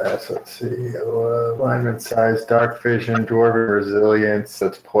real fast. Let's see. Alignment size, dark vision, dwarven resilience.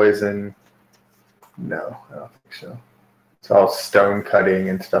 That's poison. No, I don't think so. It's all stone cutting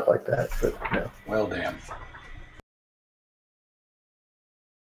and stuff like that, but no. Well, damn.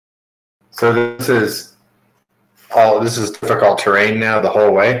 So this is difficult terrain now the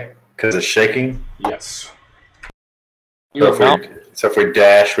whole way because it's shaking. Yes. So if we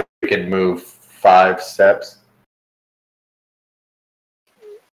dash, we can move 5 steps.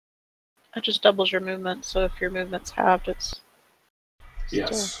 It just doubles your movement, so if your movement's halved, it's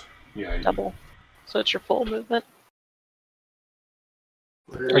Yes. Yeah. double. So it's your full movement.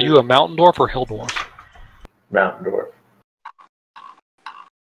 Are you a mountain dwarf or hill dwarf? Mountain dwarf.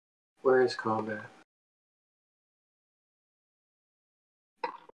 Where is combat?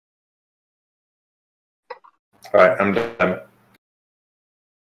 All right, I'm done.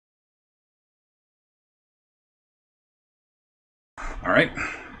 All right.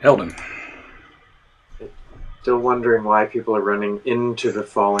 Eldon. Still wondering why people are running into the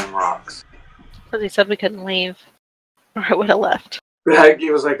falling rocks. Because he said we couldn't leave, or I would have left. He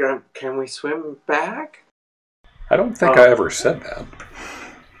was like, "Can we swim back?" I don't think I ever said that.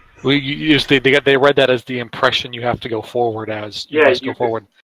 They read that as the impression you have to go forward as. You must go forward.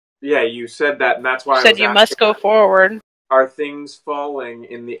 Yeah, you said that, and that's why You said you must go forward. Are things falling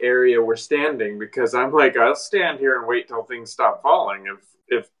in the area we're standing? Because I'm like, I'll stand here and wait till things stop falling.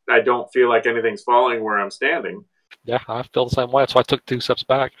 If I don't feel like anything's falling where I'm standing. Yeah, I feel the same way. So I took 2 steps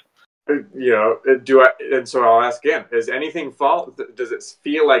back. And so I'll ask again: Is anything fall? Does it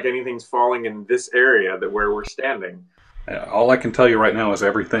feel like anything's falling in this area where we're standing? All I can tell you right now is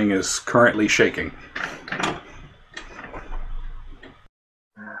everything is currently shaking.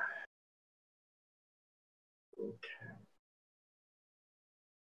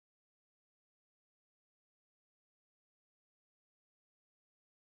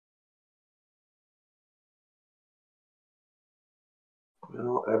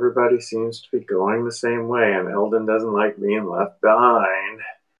 Well, everybody seems to be going the same way, and Eldon doesn't like being left behind.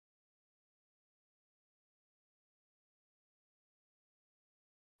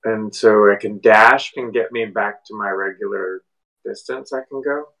 And so dash can get me back to my regular distance I can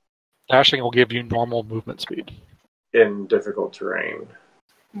go? Dashing will give you normal movement speed. In difficult terrain.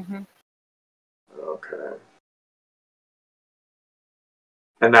 Mm-hmm. Okay.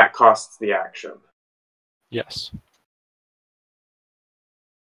 And that costs the action. Yes.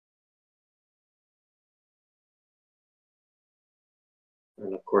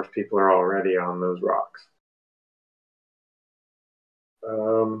 And of course, people are already on those rocks.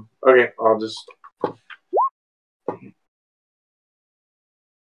 Okay, I'll just...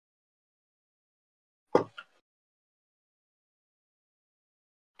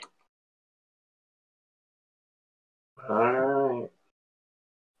 Alright.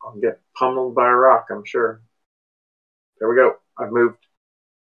 I'll get pummeled by a rock, I'm sure. There we go. I've moved.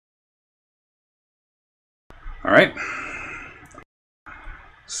 Alright.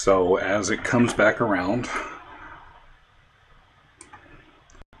 So as it comes back around,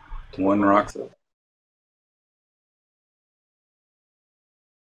 one rock...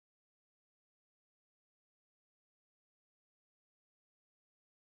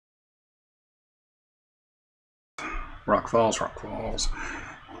 Rock falls,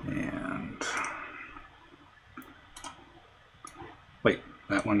 and wait,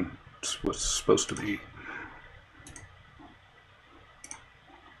 that one was supposed to be.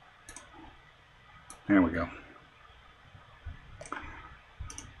 There we go.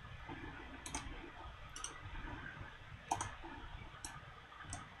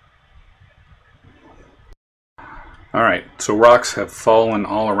 All right, so rocks have fallen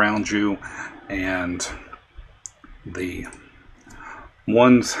all around you, and the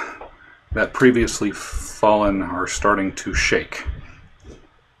ones that previously fallen are starting to shake.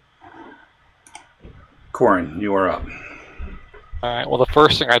 Corin, you are up. Alright, well the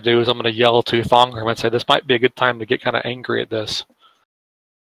first thing I do is I'm going to yell to Thongrim and say this might be a good time to get kind of angry at this.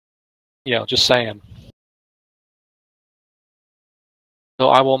 Just saying. So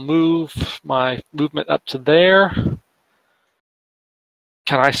I will move my movement up to there.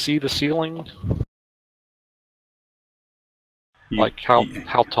 Can I see the ceiling? Like how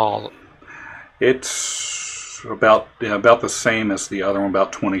tall? It's about the same as the other one,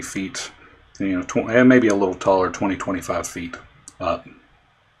 about 20 feet. And maybe a little taller, 20, 25 feet up.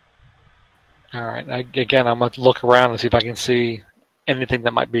 All right. Again, I'm going to look around and see if I can see anything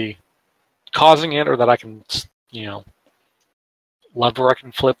that might be causing it, or that I can, lever I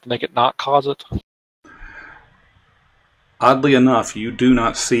can flip to make it not cause it. Oddly enough, you do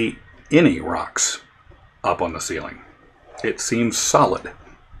not see any rocks up on the ceiling. It seems solid.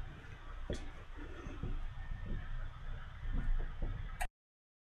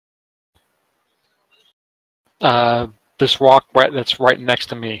 This rock that's right next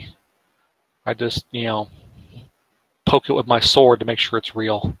to me, I just, poke it with my sword to make sure it's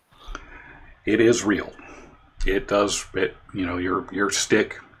real. It is real. It does. Your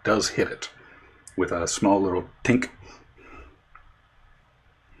stick does hit it with a small little tink.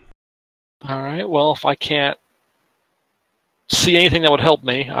 All right. Well, if I can't see anything that would help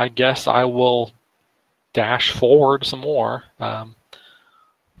me, I guess I will dash forward some more.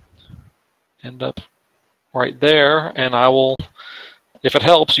 End up right there, and I will, if it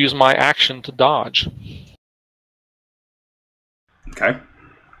helps, use my action to dodge. Okay.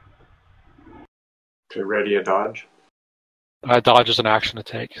 To ready a dodge. Dodge is an action to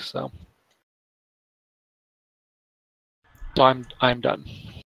take, so I'm done.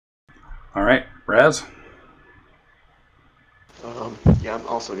 All right, Raz. Yeah, I'm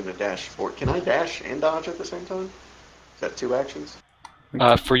also going to dash forward. Can I dash and dodge at the same time? Is that 2 actions?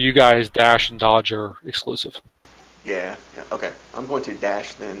 For you guys, dash and dodge are exclusive. Yeah. Okay. I'm going to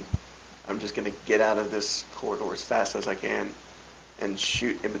dash then. I'm just going to get out of this corridor as fast as I can and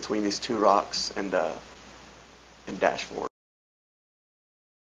shoot in between these 2 rocks and dash forward.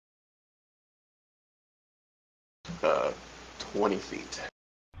 20 feet.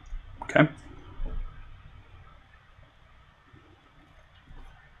 Okay.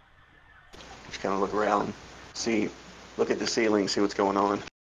 Just kind of look around, look at the ceiling, see what's going on.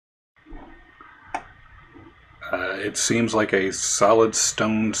 It seems like a solid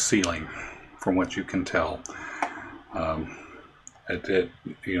stone ceiling, from what you can tell. There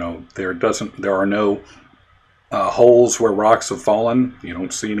are no holes where rocks have fallen. You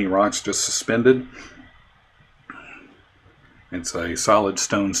don't see any rocks just suspended. It's a solid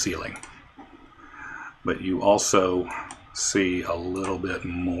stone ceiling. But you also see a little bit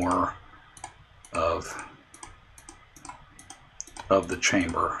more of the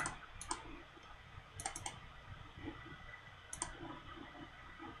chamber.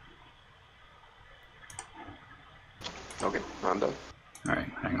 Okay, I'm done. All right,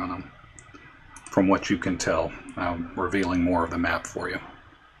 hang on. From what you can tell, I'm revealing more of the map for you.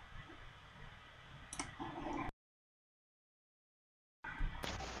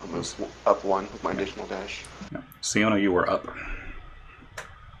 I'll move up 1 with my additional dash. Yeah. Siona, you were up.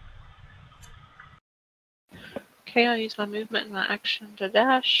 Okay, I'll use my movement and my action to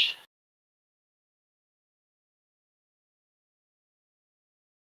dash.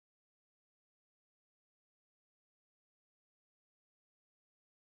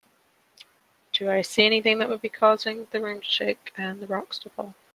 Do I see anything that would be causing the room to shake and the rocks to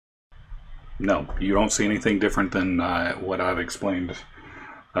fall? No, you don't see anything different than what I've explained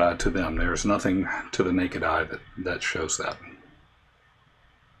to them. There's nothing to the naked eye that shows that.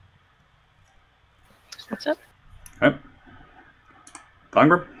 That's it. Okay.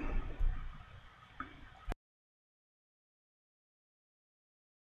 Thongrim?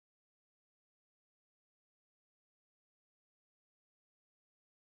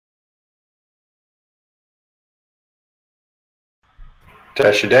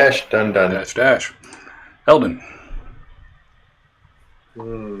 Dash a dash, done. Dash. Eldon?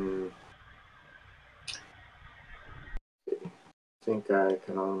 I think I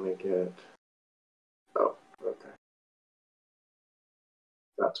can only get... Oh, okay.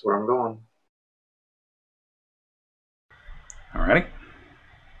 That's where I'm going. Alrighty.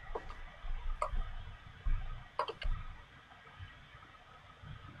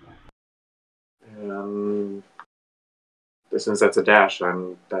 Since that's a dash,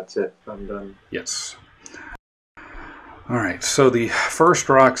 that's it. I'm done. Yes. Alright, so the first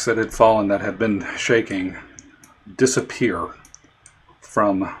rocks that had fallen that had been shaking disappear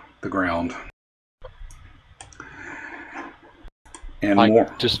from the ground. And like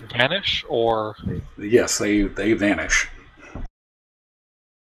more. Just vanish, or? Yes, they vanish.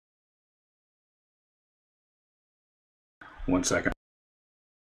 One second.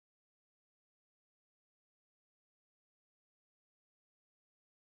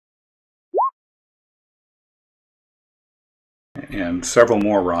 and several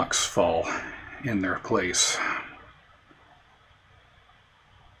more rocks fall in their place.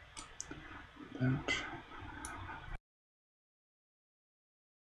 That.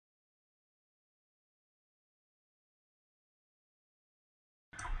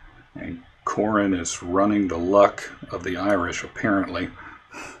 And Corin is running the luck of the Irish, apparently.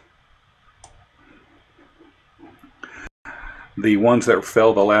 The ones that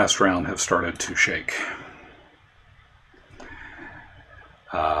fell the last round have started to shake.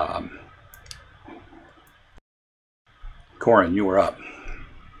 Corin, you are up.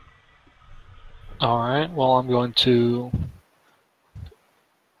 All right. Well, I'm going to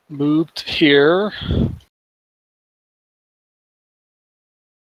move to here.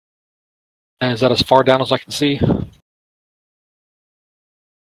 And is that as far down as I can see?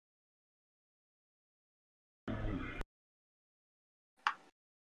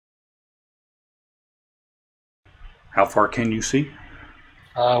 How far can you see?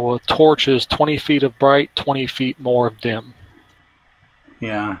 Well, torch is 20 feet of bright, 20 feet more of dim.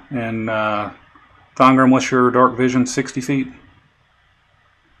 Yeah, and Thongrim, what's your dark vision? 60 feet?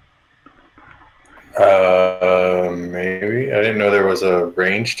 Maybe. I didn't know there was a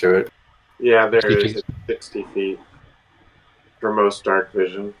range to it. Yeah, there 60 is feet. 60 feet for most dark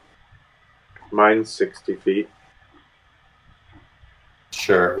vision. Mine's 60 feet.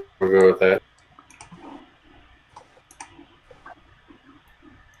 Sure, we'll go with that.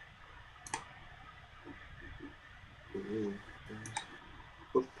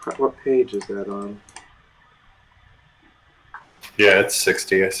 What page is that on? Yeah, it's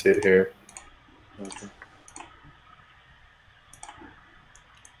 60. I see it here. Okay.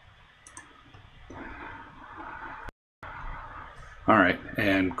 All right,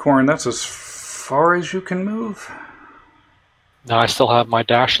 and Corin, that's as far as you can move? Now I still have my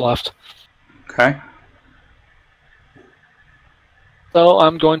dash left. Okay. So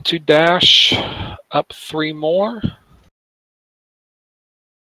I'm going to dash up 3 more.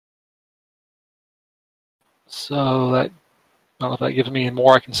 So that, I don't know if that gives me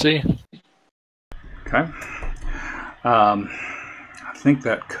more I can see. Okay. I think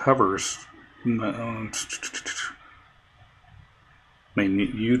that covers. I mean,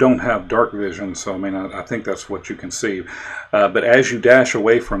 you don't have dark vision, so I mean, I think that's what you can see. But as you dash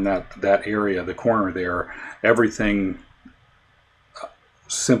away from that area, the corner there, everything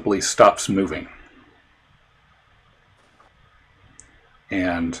simply stops moving,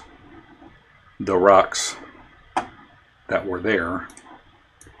 and the rocks that were there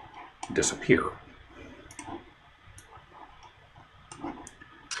disappear.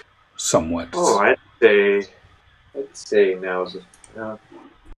 Somewhat. Oh, I'd say now's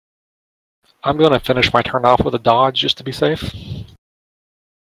I'm going to finish my turn off with a dodge just to be safe.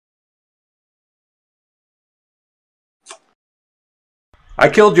 I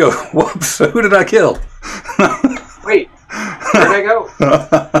killed you. Whoops. Who did I kill? Wait, where'd I go?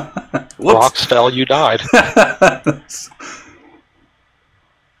 Whoops. Rocks fell, you died.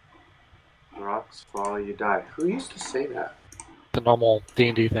 Rocks fall, you die. Who used to say that? The normal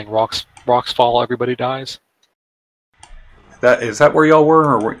D&D thing. Rocks fall, everybody dies. Is that where y'all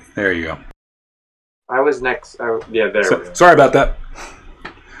were? Or there you go. I was next. Yeah, there we go. Sorry about that.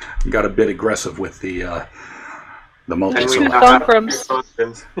 Got a bit aggressive with the multi. And we Two have Thongrims. two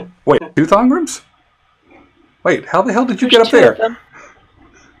Thongrims. Wait, 2 Thongrims? Wait, how the hell did you There's get up 2 of there? them.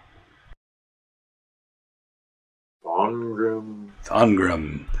 Thongrim.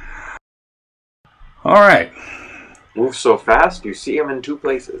 Thongrim. All right. Move so fast, you see him in 2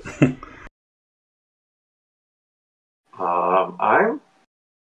 places. I'm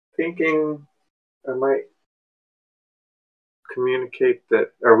thinking I might communicate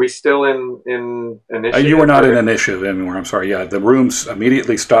that. Are we still in initiative? You were not in initiative anymore. I'm sorry. Yeah, the rooms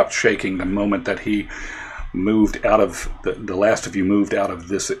immediately stopped shaking the moment that he moved out of the last of you moved out of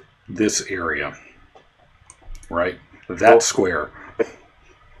this area. Right, that square.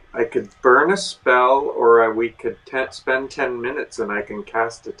 I could burn a spell, or we could spend 10 minutes, and I can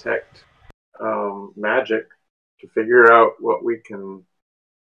cast detect magic to figure out what we can.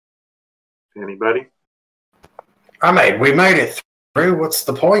 Anybody? We made it through. What's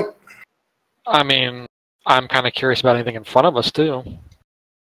the point? I mean, I'm kind of curious about anything in front of us, too.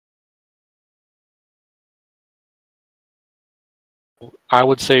 I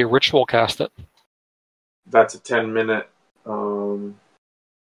would say ritual cast it. That's a 10-minute. I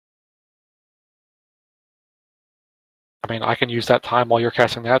mean, I can use that time while you're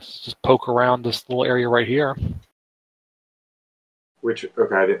casting that to just poke around this little area right here. Which,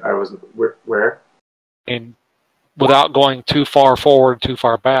 okay, I wasn't. Where? And without going too far forward, too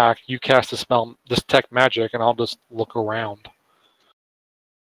far back, you cast a spell, this detect magic, and I'll just look around.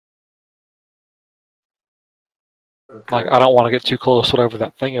 Okay. Like, I don't want to get too close, whatever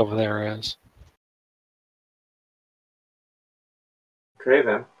that thing over there is. Okay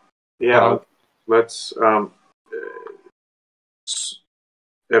then. Yeah, let's.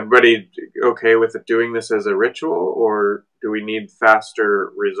 Everybody okay with it doing this as a ritual, or do we need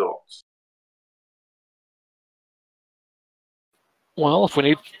faster results? Well,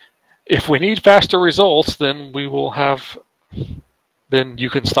 if we need faster results, then we will have. Then you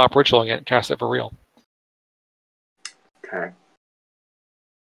can stop ritualing it and cast it for real. Okay.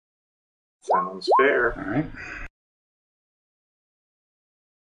 Sounds fair. All right.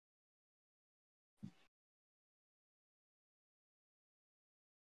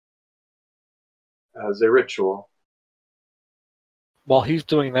 As a ritual. While he's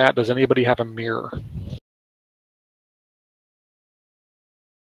doing that, does anybody have a mirror?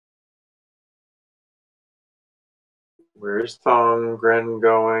 Where's Thongren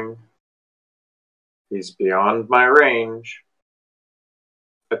going? He's beyond my range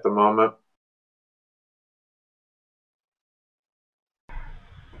at the moment.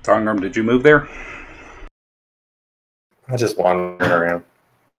 Thongrim, did you move there? I just wander around.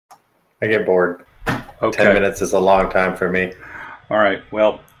 I get bored. Okay. 10 minutes is a long time for me. All right.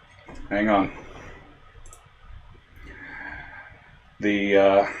 Well, hang on.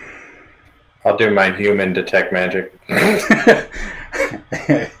 I'll do my human detect magic.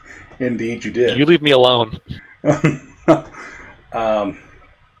 Indeed, you did. You leave me alone.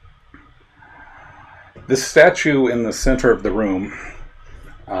 This statue in the center of the room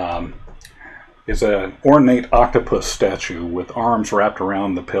is an ornate octopus statue with arms wrapped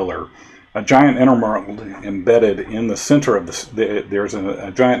around the pillar. A giant emerald embedded in the center of there's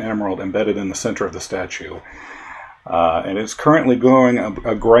a giant emerald embedded in the center of the statue, and it's currently glowing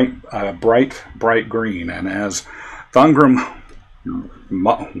a bright green. And as Thongrim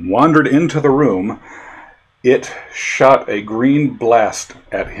wandered into the room, it shot a green blast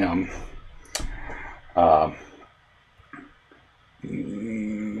at him.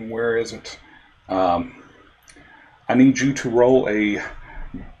 Where is it? I need you to roll a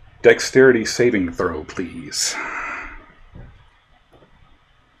dexterity saving throw, please.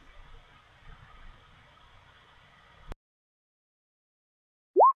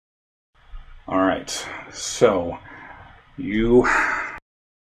 All right. So you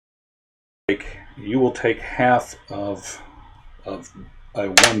will take half of a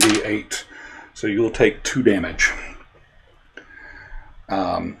 1d8. So you will take 2 damage.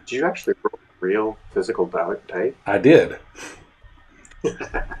 Did you actually roll real physical type? I did.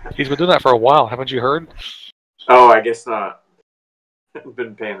 He's been doing that for a while. Haven't you heard? Oh, I guess not.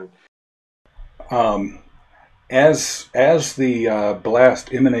 Been paying. As the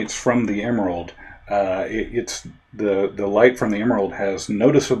blast emanates from the emerald, it's the light from the emerald has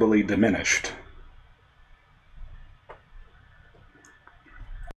noticeably diminished.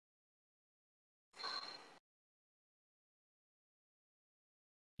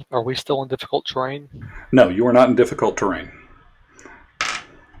 Are we still in difficult terrain? No, you are not in difficult terrain.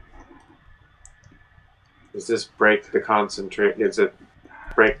 Does this break the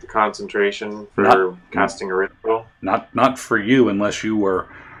break the concentration for casting a ritual? Not for you, unless you were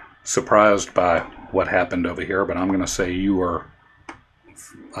surprised by what happened over here. But I'm going to say you are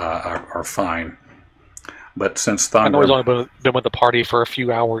fine. But since I know he's Thongrim, only been with the party for a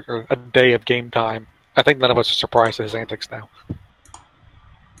few hours or a day of game time. I think none of us are surprised at his antics now.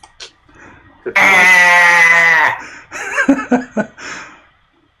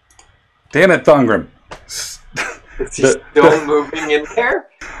 damn it, Thongrim! Is he still moving in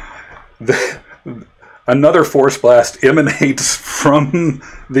there? Another force blast emanates from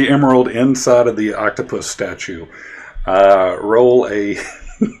the emerald inside of the octopus statue. Roll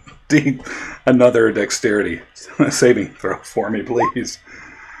another dexterity saving throw for me, please.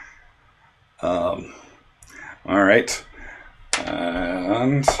 All right.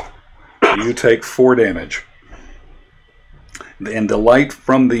 And you take 4 damage. And the light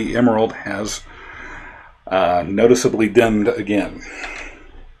from the emerald has noticeably dimmed again.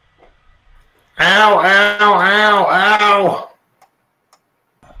 Ow, ow, ow, ow!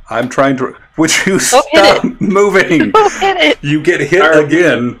 I'm trying to... Would you Go stop moving? Go hit it! You get hit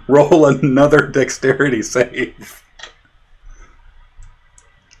again. Roll another dexterity save.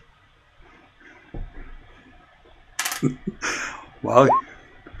 Well,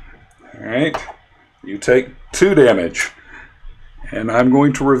 alright. You take 2 damage. And I'm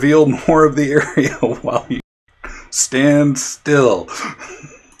going to reveal more of the area while you stand still.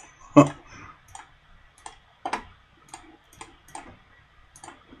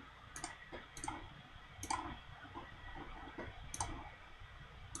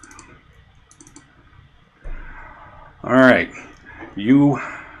 All right. You...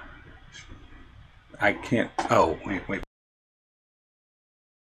 I can't... Oh, wait.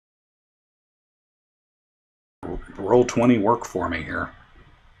 Roll 20 work for me here.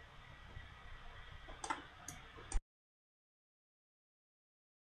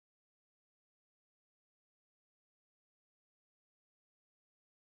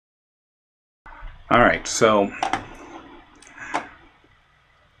 All right, so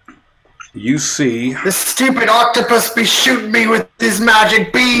you see... This stupid octopus be shooting me with his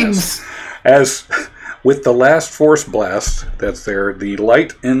magic beams! Yes. As with the last force blast that's there, the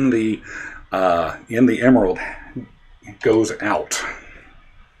light in the emerald goes out.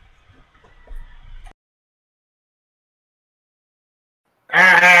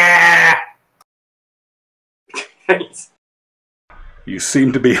 You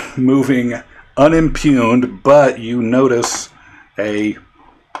seem to be moving unimpugned, but you notice a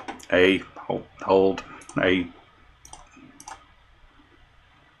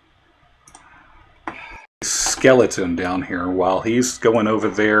skeleton down here. While he's going over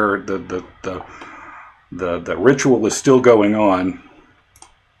there, the ritual is still going on.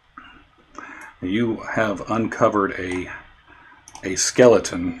 You have uncovered a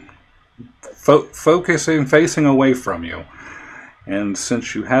skeleton facing away from you. And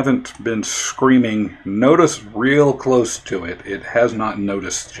since you haven't been screaming, notice real close to it. It has not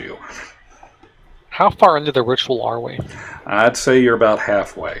noticed you. How far into the ritual are we? I'd say you're about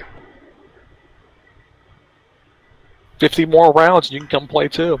halfway. 50 more rounds and you can come play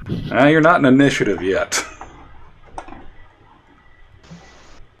too. You're not in initiative yet.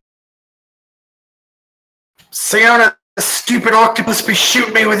 Siona, the stupid octopus be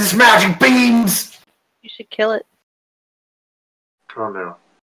shooting me with his magic beams! You should kill it. Oh no.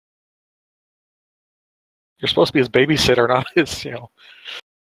 You're supposed to be his babysitter, not his,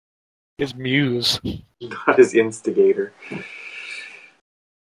 his muse. Not his instigator.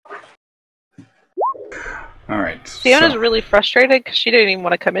 All right. Fiona's really frustrated because she didn't even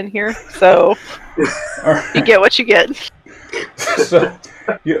want to come in here, so you get what you get. So,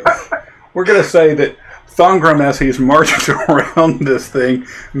 we're going to say that Thongrim, as he's marching around this thing,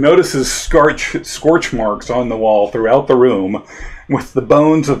 notices scorch marks on the wall throughout the room, with the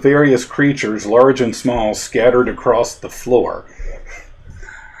bones of various creatures, large and small, scattered across the floor.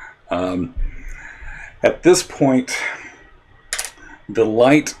 At this point, the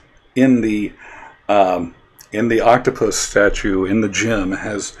light in the octopus statue in the gym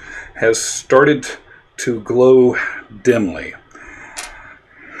has started to glow dimly.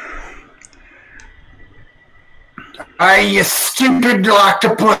 Aye, you stupid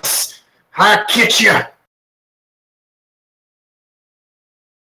octopus! I'll get you!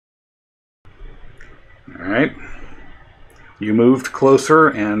 Alright. You moved closer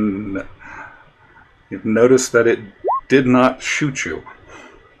and you've noticed that it did not shoot you.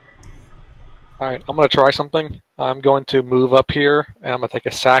 Alright, I'm going to try something. I'm going to move up here and I'm going to take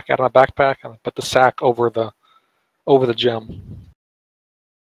a sack out of my backpack and put the sack over the gem.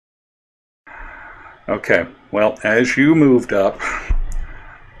 Okay, well, as you moved up,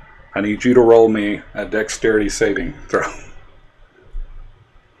 I need you to roll me a dexterity saving throw.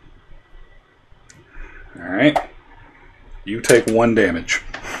 Alright. You take 1 damage.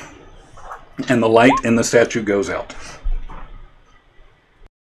 And the light in the statue goes out.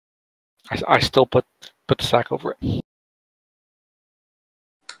 I still put the sack over it.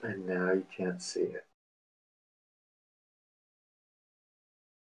 And now you can't see it.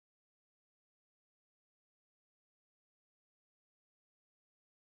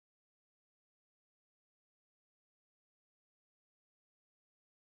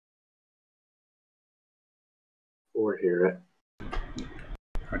 Or hear it.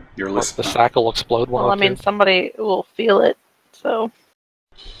 You're The listening. sack will explode when Well, I mean, somebody will feel it, so...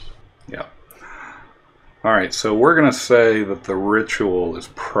 Yeah. Alright, so we're going to say that the ritual is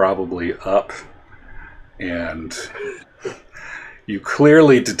probably up. And you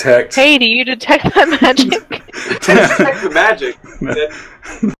clearly detect... Hey, do you detect that magic? Detect the magic.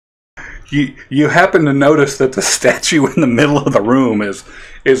 You happen to notice that the statue in the middle of the room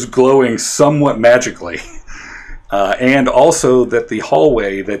is glowing somewhat magically. And also that the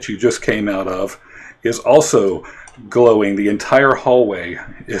hallway that you just came out of is also glowing. The entire hallway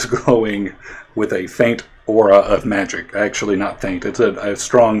is glowing with a faint aura of magic. Actually, not faint. It's a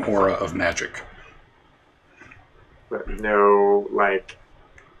strong aura of magic. But no,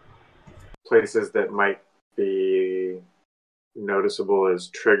 places that might be noticeable as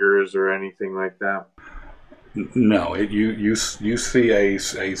triggers or anything like that. No, you see a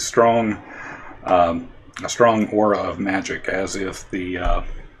strong aura of magic, as if the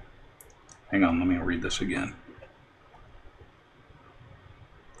hang on, let me read this again.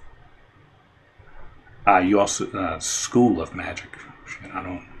 You also School of Magic. Shit, I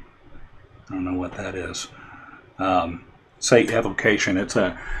don't know what that is. Say evocation.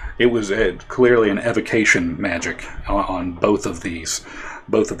 It was clearly an evocation magic on both of these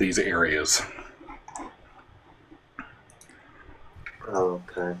areas.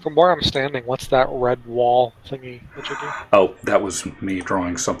 Okay. From where I'm standing, what's that red wall thingy that you do? Oh, that was me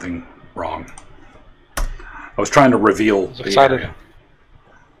drawing something wrong. I was trying to reveal the area.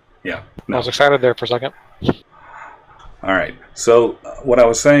 Yeah. No. I was excited there for a second. All right. So what I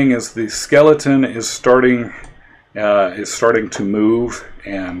was saying is the skeleton is starting to move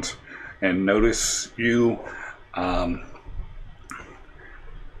and notice you.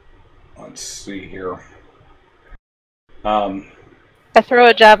 Let's see here. I throw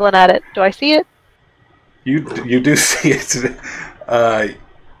a javelin at it. Do I see it? You do see it,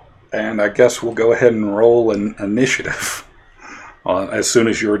 and I guess we'll go ahead and roll an initiative as soon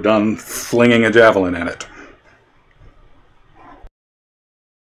as you're done flinging a javelin at it.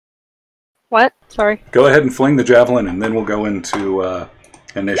 What? Sorry. Go ahead and fling the javelin, and then we'll go into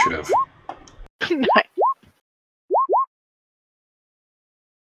initiative. Nice.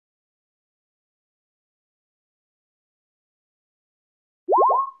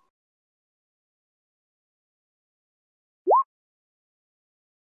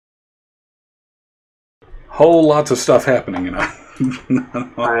 Whole lots of stuff happening, you know.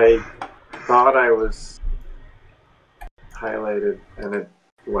 I thought I was highlighted, and it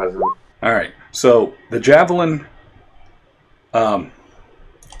wasn't. All right. So the javelin.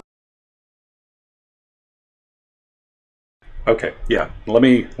 Okay. Yeah. Let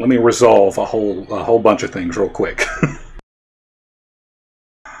me resolve a whole bunch of things real quick.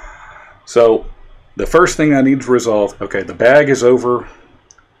 So the first thing I need to resolve. Okay. The bag is over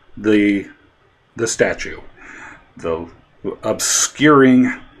the statue,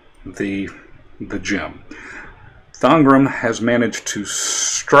 obscuring the gem. Thongrim has managed to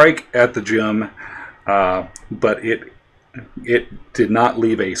strike at the gem, but it did not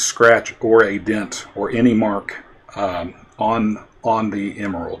leave a scratch or a dent or any mark on the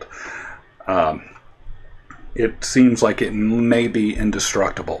emerald. It seems like it may be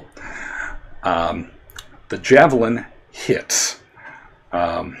indestructible. The javelin hits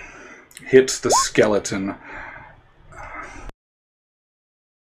the skeleton.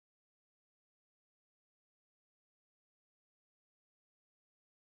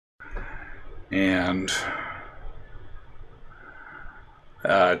 And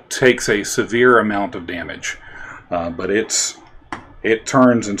takes a severe amount of damage, but it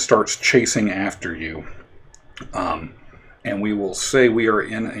turns and starts chasing after you. And we will say we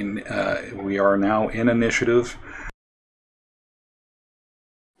are now in initiative.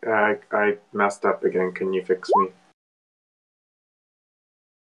 I messed up again. Can you fix me?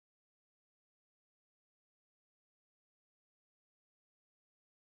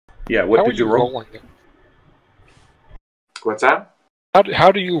 Yeah, what did you roll? Rolling? What's that?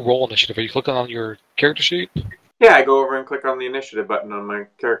 How do you roll initiative? Are you clicking on your character sheet? Yeah, I go over and click on the initiative button on my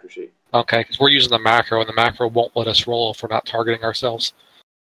character sheet. Okay, because we're using the macro, and the macro won't let us roll if we're not targeting ourselves.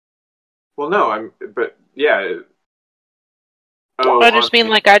 Well, no, but yeah. Oh, I just mean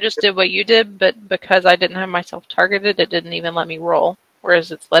like I just did what you did, but because I didn't have myself targeted, it didn't even let me roll.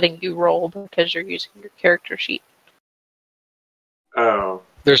 Whereas it's letting you roll because you're using your character sheet. Oh.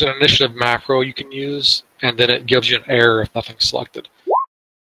 There's an initiative macro you can use, and then it gives you an error if nothing's selected.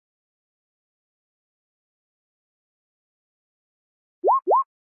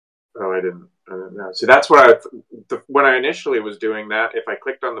 Oh, I didn't know. See, that's what when I initially was doing that, if I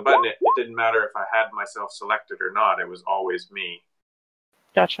clicked on the button, it didn't matter if I had myself selected or not. It was always me.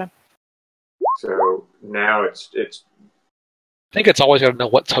 Gotcha. So now it's. I think it's always got to know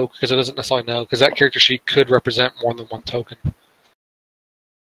what token, because it doesn't necessarily know, because that character sheet could represent more than one token.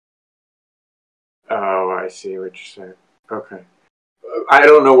 Oh, I see what you're saying. Okay. I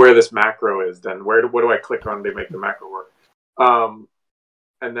don't know where this macro is then. What do I click on to make the macro work?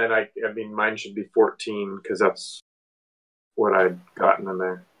 And then I mean, mine should be 14 because that's what I'd gotten in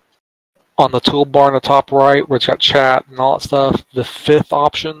there. On the toolbar in the top right, where it's got chat and all that stuff, the fifth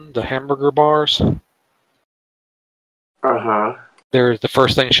option, the hamburger bars. Uh-huh. The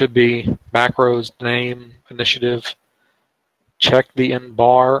first thing should be macros, name, initiative. Check the end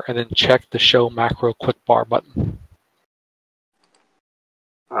bar, and then check the show macro quick bar button.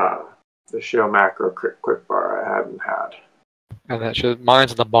 The show macro quick bar I hadn't had. And that should,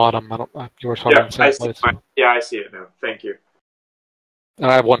 mine's in the bottom. You were talking in the same place. I see it now. Thank you. And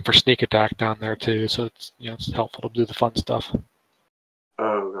I have one for sneak attack down there too, so it's helpful to do the fun stuff.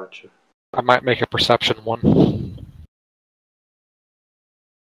 Oh, gotcha. I might make a perception one.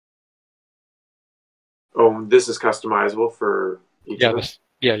 Oh, this is customizable for each of them?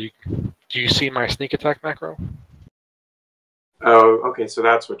 Do you see my sneak attack macro? Oh, okay, so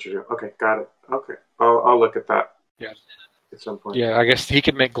that's what you're doing. Okay, got it. Okay, I'll look at that. Yeah. At some point. Yeah, I guess he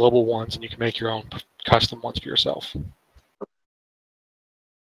can make global ones, and you can make your own custom ones for yourself.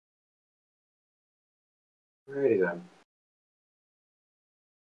 Alrighty then.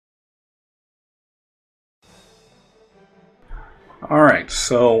 All right,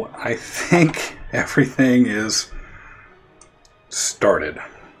 so I think everything is started.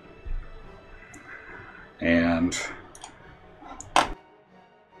 And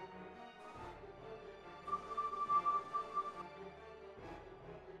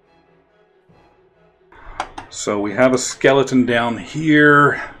so we have a skeleton down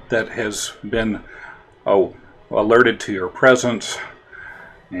here that has been alerted to your presence,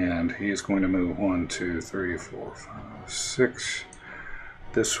 and he's going to move 1, 2, 3, 4, 5, 6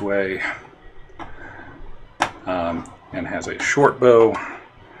 this way, and has a short bow,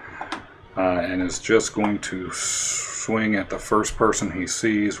 and is just going to swing at the first person he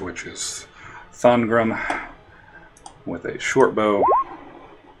sees, which is Thungrim, with a short bow.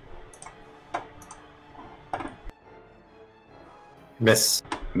 Miss.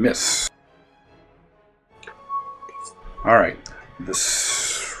 Miss. All right.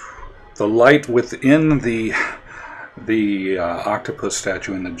 The light within the octopus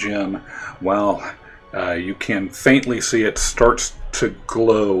statue in the gym, while you can faintly see it starts to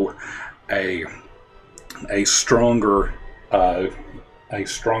glow a stronger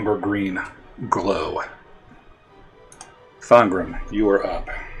green glow. Thangrim, you are up.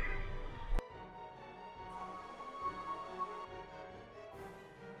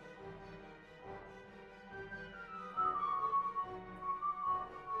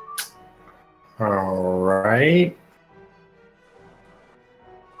 All right.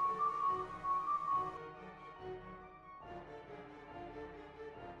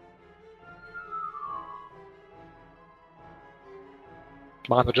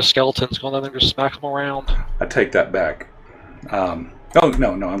 Come on, they're just skeletons. Go on there and just smack them around. I take that back. Oh,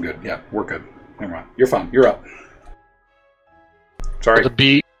 no, I'm good. Yeah, we're good. Never mind. You're fine. You're up. Sorry. The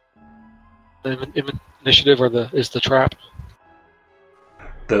B initiative is the trap.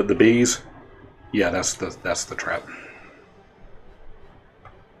 The bees? Yeah, that's the trap.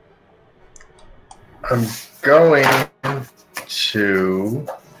 I'm going to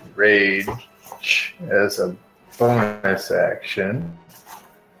rage as a bonus action.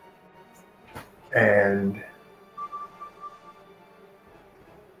 And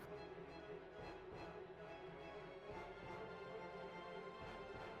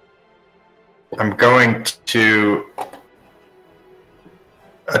I'm going to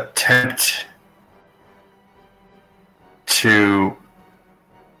attempt to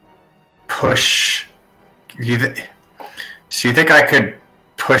push. So you think I could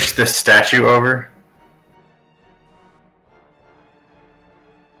push this statue over?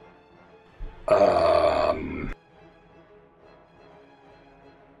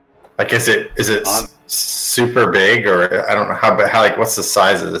 Like, is it super big, or I don't know how like what's the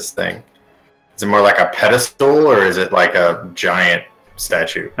size of this thing? Is it more like a pedestal, or is it like a giant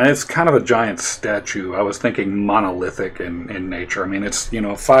statue? And it's kind of a giant statue. I was thinking monolithic in nature. I mean, it's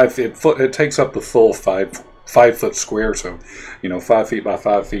 5 foot. It takes up the full 5 foot square, so 5 feet by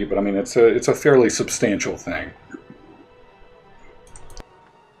 5 feet. But I mean, it's a fairly substantial thing.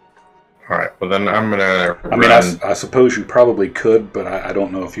 All right. Well, then I'm gonna. I mean, I suppose you probably could, but I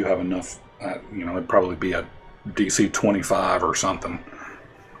don't know if you have enough. It'd probably be a DC 25 or something.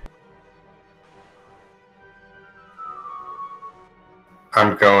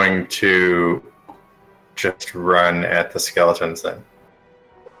 I'm going to just run at the skeletons then.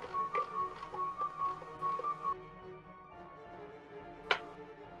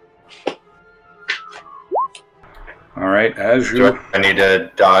 All right, as you... Do I need to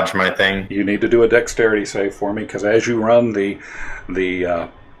dodge my thing? You need to do a dexterity save for me, because as you run, the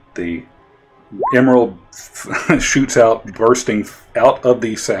emerald shoots out, bursting out of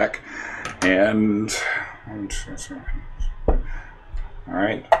the sack, and... All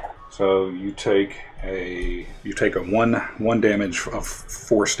right, so you take a 1 damage of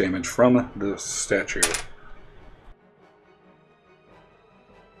force damage from the statue.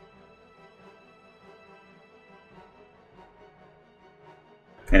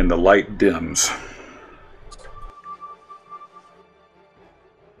 And the light dims.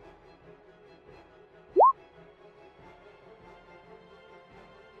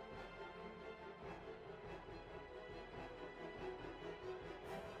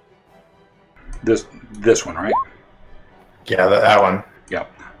 This one, right? Yeah, that one.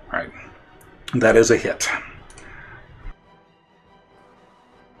 Yep. All right. That is a hit.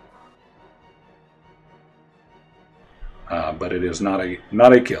 But it is not a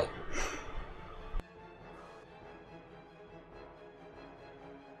kill.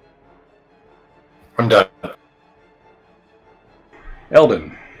 I'm done.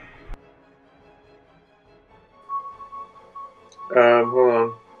 Eldon.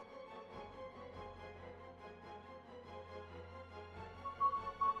 Hold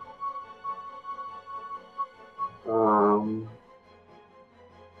on.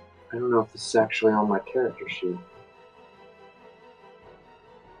 I don't know if this is actually on my character sheet.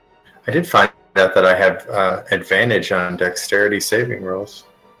 I did find out that I have advantage on dexterity saving rolls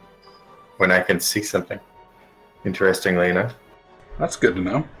when I can see something, interestingly enough. That's good to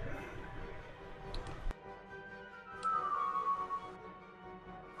know.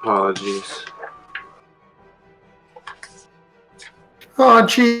 Apologies. Oh,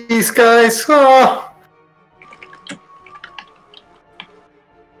 jeez, guys. Oh.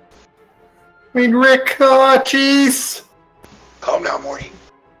 I mean, Rick, oh, jeez. Calm down, Morty.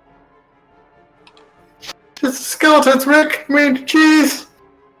 It's skeletons, Rick. I mean, jeez.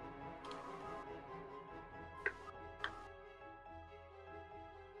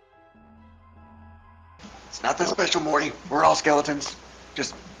 It's not that special, Morty. We're all skeletons.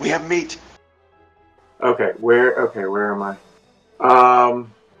 Just, we have meat. Okay, where am I? What's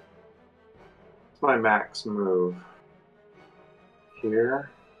my max move? Here.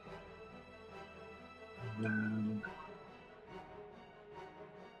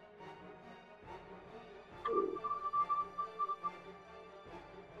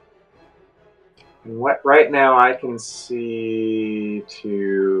 And what right now I can see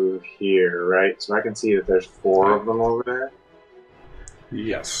to here, right? So I can see that there's 4 of them over there.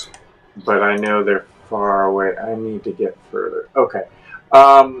 Yes. But I know they're far away. I need to get further. Okay.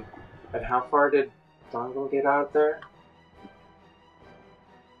 And how far did Dongle get out there?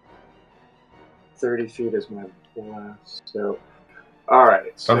 30 feet is my blast. So,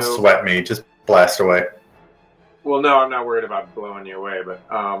 alright. So, Don't sweat me. Just blast away. well, no, I'm not worried about blowing you away, but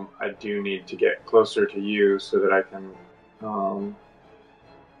I do need to get closer to you so that I can... I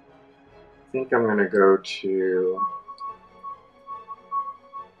think I'm going to go to...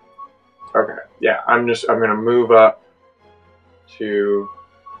 Okay, yeah, I'm going to move up to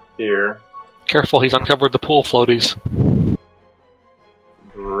here. Careful, he's uncovered the pool floaties.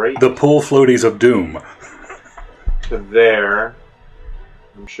 Great. The pool floaties of doom. To there.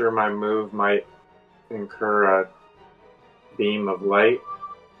 I'm sure my move might incur a beam of light.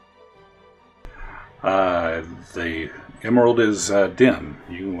 The emerald is dim.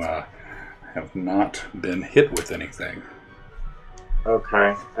 You have not been hit with anything.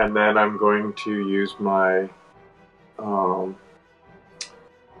 Okay, and then I'm going to use my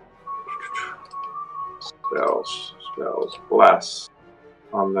spells, bless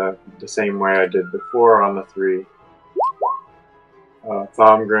on the same way I did before on the 3.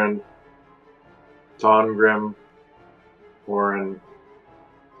 Thomgrim, Orin,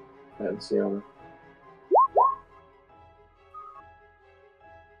 and Siona.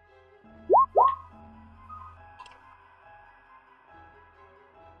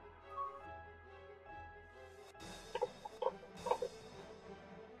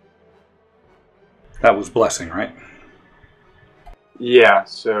 That was blessing, right? Yeah,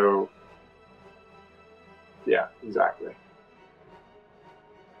 so... Yeah, exactly.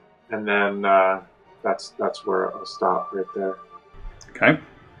 And then that's where I'll stop right there. Okay.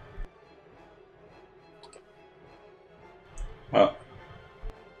 Well,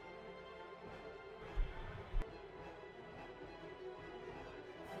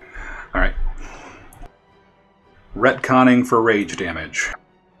 all right. Retconning for rage damage.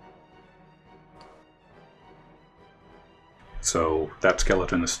 So that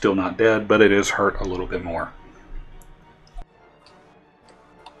skeleton is still not dead, but it is hurt a little bit more.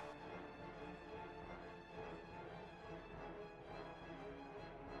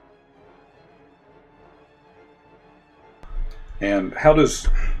 And how does,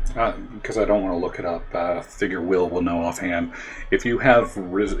 because I don't want to look it up, figure Will know offhand. If you have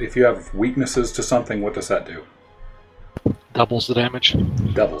weaknesses to something, what does that do? Doubles the damage.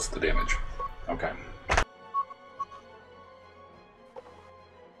 Doubles the damage. Okay.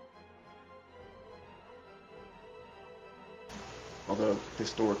 Although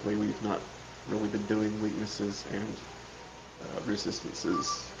historically we've not really been doing weaknesses and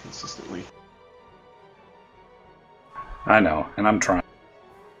resistances consistently. I know, and I'm trying.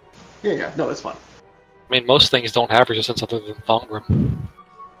 Yeah, no, it's fine. I mean, most things don't have resistance other than Thomgrim.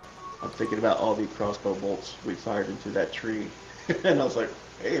 I'm thinking about all the crossbow bolts we fired into that tree. And I was like,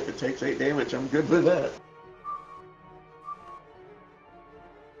 hey, if it takes 8 damage, I'm good with that.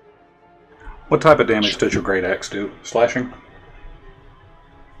 What type of damage does your great axe do? Slashing?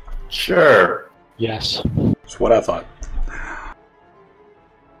 Sure. Yes. That's what I thought.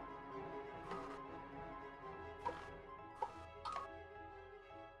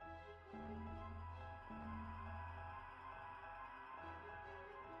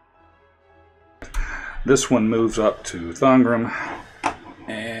 This one moves up to Thongrim,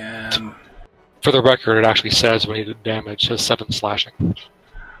 and For the record, it actually says when he did damage, it says 7 slashing.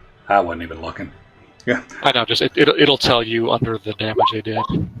 I wasn't even looking. Yeah. I know, just it'll tell you under the damage they did.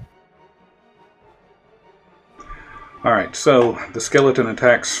 All right, so the skeleton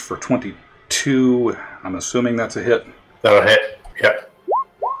attacks for 22. I'm assuming that's a hit. That'll hit. Yep.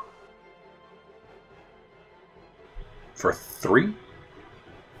 For 3?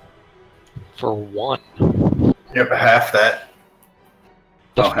 For 1. Yep, half that.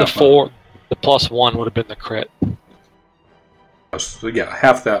 The half 4, the +1 would have been the crit. So yeah,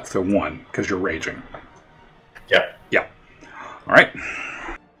 half that for 1, because you're raging. Yep. Yeah. All right.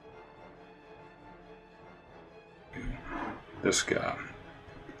 This guy.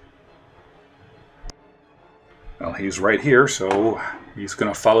 Well, he's right here, so he's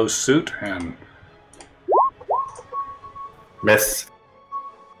going to follow suit and... Miss.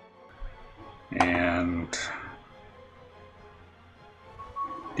 And...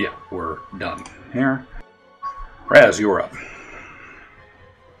 yeah, we're done here. Raz, you're up.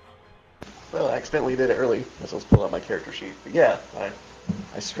 Well, I accidentally did it early as I was pulling out my character sheet. But yeah,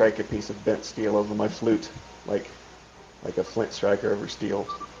 I strike a piece of bent steel over my flute, like a flint striker over steel,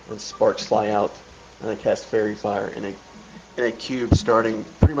 and sparks fly out, and I cast Fairy Fire in a cube starting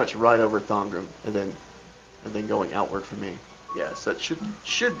pretty much right over Thongrim, and then going outward from me. Yeah, so it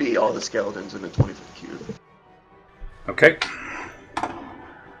should be all the skeletons in the 20-foot cube. Okay.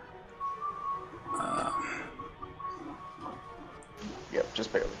 Yep,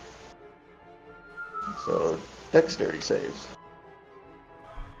 just barely. So, dexterity saves.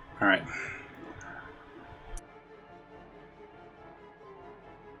 All right.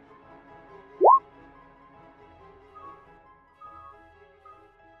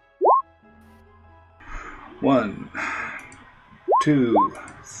 One, 2,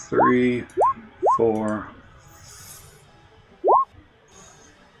 3, 4,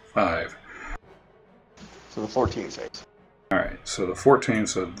 5. So the 14 saves. All right, so the 14.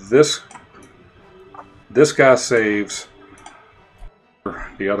 So this guy saves.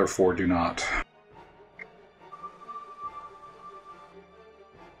 The other 4 do not.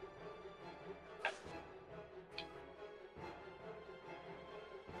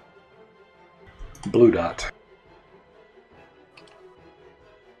 Blue dot.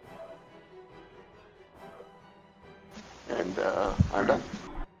 And I'm done.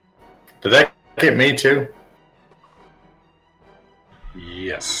 Did that get me too?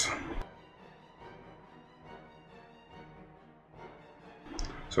 Yes.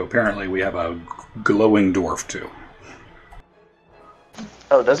 So apparently we have a glowing dwarf too.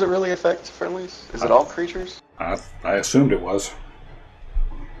 Oh, does it really affect friendlies? Is it all creatures? I assumed it was.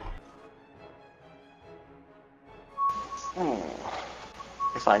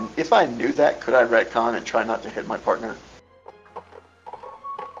 If I knew that, could I retcon and try not to hit my partner?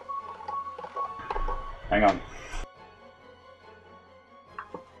 Hang on.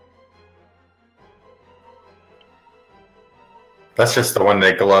 That's just the one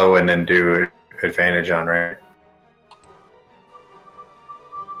they glow and then do advantage on, right?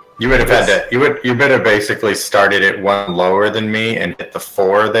 You would have had to. You better basically started it one lower than me and hit the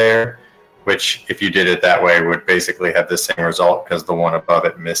 4 there, which if you did it that way would basically have the same result because the one above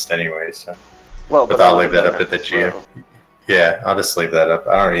it missed anyway. So, Well, but I'll leave that up to the GM. Well, Yeah, I'll just leave that up.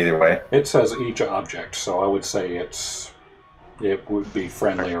 I don't know either way. It says each object, so I would say it would be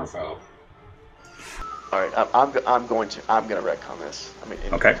friendly or foe. all right, I'm gonna retcon this. I mean,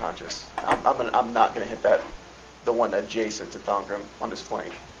 Okay. conscious. I'm not gonna hit the one adjacent to Thongrim on his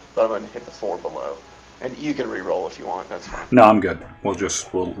flank, but I'm gonna hit the 4 below. And you can re-roll if you want. That's fine. No, I'm good. We'll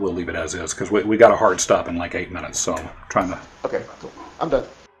leave it as is because we got a hard stop in like 8 minutes, so I'm trying to. Okay, cool. I'm done.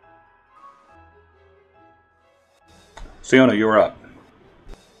 Siona, you're up.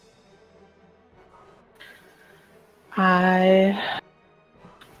 I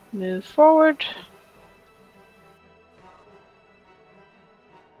move forward.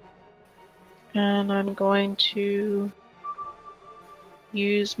 And I'm going to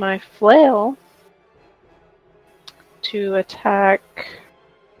use my flail to attack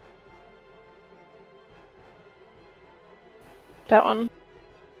that one.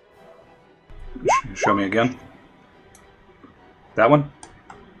 Show me again. That one?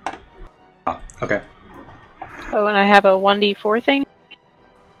 Ah, okay. Oh, and I have a 1d4 thing?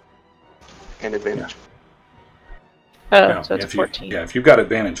 And advantage. Oh, No, so it's if 14. if you've got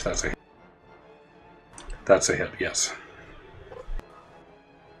advantage, that's a hit. That's a hit, yes.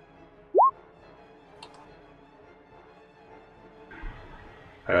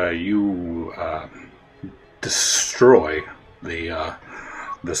 You destroy the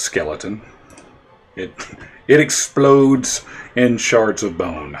skeleton. It explodes in shards of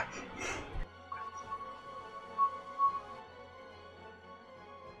bone.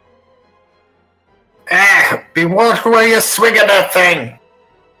 Ah! Be watched where you swing at that thing!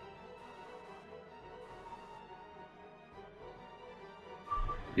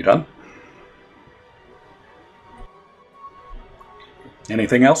 You done?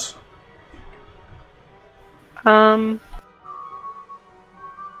 Anything else?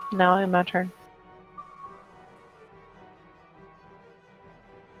 Now it's my turn.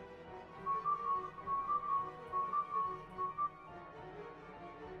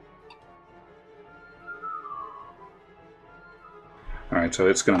 Alright, so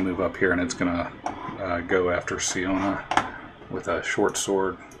it's going to move up here and it's going to go after Siona with a short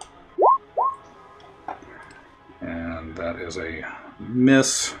sword. And that is a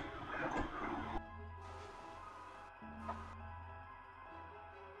miss.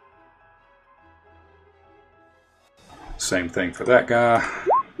 Same thing for that guy.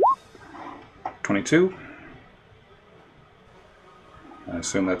 22. I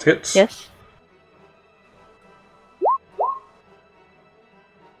assume that hits. Yes.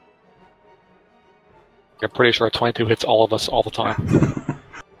 I'm pretty sure a 22 hits all of us all the time.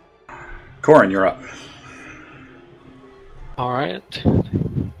 Corin, you're up. Alright.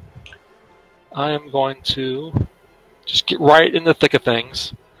 I am going to just get right in the thick of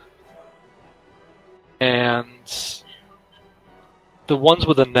things. And the ones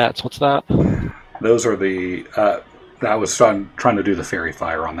with the nets, what's that? Those are the... I was trying to do the fairy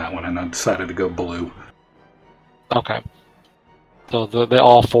fire on that one, and I decided to go blue. Okay. So they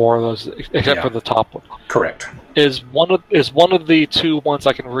all four of those, except for the top one. Correct. Is one of the two ones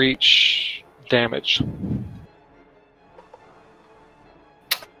I can reach damage?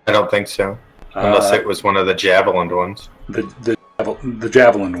 I don't think so. Unless it was one of the javelined ones. The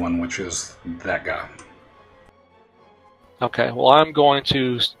javelin one, which is that guy. Okay, well I'm going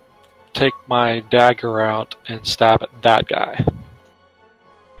to take my dagger out and stab at that guy.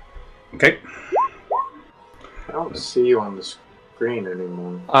 Okay. I don't see you on the screen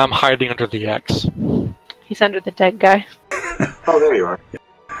anymore. I'm hiding under the X. He's under the dead guy. Oh, there you are.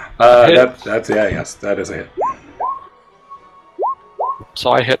 Yes, that is a hit. So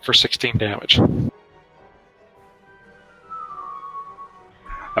I hit for 16 damage.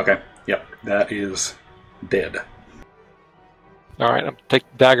 Okay, yep, that is dead. Alright, I'm take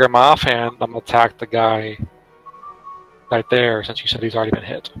the dagger in my offhand. I'm going to attack the guy right there, since you said he's already been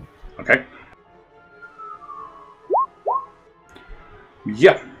hit. Okay.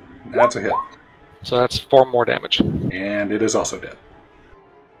 Yeah, that's a hit. So that's 4 more damage. And it is also dead.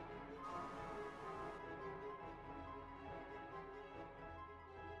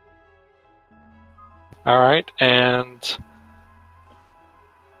 Alright, and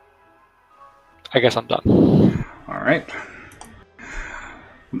I guess I'm done. Alright.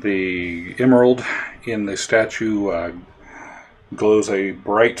 The emerald in the statue glows a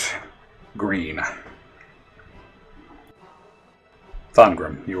bright green.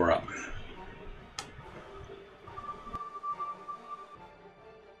 Thongrim, you are up.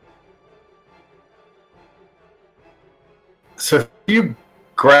 So if you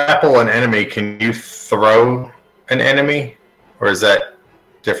grapple an enemy, can you throw an enemy? Or is that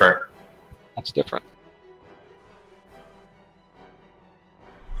different? That's different.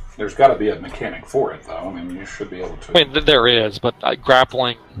 There's got to be a mechanic for it, though. I mean, you should be able to... I mean, there is, but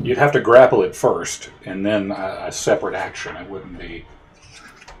grappling... You'd have to grapple it first, and then a separate action. It wouldn't be...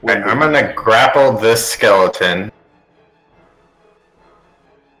 Okay, I'm going to grapple this skeleton.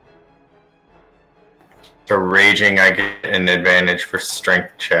 So raging, I get an advantage for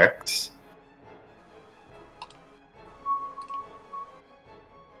strength checks.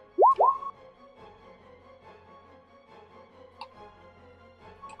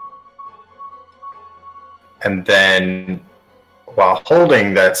 And then, while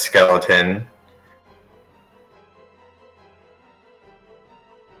holding that skeleton,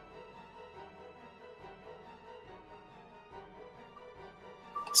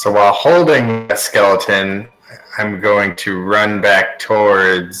 I'm going to run back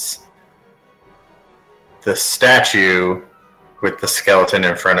towards the statue with the skeleton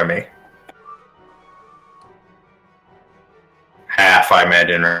in front of me. half, I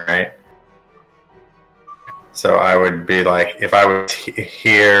imagine, right? So I would be like, if I was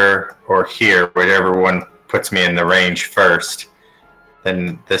here or here, whichever one puts me in the range first,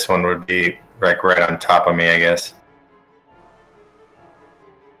 then this one would be like right on top of me, I guess.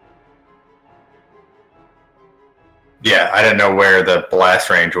 Yeah, I didn't know where the blast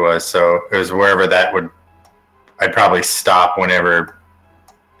range was, so it was wherever that would... I'd probably stop whenever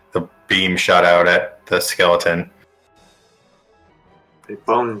the beam shot out at the skeleton. A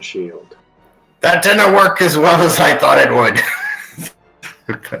bone shield. That didn't work as well as I thought it would.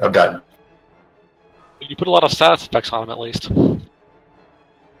 I'm done. You put a lot of status effects on him, at least.